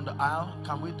person on the aisle.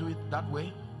 Can we do it that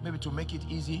way? Maybe to make it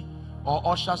easy. Or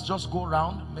ushers, just go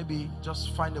around. Maybe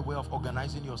just find a way of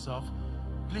organizing yourself.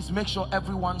 Please make sure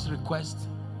everyone's request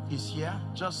is here.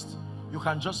 You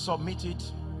can just submit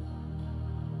it.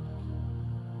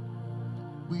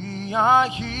 We are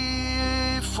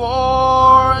here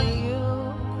for you.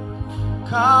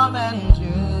 Come and do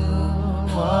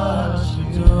what you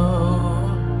do.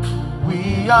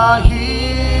 We are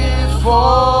here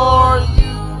for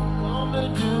you.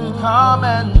 Come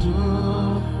and do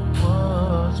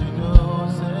what you do.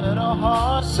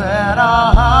 Set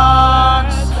our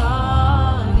hearts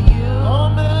on you.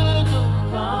 Come and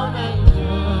do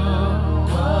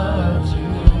what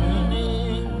you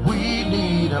do. We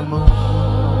need a move.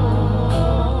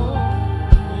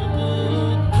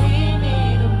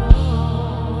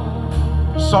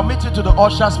 Submit it to the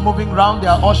ushers moving around.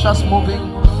 There are ushers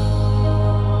moving.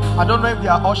 I don't know if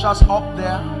there are ushers up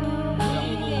there.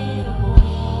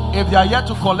 If they are yet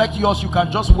to collect yours, you can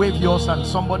just wave yours and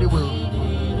somebody will.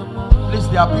 Please,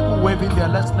 there are people waving there.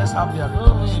 Let's have their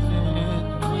request.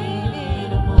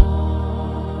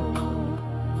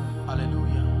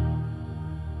 Hallelujah.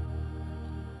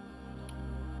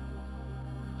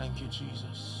 Thank you,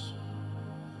 Jesus.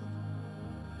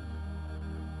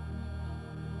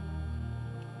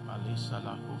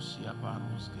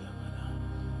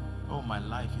 Oh, my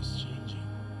life is changing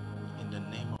in the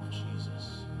name of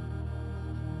Jesus.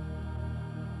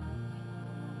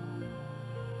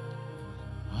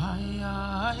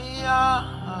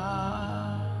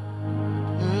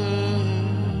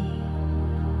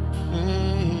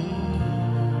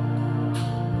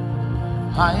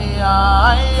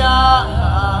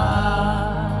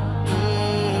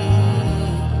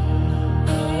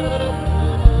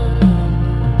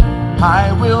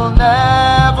 I will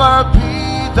never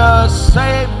be the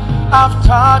same. I've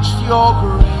touched your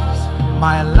grace.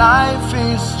 My life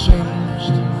is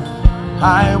changed.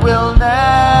 I will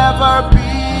never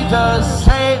be the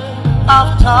same.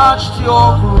 I've touched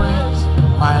your grace.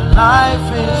 My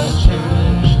life is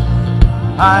changed.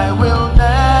 I will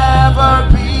never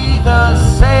be the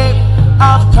same.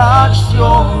 I've touched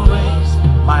your grace.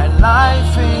 My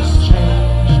life is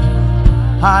changed.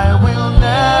 I will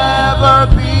never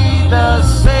be the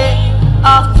same.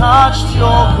 I've touched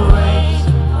your grace.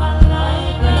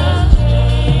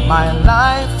 My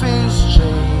life is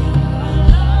changed.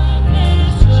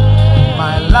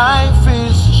 My life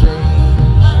is changed.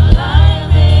 My life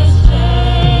is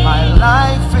changed. My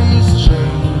life is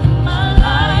changed. My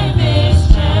life is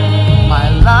changed. My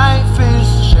life is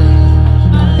changed.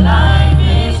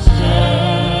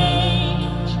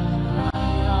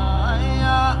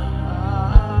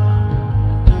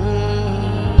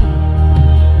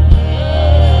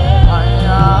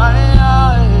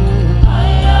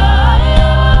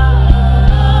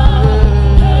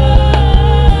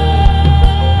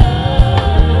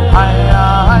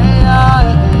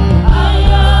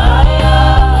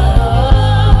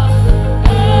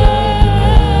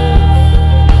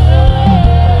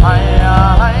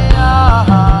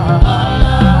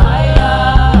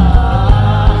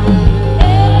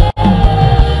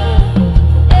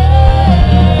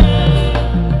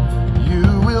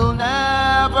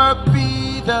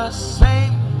 the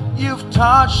same. You've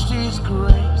touched His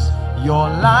grace. Your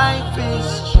life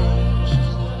is changed.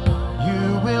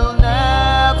 You will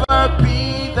never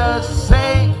be the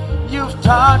same. You've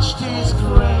touched His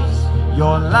grace.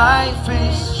 Your life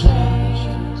is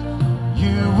changed.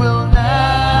 You will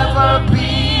never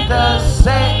be the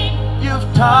same. You've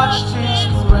touched His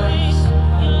grace.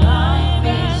 Your life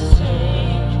is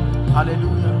changed.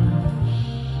 Hallelujah.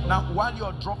 Now, while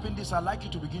you're dropping this, I'd like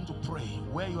you to begin to pray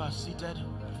where you are seated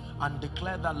and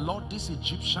declare that, Lord, these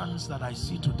Egyptians that I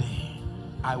see today,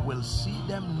 I will see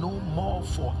them no more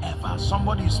forever.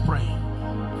 Somebody is praying.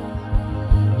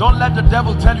 Don't let the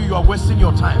devil tell you are wasting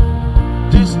your time.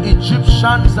 These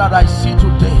Egyptians that I see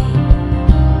today,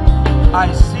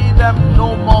 I see them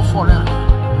no more forever.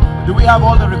 Do we have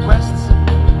all the requests?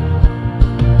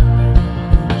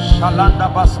 Shalanda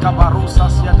baska barusa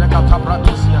siete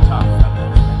katabrato sieta.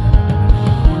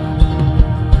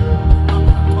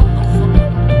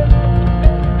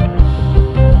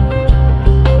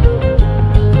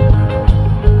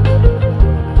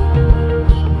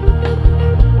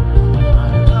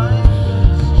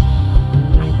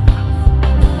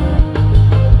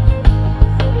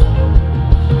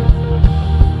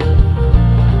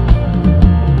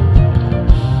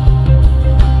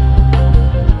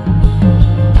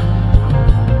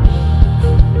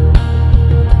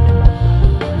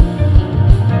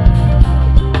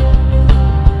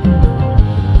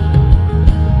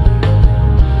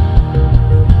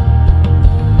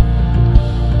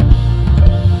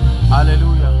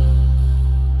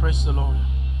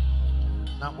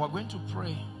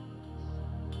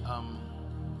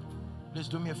 Please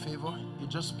do me a favor. You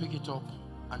just pick it up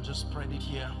and just spread it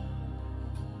here.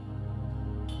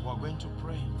 We're going to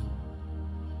pray.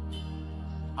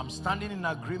 I'm standing in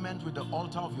agreement with the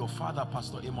altar of your father,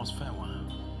 Pastor Amos Fairwan.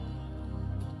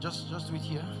 Just do it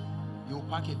here. You'll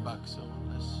pack it back. So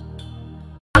let's.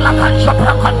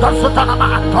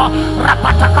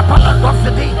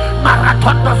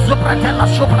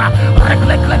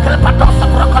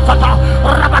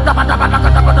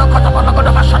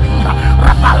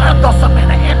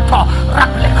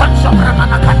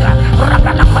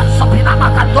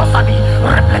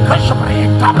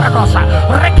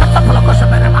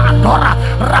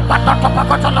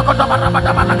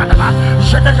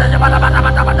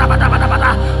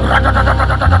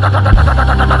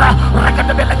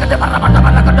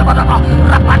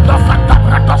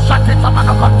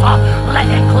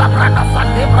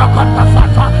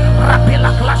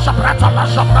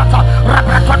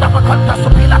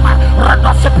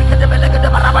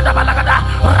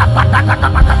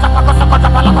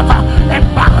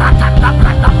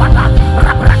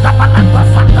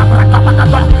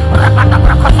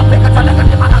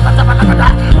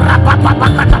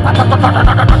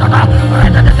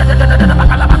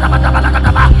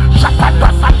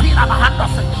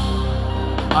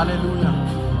 Hallelujah.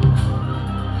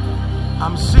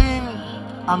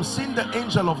 I'm seeing the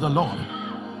angel of the Lord.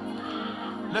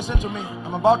 Listen to me.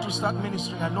 I'm about to start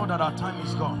ministering. I know that our time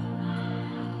is gone.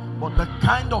 But the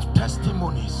kind of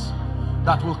testimonies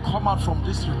that will come out from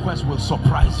this request will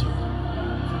surprise you.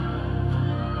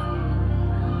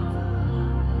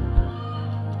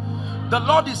 The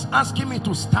Lord is asking me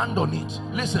to stand on it.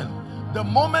 Listen, the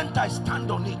moment I stand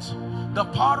on it, the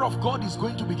power of God is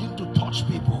going to begin to touch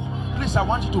people. Please, I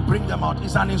want you to bring them out.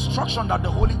 It's an instruction that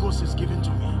the Holy Ghost is giving to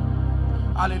me.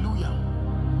 Hallelujah.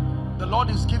 The Lord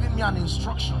is giving me an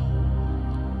instruction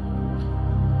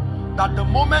that the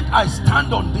moment I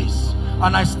stand on this,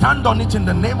 and I stand on it in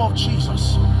the name of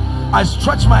Jesus, I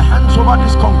stretch my hands over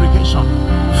this congregation.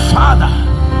 Father,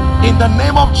 in the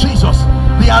name of Jesus,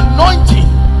 the anointing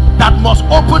that must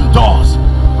open doors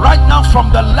right now,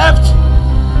 from the left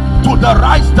to the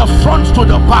right, the front to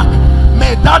the back,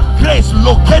 may that grace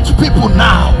locate people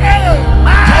now. Amen.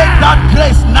 Take that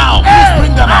grace now. Please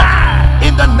bring them out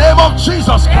in the name of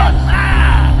Jesus Christ.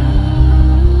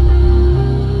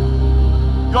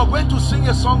 You're going to sing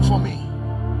a song for me.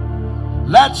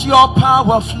 Let your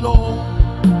power flow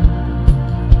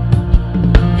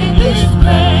in this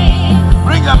place.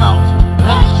 Bring them out.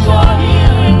 Let your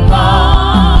healing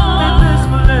come in this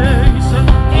place.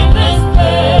 In this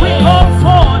place. We call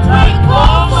forth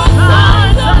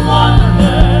signs and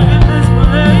wonders in this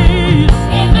place.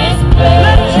 In this place.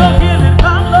 Let your healing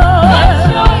come, Lord. Let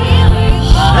your healing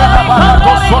come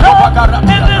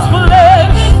in this place.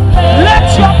 Let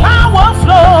your power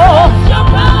flow.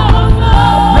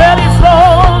 Let it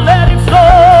flow. Let it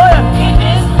flow in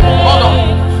this place.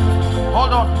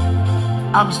 Hold on.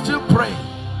 I'm still praying.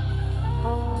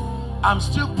 I'm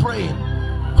still praying.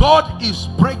 God is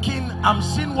breaking. I'm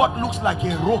seeing what looks like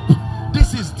a rope.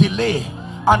 This is delay.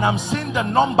 and I'm seeing the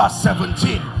number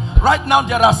 17. Right now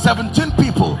there are 17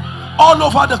 people all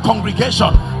over the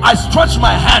congregation. I stretch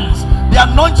my hands. The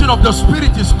anointing of the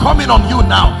Spirit is coming on you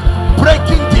now.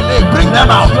 Breaking delay, bring them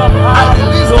out. I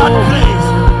release that grace.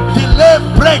 Delay,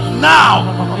 break now.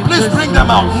 Please bring them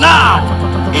out now.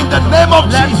 In the name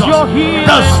of Jesus,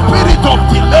 the spirit of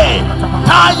delay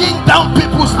tying down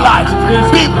people's lives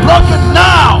be broken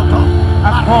now.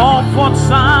 I call for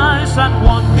signs and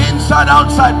wonders. Inside,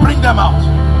 outside, bring them out.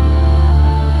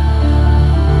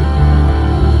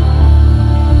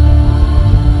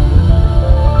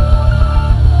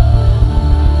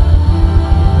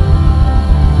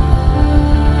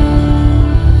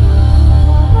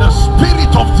 The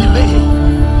spirit of delay.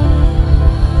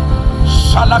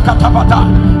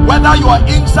 Whether you are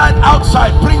inside,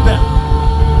 outside, bring them.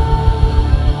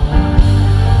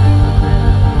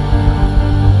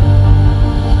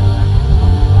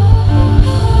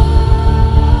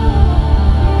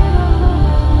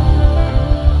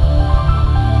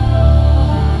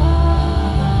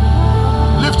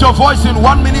 Lift your voice in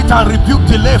 1 minute and rebuke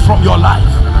delay from your life.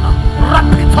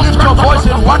 Lift your voice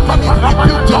in 1 minute,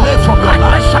 rebuke delay from your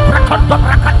life.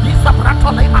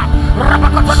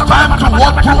 It's time to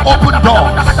walk through open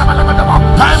doors.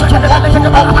 Time to walk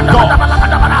through open doors.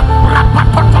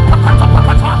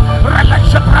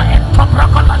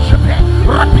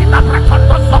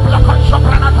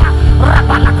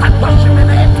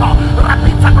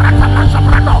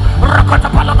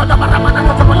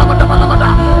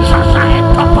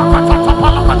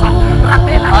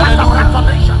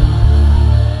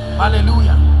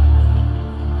 Hallelujah.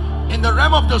 In the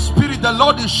realm of the Spirit, the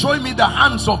Lord is showing me the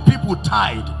hands of people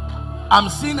tied. I'm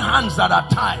seeing hands that are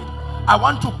tied. I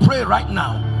want to pray right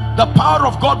now. The power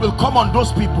of God will come on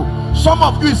those people. Some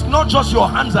of you, it's not just your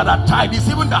hands that are tied, it's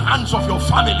even the hands of your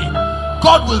family.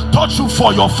 God will touch you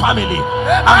for your family.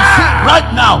 I'm seeing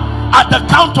right now, at the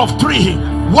count of 3.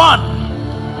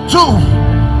 1, 2,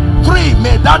 3.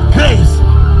 May that grace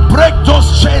break those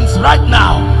chains right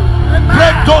now.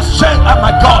 Break those chains. Oh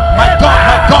my God, my God,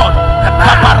 my God.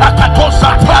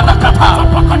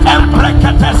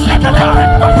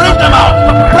 Bring them out.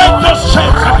 Break those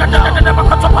chains right now.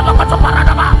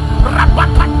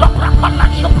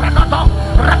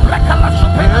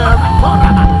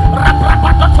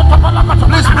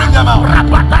 Please bring them out.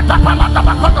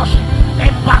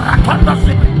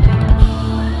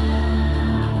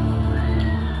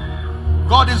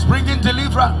 God is bringing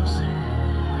deliverance.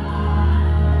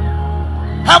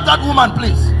 Help that woman,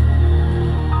 please.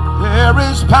 There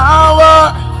is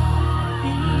power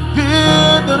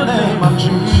in the name of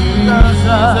Jesus.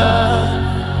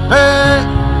 Hey,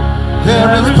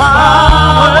 there is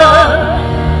power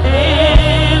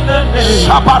in the name of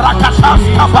Jesus.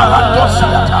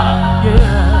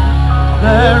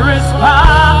 There is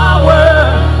power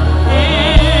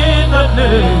in the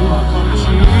name of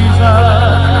Jesus.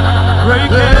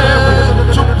 Break every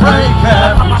to break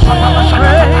every chain.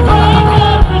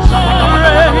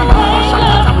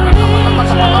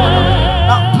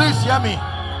 Now please hear me.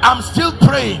 I'm still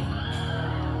praying.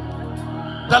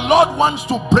 The Lord wants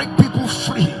to break people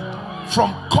free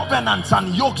from covenants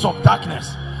and yokes of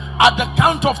darkness. At the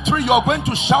count of 3, you are going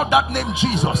to shout that name,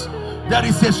 Jesus. There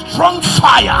is a strong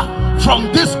fire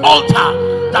from this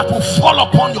altar that will fall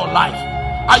upon your life.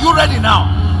 Are you ready now?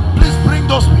 Please bring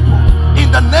those people.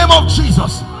 In the name of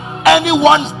Jesus,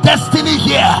 anyone's destiny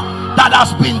here that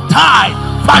has been tied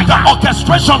by the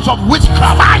orchestrations of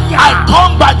witchcraft, I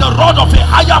come by the rod of a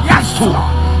higher priesthood.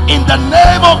 In the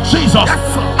name of Jesus,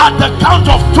 at the count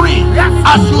of 3,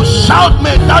 as you shout,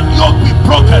 may that yoke be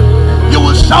broken. You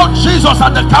will shout Jesus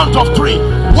at the count of 3.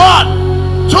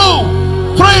 1, 2,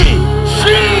 3.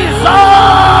 Jesus!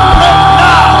 Break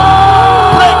now!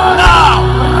 Break now!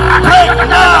 Break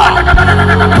now!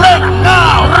 Break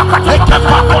now!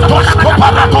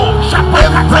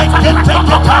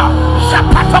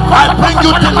 I bring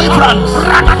you deliverance.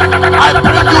 I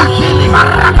bring you healing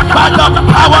by the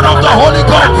power of the Holy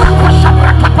Ghost.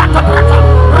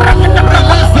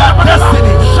 Release their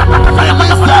destiny.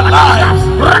 Release their lives.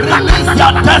 Release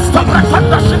their destiny.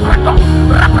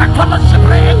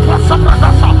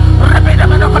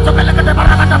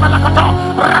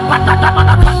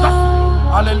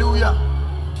 Hallelujah.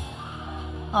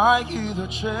 I hear the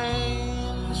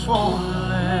chains falling.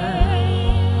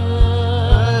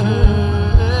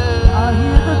 I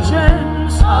hear the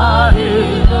chains. I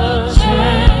hear the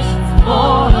chains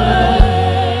falling.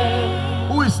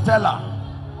 Who is Stella?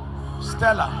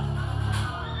 Stella.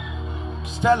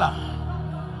 Stella.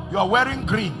 You are wearing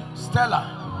green. Stella.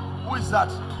 Who is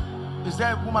that? Is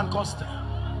there a woman called Stella?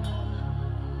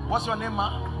 What's your name,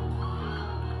 ma?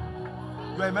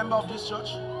 You're a member of this church?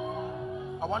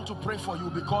 I want to pray for you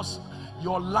because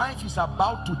your life is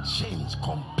about to change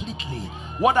completely.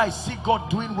 What I see God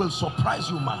doing will surprise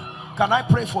you, man. Can I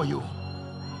pray for you?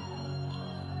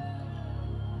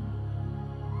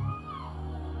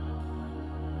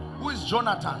 Who is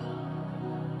Jonathan?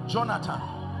 Jonathan.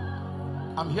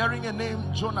 I'm hearing a name,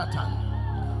 Jonathan.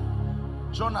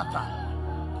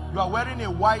 Jonathan. You are wearing a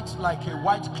white, like a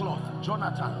white cloth.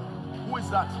 Jonathan. Who is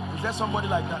that? Is there somebody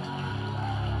like that?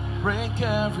 Break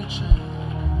every chain.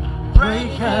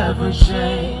 Break every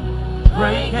chain.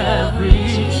 Break every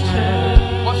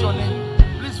chain. What's your name?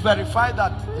 Please verify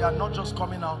that they are not just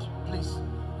coming out. Please.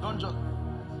 Don't just.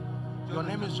 Your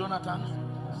name is Jonathan.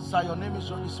 Sir, your name is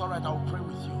John. It's all right. I'll pray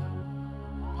with you.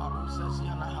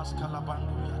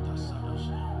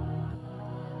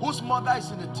 Whose mother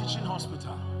is in a teaching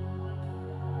hospital?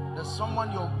 There's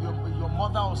someone, your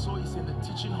mother also is in a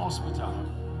teaching hospital,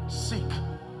 sick.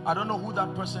 I don't know who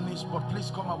that person is, but please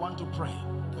come. I want to pray.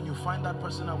 When you find that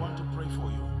person, I want to pray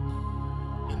for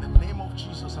you. In the name of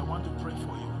Jesus, I want to pray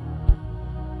for you.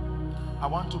 I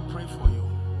want to pray for you.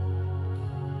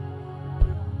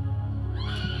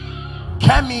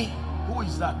 Kemi, who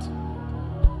is that?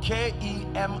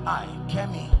 K-E-M-I,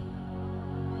 Kemi.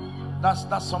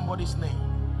 That's somebody's name.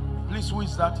 Please, who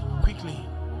is that? Quickly.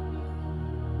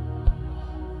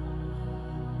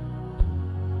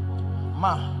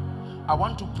 Ma, I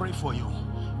want to pray for you.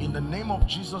 In the name of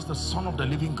Jesus, the Son of the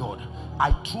living God,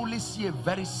 I truly see a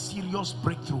very serious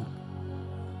breakthrough.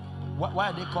 Why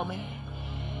are they coming?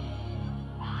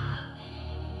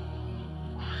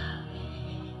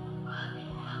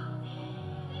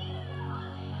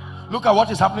 Look at what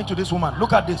is happening to this woman.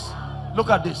 Look at this. Look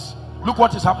at this. Look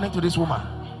what is happening to this woman.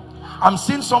 I'm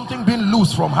seeing something being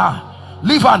loose from her.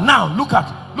 Leave her now. Look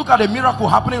at a miracle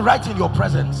happening right in your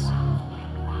presence.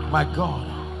 My God.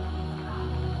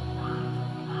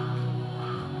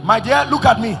 My dear, look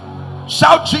at me.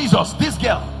 Shout Jesus. This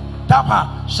girl, tap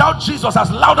her. Shout Jesus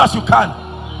as loud as you can.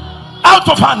 Out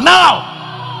of her now.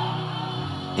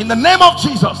 In the name of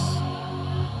Jesus.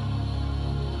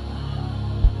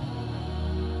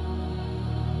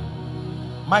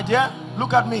 My dear,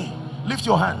 look at me. Lift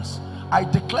your hands. I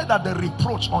declare that the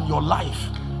reproach on your life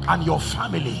and your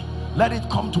family, let it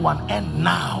come to an end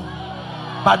now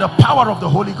by the power of the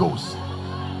Holy Ghost.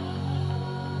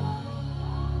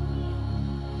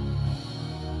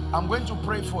 I'm going to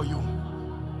pray for you.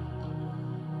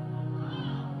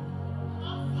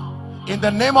 In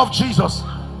the name of Jesus,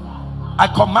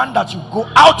 I command that you go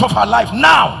out of her life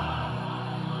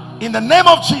now. In the name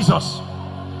of Jesus,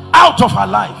 out of her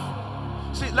life.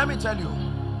 See, let me tell you,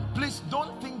 please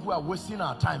don't think we are wasting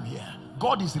our time here.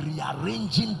 God is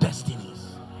rearranging destinies.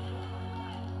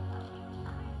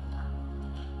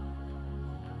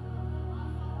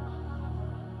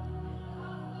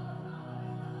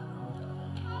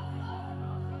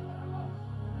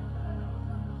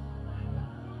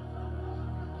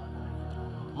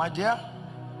 My dear,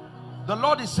 the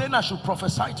Lord is saying I should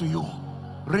prophesy to you.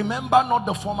 Remember not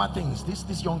the former things,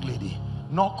 this young lady,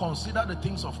 nor consider the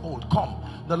things of old. Come,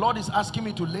 the Lord is asking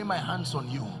me to lay my hands on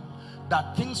you,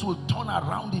 that things will turn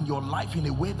around in your life in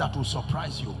a way that will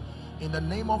surprise you. In the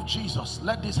name of Jesus,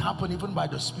 let this happen even by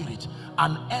the Spirit.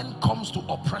 An end comes to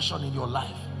oppression in your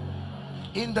life.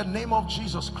 In the name of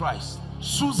Jesus Christ.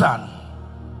 Susan,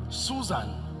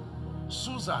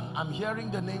 I'm hearing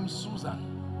the name Susan.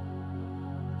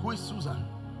 Who is Susan?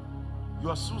 You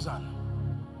are Susan.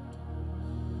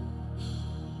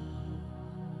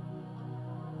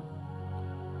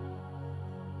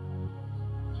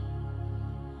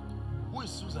 Who is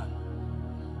Susan?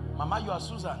 Mama, you are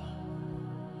Susan.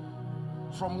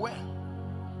 From where?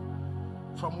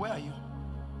 From where are you?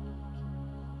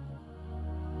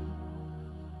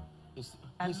 Please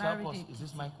help us. Is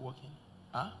this mic working?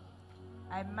 Huh?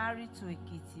 I'm married to a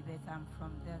kitty, but I'm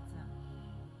from Delta.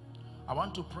 I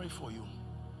want to pray for you.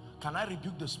 Can I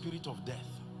rebuke the spirit of death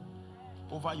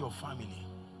over your family?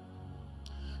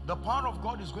 The power of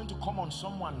God is going to come on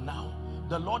someone now.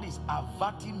 The Lord is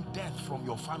averting death from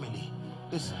your family.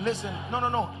 Listen,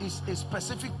 no. It's a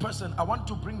specific person. I want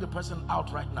to bring the person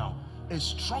out right now. A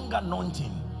strong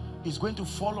anointing is going to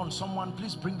fall on someone.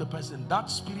 Please bring the person. That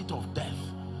spirit of death,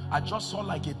 I just saw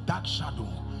like a dark shadow.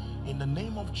 In the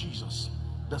name of Jesus,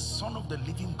 the Son of the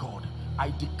living God,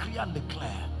 I decree and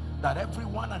declare that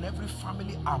everyone and every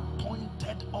family are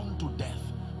pointed unto death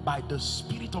by the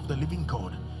Spirit of the living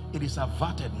God. It is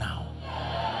averted now.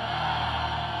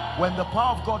 When the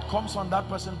power of God comes on that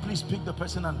person, please pick the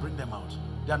person and bring them out.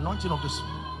 The anointing of the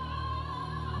Spirit.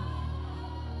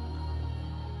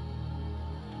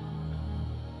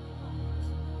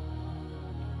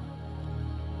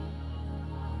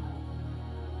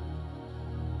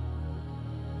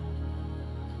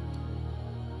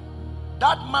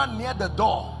 That man near the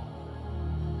door,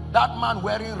 that man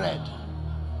wearing red,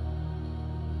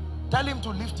 tell him to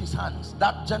lift his hands.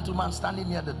 That gentleman standing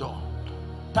near the door,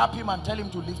 tap him and tell him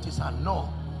to lift his hand. No,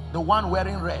 the one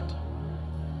wearing red,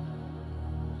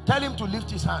 tell him to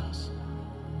lift his hands.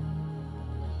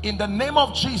 In the name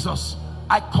of Jesus,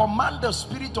 I command the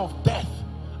spirit of death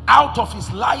out of his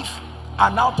life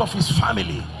and out of his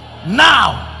family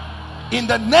now, in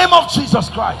the name of Jesus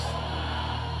Christ.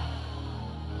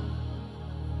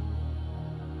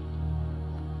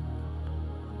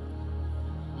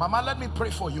 Mama, let me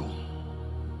pray for you.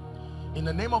 In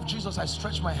the name of Jesus, I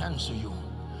stretch my hands to you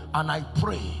and I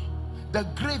pray. The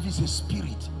grave is a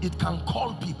spirit. It can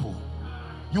call people.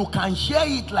 You can hear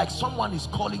it like someone is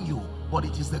calling you, but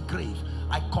it is the grave.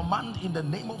 I command in the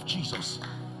name of Jesus,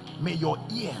 may your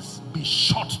ears be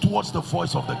shut towards the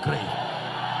voice of the grave.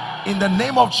 In the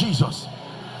name of Jesus,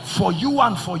 for you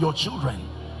and for your children.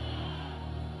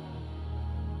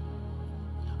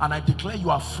 And I declare you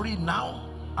are free now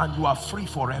and you are free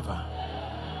forever.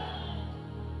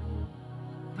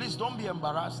 Please don't be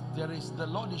embarrassed. The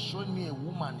Lord is showing me a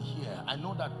woman here. I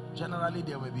know that generally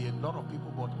there will be a lot of people,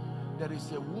 but there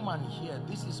is a woman here.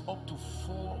 This is up to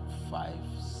 4, 5,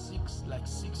 6, like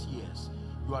 6 years.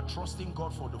 You are trusting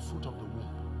God for the fruit of the womb.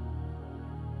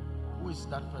 Who is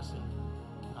that person?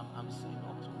 I'm saying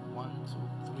up to 1,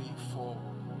 2, 3, 4,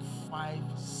 5,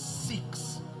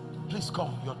 6. Please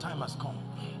come. Your time has come.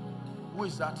 Who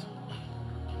is that?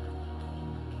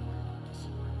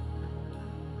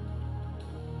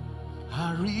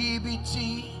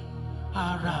 Haribiti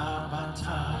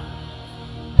Arabata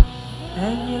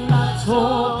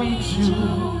Enyilatobiju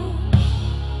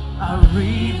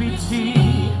Aribiti.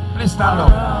 Please stand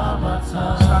up.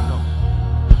 Stand up.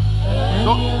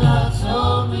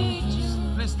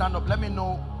 Please stand up. Let me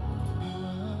know.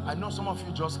 I know some of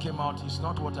you just came out. It's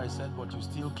not what I said, but you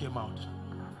still came out.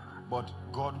 But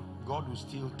God will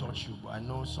still touch you. But I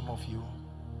know some of you.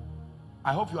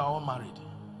 I hope you are all married.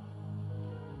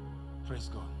 Praise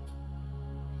God.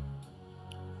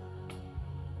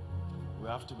 We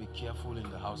have to be careful in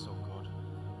the house of God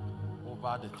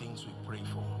over the things we pray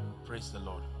for. Praise the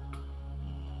Lord.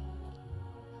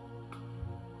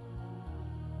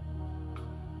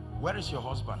 Where is your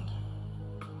husband?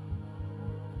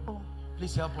 Oh.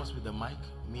 Please help us with the mic.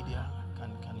 Media,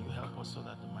 can you help us so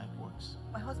that the mic works?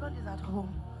 My husband is at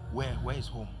home. Where is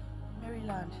home?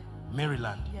 Maryland.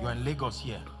 Maryland. Yes. You're in Lagos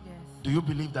here. Yes. Do you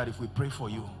believe that if we pray for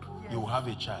you, Yes. you will have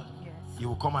a child? Yes. You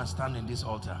will come and stand in this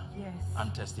altar Yes.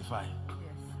 and testify? Yes.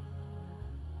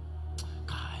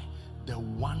 God, the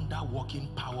wonder-working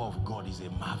power of God is a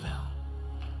marvel.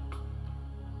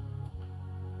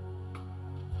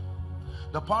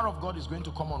 The power of God is going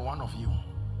to come on one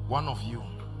of you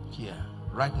here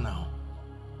right now.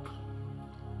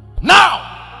 Now,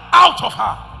 out of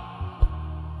her.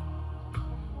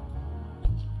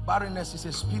 Barrenness is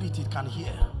a spirit, it can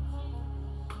hear.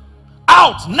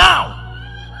 Out now.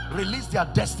 Release their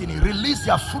destiny, release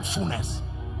their fruitfulness.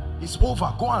 It's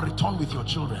over. Go and return with your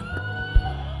children.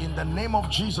 In the name of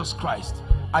Jesus Christ,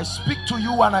 I speak to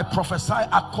you and I prophesy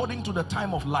according to the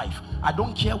time of life. I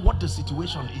don't care what the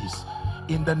situation is.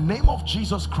 In the name of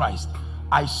Jesus Christ,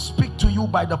 I speak to you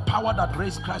by the power that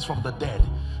raised Christ from the dead.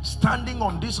 Standing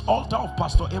on this altar of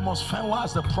Pastor Amos Fenwa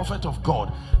as the prophet of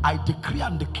God, I decree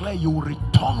and declare you will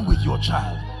return with your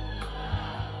child.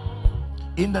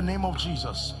 In the name of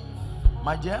Jesus.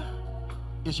 My dear,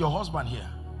 is your husband here?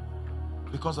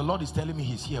 Because the Lord is telling me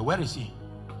he's here. Where is he?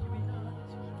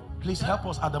 Please help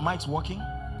us. Are the mics working?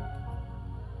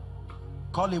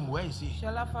 Call him. Where is he?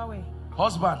 Shalafawe.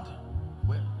 Husband.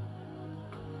 Where?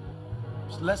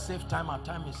 Let's save time. Our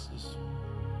time is.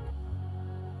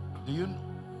 Do you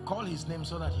call his name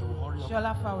so that he will hurry up?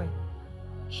 Shalafawe.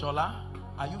 Shola,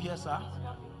 are you here, sir?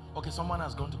 Okay, someone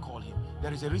has gone to call him.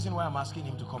 There is a reason why I'm asking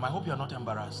him to come. I hope you're not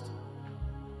embarrassed.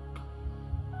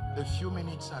 A few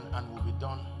minutes and we'll be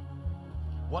done.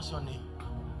 What's your name?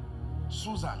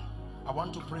 Susan. I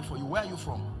want to pray for you. Where are you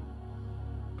from?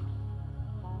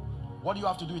 What do you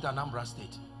have to do with Anambra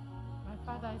State? My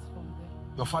father is from there.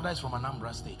 Your father is from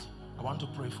Anambra State. I want to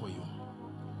pray for you.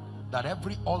 That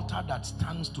every altar that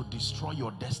stands to destroy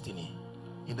your destiny,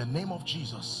 in the name of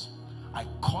Jesus, I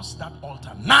curse that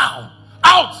altar now.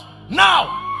 Out! Now!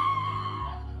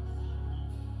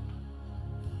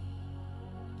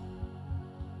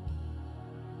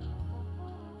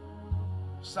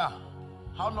 Sir,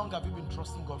 how long have you been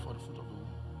trusting God for the fruit of the womb?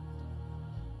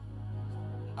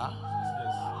 Huh? 6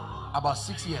 years. About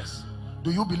 6 years.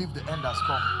 Do you believe the end has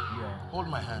come? Yeah. Hold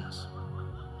my hands.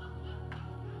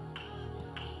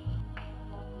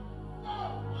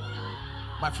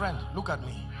 My friend, look at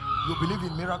me. You believe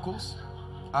in miracles?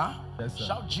 Huh? Yes, sir.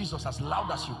 Shout Jesus as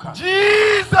loud as you can.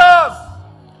 Jesus!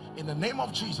 In the name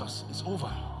of Jesus, it's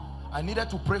over. I needed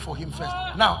to pray for him first.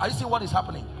 Now, are you seeing what is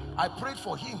happening? I prayed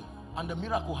for him and the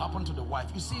miracle happened to the wife.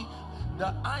 You see,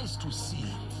 the eyes to see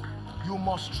it. You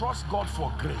must trust God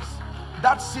for grace.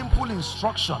 That simple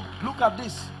instruction. Look at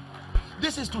this.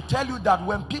 This is to tell you that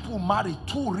when people marry,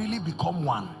 two really become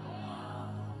one.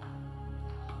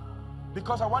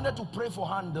 Because I wanted to pray for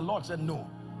her and the Lord said, no,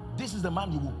 this is the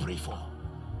man you will pray for.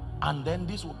 And then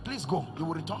this will, please go. You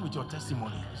will return with your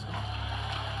testimony.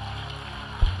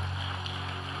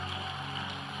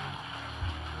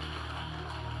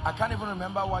 I can't even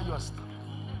remember why you're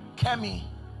Kemi,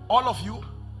 all of you,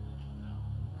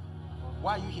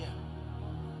 why are you here?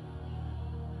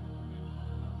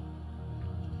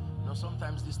 You know,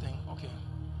 sometimes this thing, okay.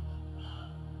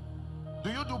 Do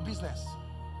you do business?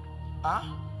 Huh?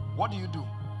 What do you do?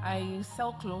 I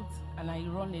sell clothes and I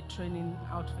run a training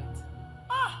outfit.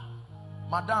 Ah,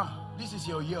 madam, this is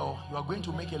your year. You are going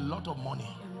to make a lot of money.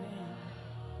 Amen.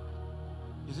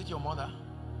 Is it your mother?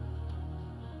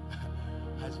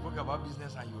 I spoke about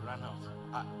business and you ran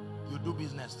out. You do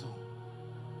business too.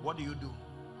 What do you do?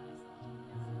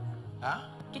 Huh?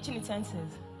 Kitchen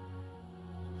utensils.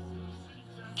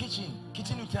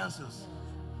 Kitchen utensils.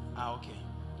 Ah, okay.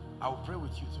 I will pray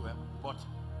with you too. But,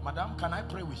 madam, can I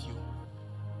pray with you?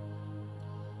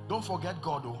 Don't forget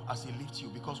God as he lifts you,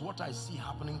 because what I see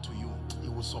happening to you,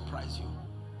 it will surprise you.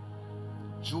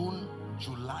 June,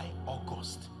 July,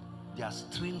 August, they are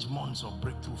strange months of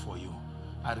breakthrough for you.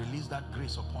 I release that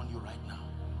grace upon you right now.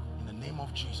 In the name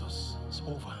of Jesus, it's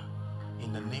over.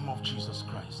 In the name of Jesus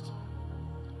Christ.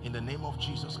 In the name of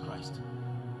Jesus Christ.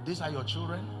 These are your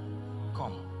children.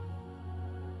 Come.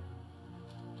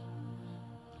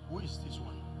 Who is this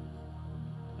one?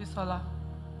 Bisola,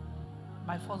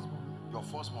 my firstborn. Your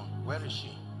firstborn. Where is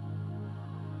she?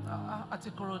 At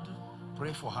Ikorodu.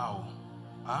 Pray for her.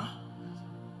 Huh?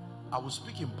 I will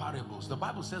speak in parables. The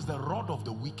Bible says the rod of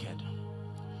the wicked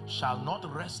shall not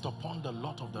rest upon the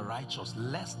lot of the righteous,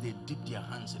 lest they dip their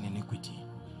hands in iniquity.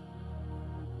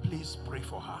 Please pray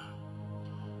for her.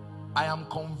 I am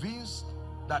convinced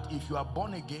that if you are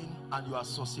born again and your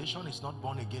association is not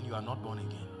born again, you are not born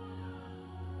again.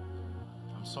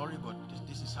 I'm sorry, but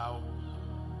this is how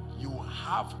you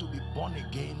have to be born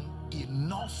again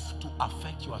enough to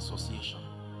affect your association.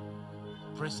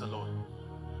 Praise the Lord.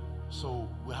 So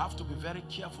we have to be very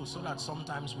careful so that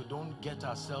sometimes we don't get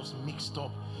ourselves mixed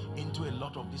up into a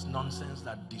lot of this nonsense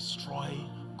that destroy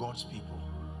God's people.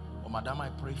 Oh, madam, I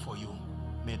pray for you.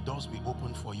 May doors be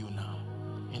opened for you now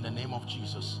in the name of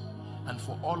Jesus. And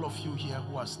for all of you here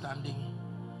who are standing,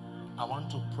 I want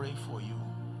to pray for you.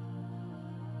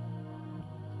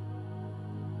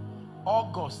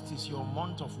 August is your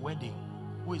month of wedding.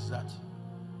 Who is that?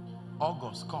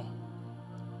 August, come.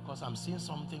 Because I'm seeing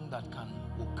something that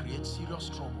will create serious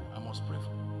trouble. I must pray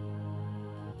for.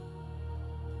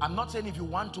 I'm not saying if you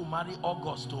want to marry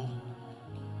August,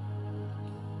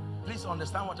 please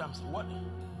understand what I'm saying. What?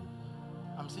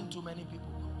 I'm seeing too many people.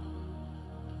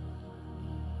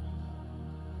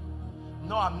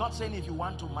 No, I'm not saying if you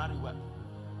want to marry. Well,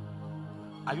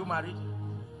 are you married?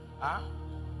 Huh?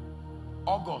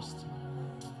 August.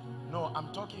 No,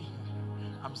 I'm talking.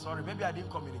 I'm sorry, maybe I didn't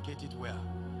communicate it well.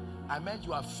 I meant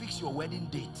you have fixed your wedding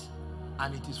date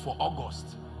and it is for August.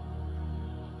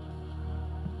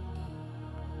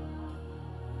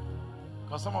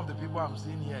 Because some of the people I'm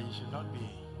seeing here, you should not be.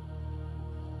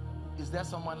 Is there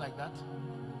someone like that?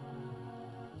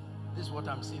 This is what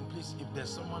I'm seeing. Please, if there's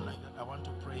someone like that, I want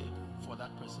to pray for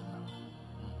that person now.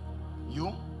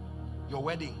 You? Your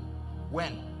wedding?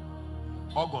 When?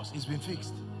 August. It's been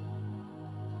fixed.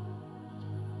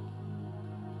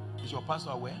 Is your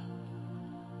pastor aware?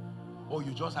 Or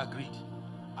you just agreed?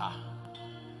 I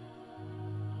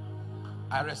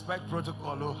respect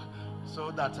protocol,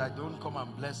 so that I don't come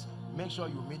and bless. Make sure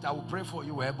you meet. I will pray for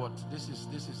you, but this is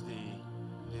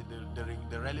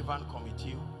the relevant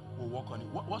committee will work on it.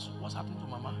 What's happened to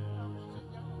Mama?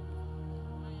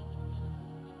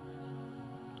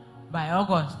 By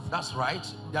August. That's right.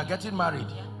 They are getting married.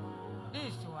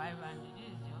 This is the wife and this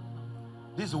is the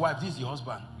husband. This is the wife, this is the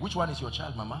husband. Which one is your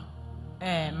child, Mama?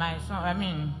 My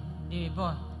son, the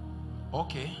boy.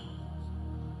 Okay.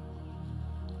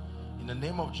 In the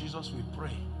name of Jesus, we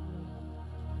pray.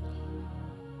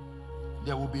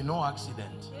 There will be no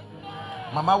accident.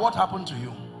 Mama, what happened to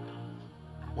you?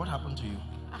 What happened to you?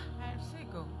 I'm sick.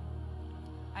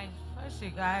 I first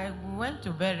sick. I went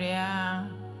to burial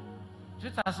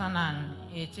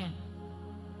 2018.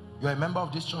 You're a member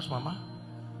of this church, Mama?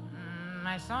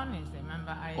 My son is a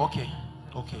member. Okay.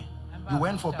 You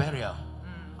went for burial.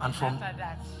 And from after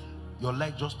that, Your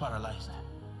leg just paralyzed.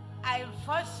 I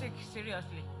felt sick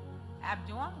seriously. I'm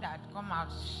the one that come out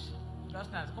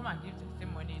just now, come and give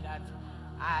testimony that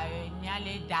I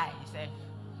nearly died.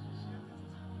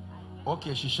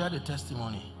 Okay, she shared a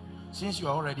testimony. Since you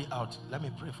are already out, let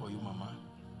me pray for you, Mama.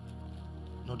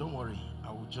 No, don't worry.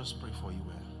 I will just pray for you.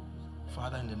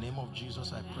 Father, in the name of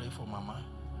Jesus, I pray for Mama.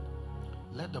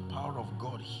 Let the power of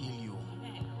God heal you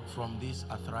from this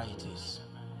arthritis.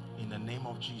 In the name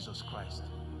of Jesus Christ.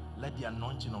 Let the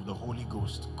anointing of the Holy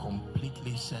Ghost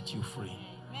completely set you free.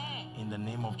 In the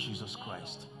name of Jesus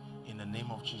Christ. In the name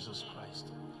of Jesus Christ.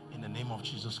 In the name of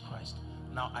Jesus Christ.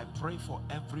 Now I pray for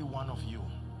every one of you.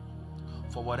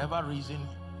 For whatever reason,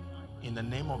 in the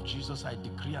name of Jesus, I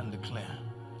decree and declare,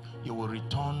 you will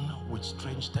return with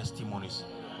strange testimonies.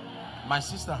 My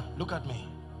sister, look at me.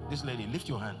 This lady, lift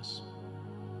your hands.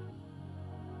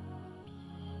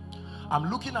 I'm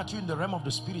looking at you in the realm of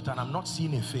the spirit and I'm not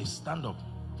seeing a face. Stand up.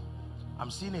 I'm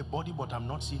seeing a body, but I'm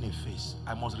not seeing a face.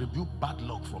 I must rebuke bad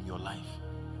luck from your life.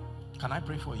 Can I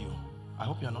pray for you? I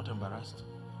hope you're not embarrassed.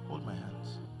 Hold my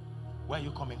hands. Where are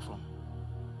you coming from?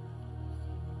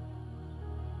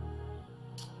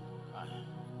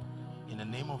 In the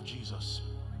name of Jesus,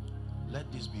 let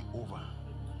this be over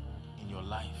in your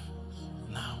life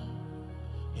now.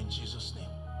 In Jesus' name.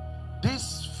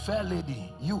 This fair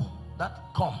lady, you that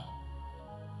come,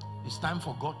 it's time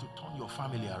for God to turn your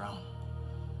family around.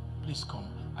 Please come.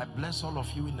 I bless all of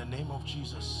you in the name of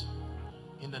Jesus.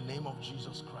 In the name of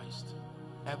Jesus Christ.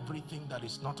 Everything that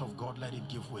is not of God, let it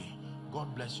give way.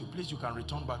 God bless you. Please, you can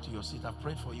return back to your seat. I've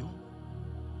prayed for you.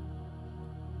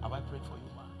 Have I prayed for you,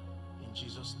 ma? In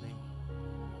Jesus' name,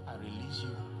 I release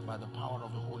you by the power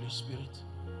of the Holy Spirit.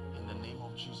 In the name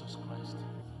of Jesus Christ.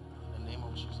 In the name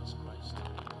of Jesus Christ.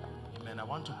 Amen. I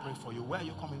want to pray for you. Where are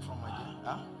you coming from, my dear?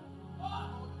 Huh?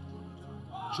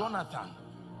 Jonathan.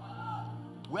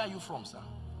 Where are you from, sir?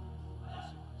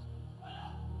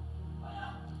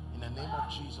 In the name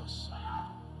of Jesus,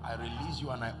 I release you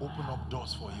and I open up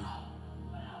doors for you.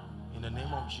 In the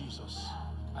name of Jesus,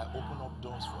 I open up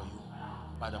doors for you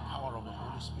by the power of the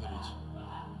Holy Spirit.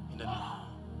 In the name.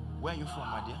 Where are you from,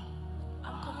 my dear?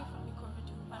 I'm coming from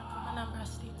Ikorodu. I'm from Anambra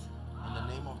State. In the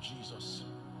name of Jesus,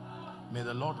 may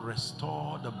the Lord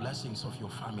restore the blessings of your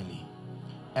family.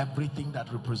 Everything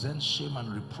that represents shame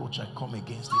and reproach, I come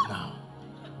against it now.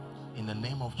 In the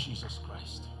name of Jesus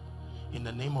Christ. In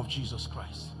the name of Jesus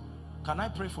Christ. Can I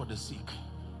pray for the sick?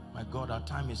 My God, our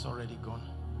time is already gone.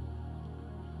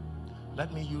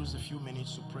 Let me use a few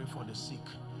minutes to pray for the sick.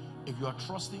 If you are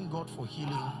trusting God for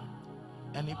healing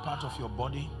any part of your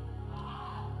body,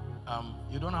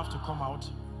 you don't have to come out.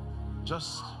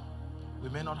 Just, we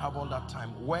may not have all that time.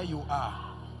 Where you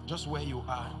are, just where you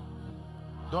are.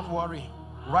 Don't worry.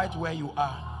 Right where you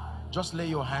are, just lay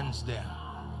your hands there.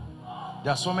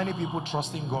 There are so many people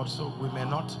trusting God, so we may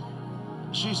not.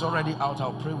 She's already out.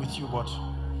 I'll pray with you, but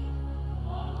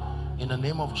in the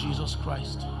name of Jesus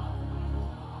Christ,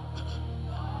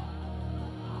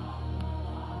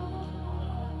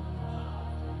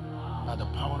 by the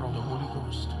power of the Holy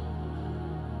Ghost,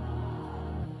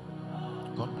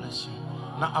 God bless you.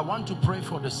 Now I want to pray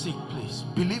for the sick. Please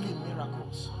believe in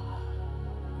miracles.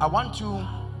 I want you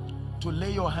to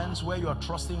lay your hands where you are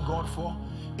trusting God for.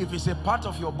 If it's a part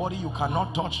of your body you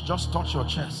cannot touch, just touch your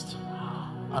chest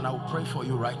and I will pray for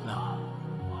you right now.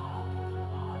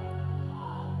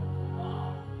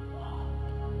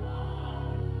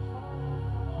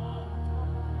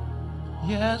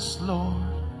 Yes, Lord.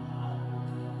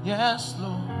 Yes,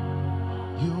 Lord.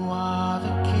 You are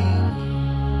the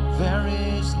King. There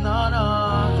is none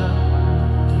other.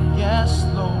 Yes,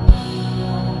 Lord.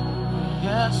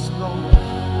 Yes, Lord.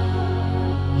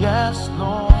 Yes,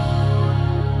 Lord.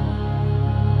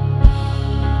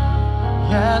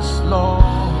 Yes, Lord.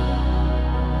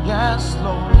 Yes,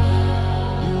 Lord.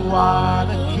 You are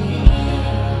the King.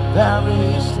 There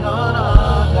is none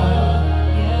other.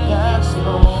 Yes,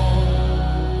 Lord.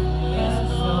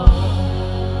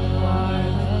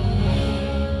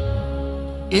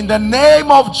 In the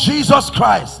name of Jesus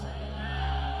Christ.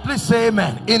 Please say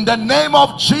amen. In the name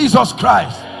of Jesus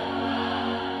Christ.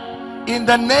 In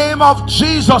the name of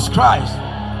Jesus Christ.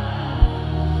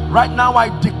 Right now I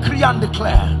decree and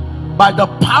declare, by the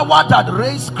power that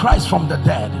raised Christ from the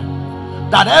dead,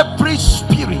 that every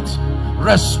spirit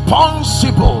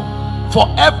responsible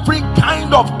for every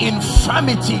kind of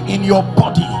infirmity in your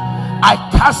body, I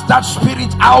cast that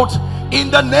spirit out in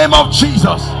the name of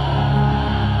Jesus.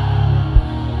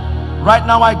 Right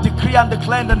now I decree and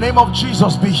declare in the name of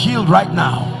Jesus, be healed right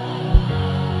now.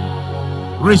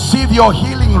 Receive your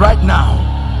healing right now.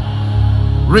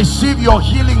 Receive your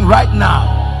healing right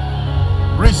now.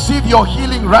 Receive your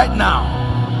healing right now.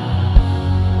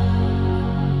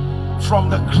 From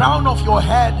the crown of your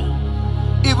head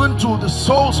even to the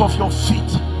soles of your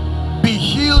feet, be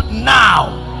healed now.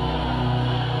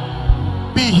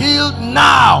 Be healed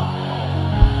now.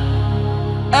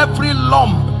 Every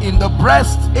lump in the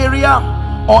breast area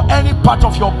or any part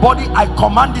of your body, I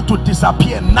command it to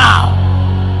disappear now.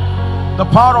 The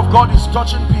power of God is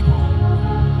touching people.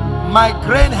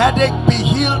 Migraine headache, be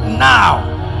healed now.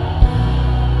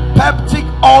 Peptic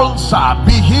ulcer,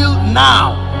 be healed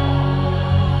now.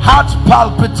 Heart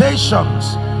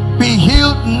palpitations, be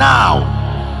healed now.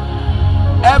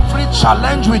 Every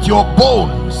challenge with your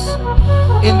bones,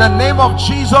 in the name of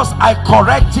Jesus, I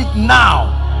correct it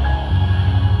now.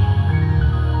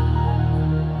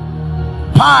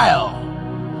 Pile,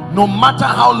 no matter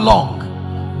how long,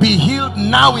 be healed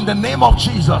now in the name of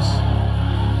Jesus.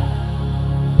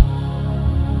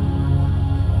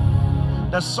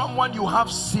 There's someone, you have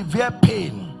severe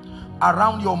pain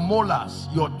around your molars,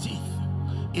 your teeth.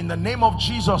 In the name of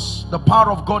Jesus, the power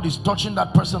of God is touching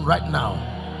that person right now.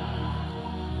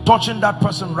 Touching that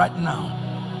person right now.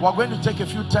 We're going to take a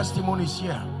few testimonies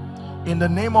here. In the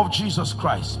name of Jesus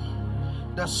Christ.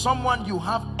 There's someone, you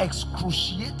have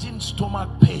excruciating stomach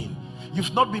pain.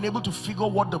 You've not been able to figure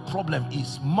what the problem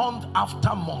is. Month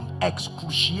after month,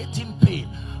 excruciating pain.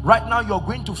 Right now, you're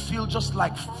going to feel just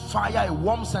like fire, a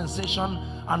warm sensation,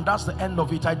 and that's the end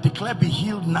of it. I declare, be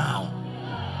healed now.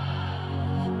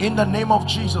 In the name of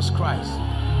Jesus Christ.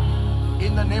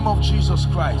 In the name of Jesus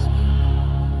Christ.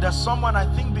 There's someone, I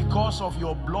think because of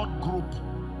your blood group,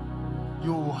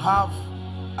 you have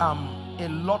a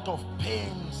lot of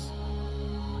pains.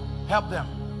 Help them.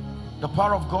 The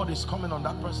power of God is coming on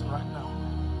that person right now.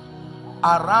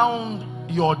 Around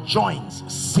your joints,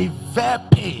 severe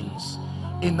pains.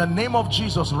 In the name of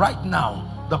Jesus, right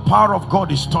now, the power of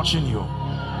God is touching you.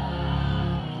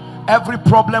 Every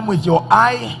problem with your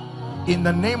eye, in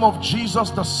the name of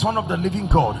Jesus, the Son of the living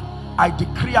God, I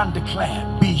decree and declare,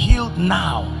 be healed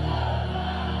now.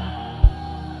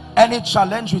 Any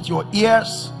challenge with your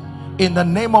ears, in the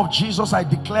name of Jesus, I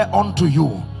declare unto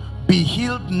you, be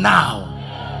healed now.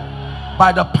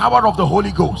 By the power of the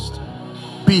Holy Ghost,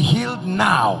 be healed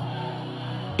now.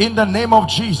 In the name of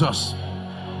Jesus.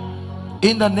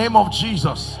 In the name of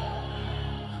Jesus.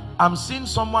 I'm seeing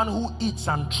someone who eats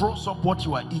and throws up what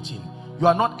you are eating. You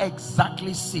are not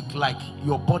exactly sick like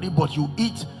your body, but you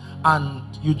eat and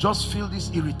you just feel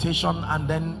this irritation and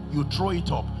then you throw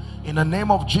it up. In the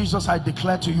name of Jesus, I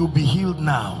declare to you, be healed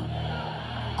now.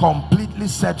 Completely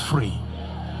set free.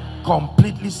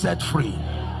 Completely set free.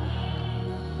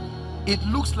 It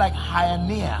looks like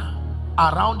hernia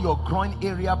around your groin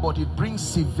area, but it brings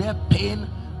severe pain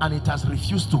and it has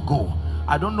refused to go.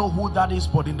 I don't know who that is,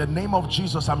 but in the name of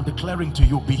Jesus, I'm declaring to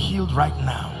you, be healed right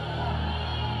now.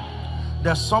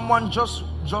 There's someone just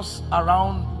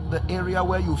around the area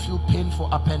where you feel pain for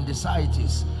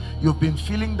appendicitis. You've been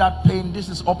feeling that pain. This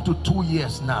is up to 2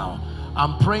 years now.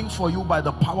 I'm praying for you by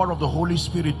the power of the Holy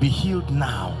Spirit, be healed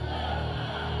now.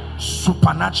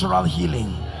 Supernatural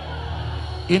healing.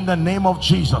 In the name of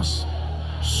Jesus.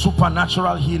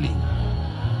 Supernatural healing.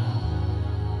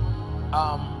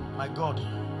 My God.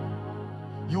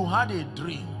 You had a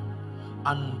dream,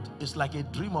 and it's like a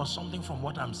dream or something from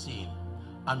what I'm seeing.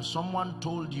 And someone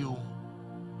told you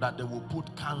that they will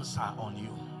put cancer on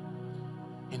you.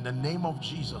 In the name of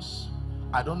Jesus,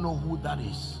 I don't know who that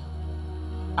is.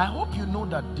 I hope you know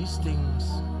that these things,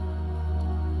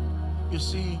 you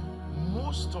see,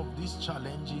 most of these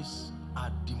challenges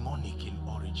are demonic in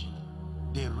origin.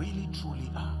 They really truly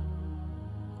are.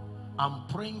 I'm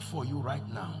praying for you right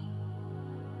now.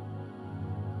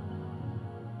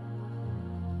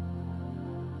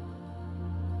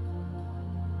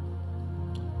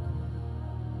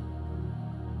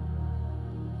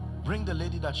 Bring the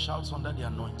lady that shouts under the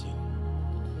anointing.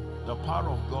 The power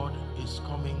of God is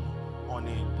coming on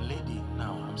a lady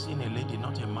now. I'm seeing a lady,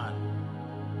 not a man.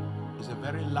 It's a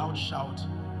very loud shout.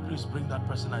 Please bring that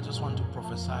person. I just want to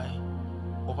prophesy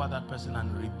over that person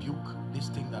and rebuke this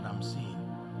thing that I'm seeing.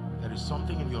 There is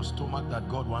something in your stomach that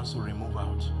God wants to remove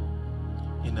out.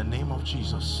 In the name of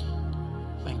Jesus.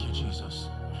 Thank you, Jesus.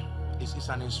 It's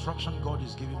an instruction God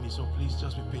is giving me, so please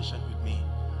just be patient with me.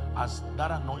 As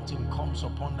that anointing comes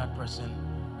upon that person,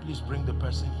 please bring the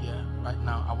person here right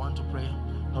now. I want to pray.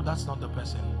 No, that's not the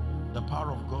person. The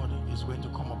power of God is going to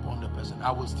come upon the person.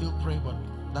 I will still pray, but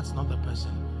that's not the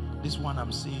person. This one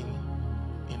I'm seeing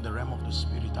in the realm of the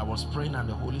Spirit. I was praying and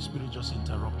the Holy Spirit just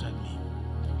interrupted me.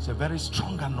 It's a very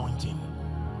strong anointing,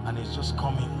 and it's just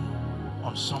coming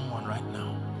on someone right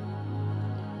now.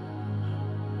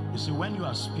 You see, when you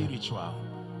are spiritual,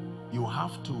 You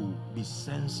have to be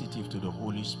sensitive to the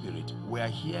Holy Spirit. We are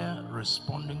here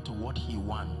responding to what he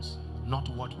wants, not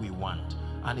what we want.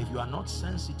 And if you are not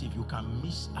sensitive, you can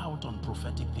miss out on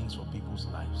prophetic things for people's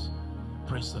lives.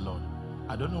 Praise the Lord.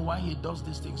 I don't know why he does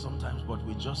these things sometimes, but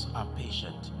we just are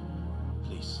patient.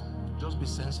 Please, just be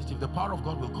sensitive. The power of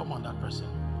God will come on that person.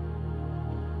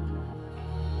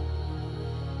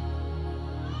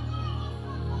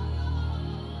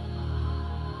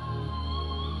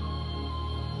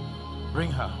 Bring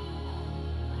her.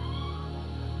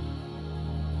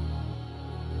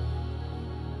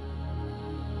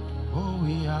 Oh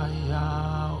yeah,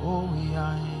 yeah, oh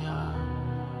yeah, yeah,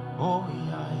 oh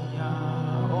yeah,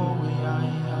 yeah, oh yeah,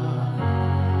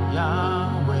 yeah,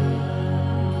 Yahweh,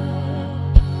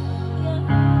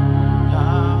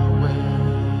 Yahweh,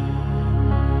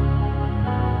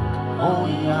 oh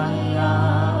yeah,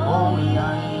 yeah, oh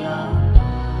yeah, yeah,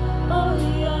 oh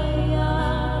yeah,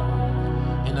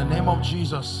 yeah. In the name of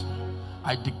Jesus,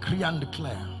 I decree and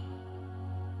declare,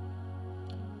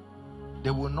 they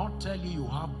will not tell you you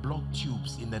have blocked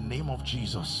tubes in the name of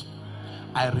Jesus.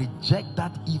 I reject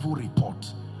that evil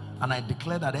report, and I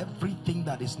declare that everything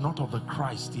that is not of the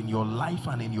Christ in your life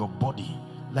and in your body,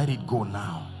 let it go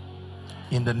now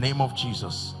in the name of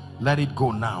Jesus. Let it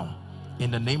go now in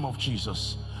the name of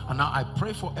Jesus. And now I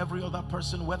pray for every other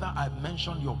person, whether I've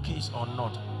mentioned your case or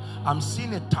not. I'm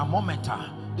seeing a thermometer.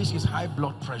 This is high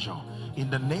blood pressure.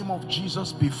 In the name of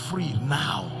Jesus, be free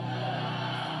now.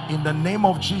 In the name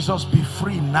of Jesus, be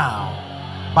free now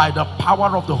by the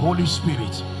power of the Holy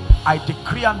Spirit. I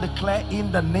decree and declare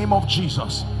in the name of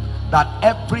Jesus that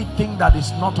everything that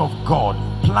is not of God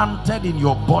planted in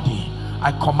your body,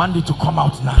 I command it to come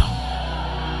out now.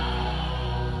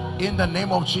 In the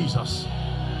name of Jesus,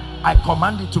 I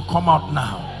command it to come out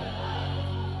now.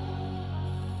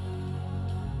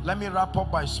 Let me wrap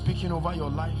up by speaking over your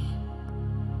life.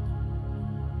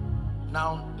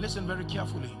 Now listen very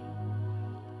carefully.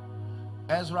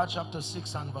 Ezra chapter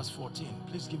 6 and verse 14.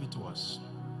 Please give it to us.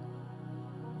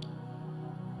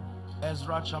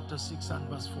 Ezra chapter 6 and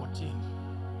verse 14.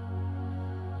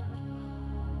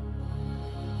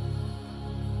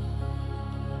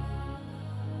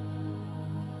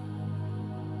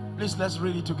 Please, let's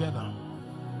read it together.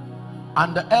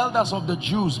 And the elders of the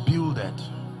Jews builded,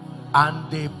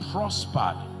 and they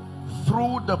prospered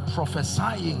through the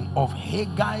prophesying of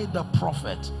Haggai the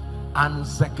prophet and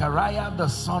Zechariah the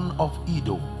son of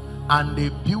Iddo, and they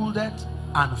builded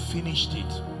and finished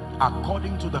it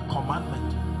according to the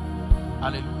commandment.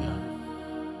 Hallelujah.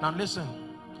 Now listen,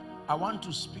 I want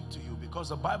to speak to you because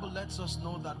the Bible lets us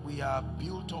know that we are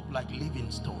built up like living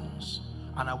stones,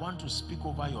 and I want to speak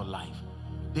over your life.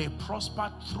 They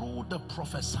prospered through the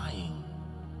prophesying.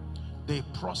 They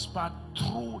prospered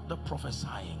through the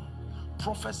prophesying.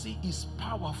 Prophecy is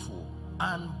powerful,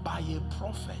 and by a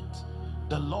prophet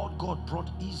the Lord God brought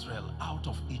Israel out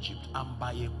of Egypt, and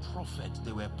by a prophet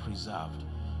they were preserved.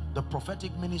 The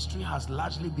prophetic ministry has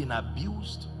largely been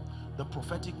abused. The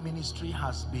prophetic ministry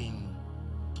has been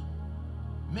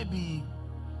maybe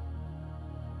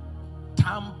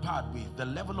tampered with. The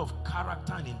level of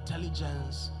character and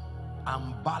intelligence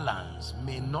and balance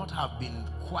may not have been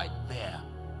quite there,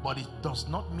 but it does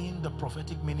not mean the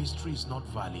prophetic ministry is not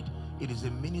valid. It is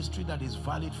a ministry that is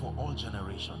valid for all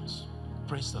generations.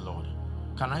 Praise the Lord.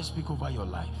 Can I speak over your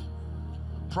life?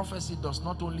 Prophecy does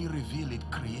not only reveal, it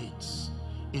creates.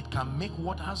 It can make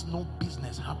what has no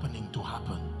business happening to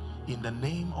happen. In the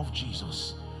name of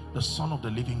Jesus, the Son of the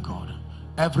living God,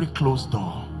 every closed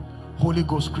door, Holy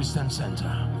Ghost Christian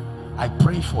Center, I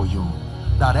pray for you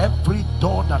that every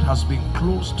door that has been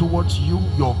closed towards you,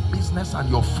 your business and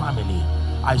your family,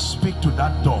 I speak to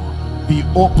that door, be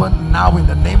open now in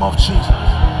the name of Jesus.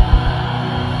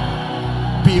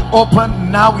 Be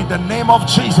open now in the name of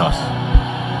Jesus.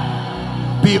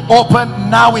 Be open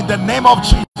now in the name of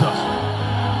Jesus.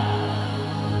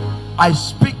 I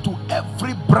speak to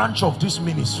every branch of this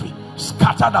ministry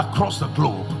scattered across the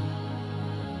globe.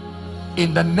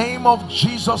 In the name of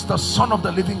Jesus, the Son of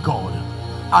the living God,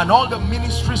 and all the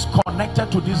ministries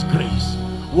connected to this grace,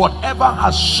 whatever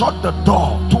has shut the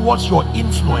door towards your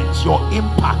influence, your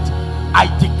impact, I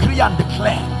decree and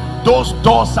declare those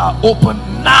doors are open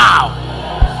now.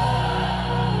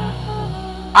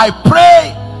 I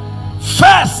pray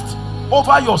first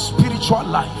over your spiritual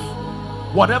life.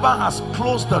 Whatever has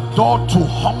closed the door to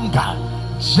hunger,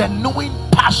 genuine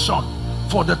passion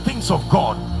for the things of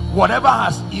God, whatever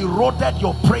has eroded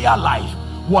your prayer life,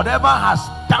 whatever has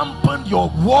dampened your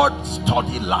word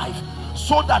study life,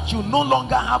 so that you no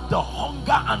longer have the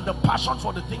hunger and the passion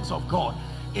for the things of God,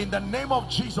 in the name of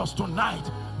Jesus tonight,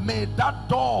 may that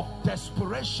door of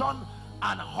desperation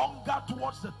and hunger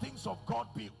towards the things of God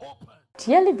be open.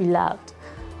 Dearly beloved,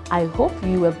 I hope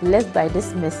you were blessed by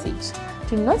this message.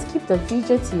 Do not keep the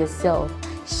video to yourself.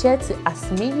 Share to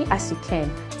as many as you can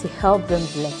to help them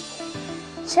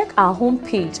bless. Check our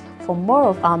homepage for more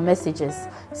of our messages.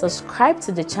 Subscribe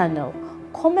to the channel,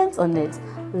 comment on it,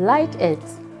 like it.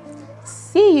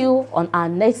 See you on our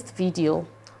next video.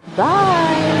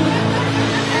 Bye.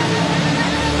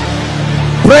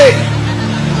 Pray,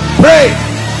 pray,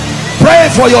 pray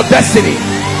for your destiny.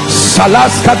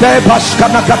 Salaskade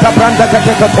bashkana kata branda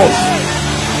katekatos.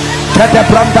 Kete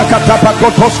branda kata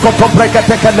pakotos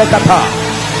kotombrekete kelekata.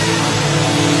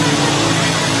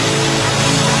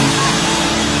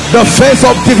 The phase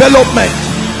of development.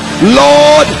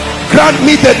 Lord, grant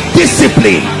me the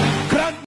discipline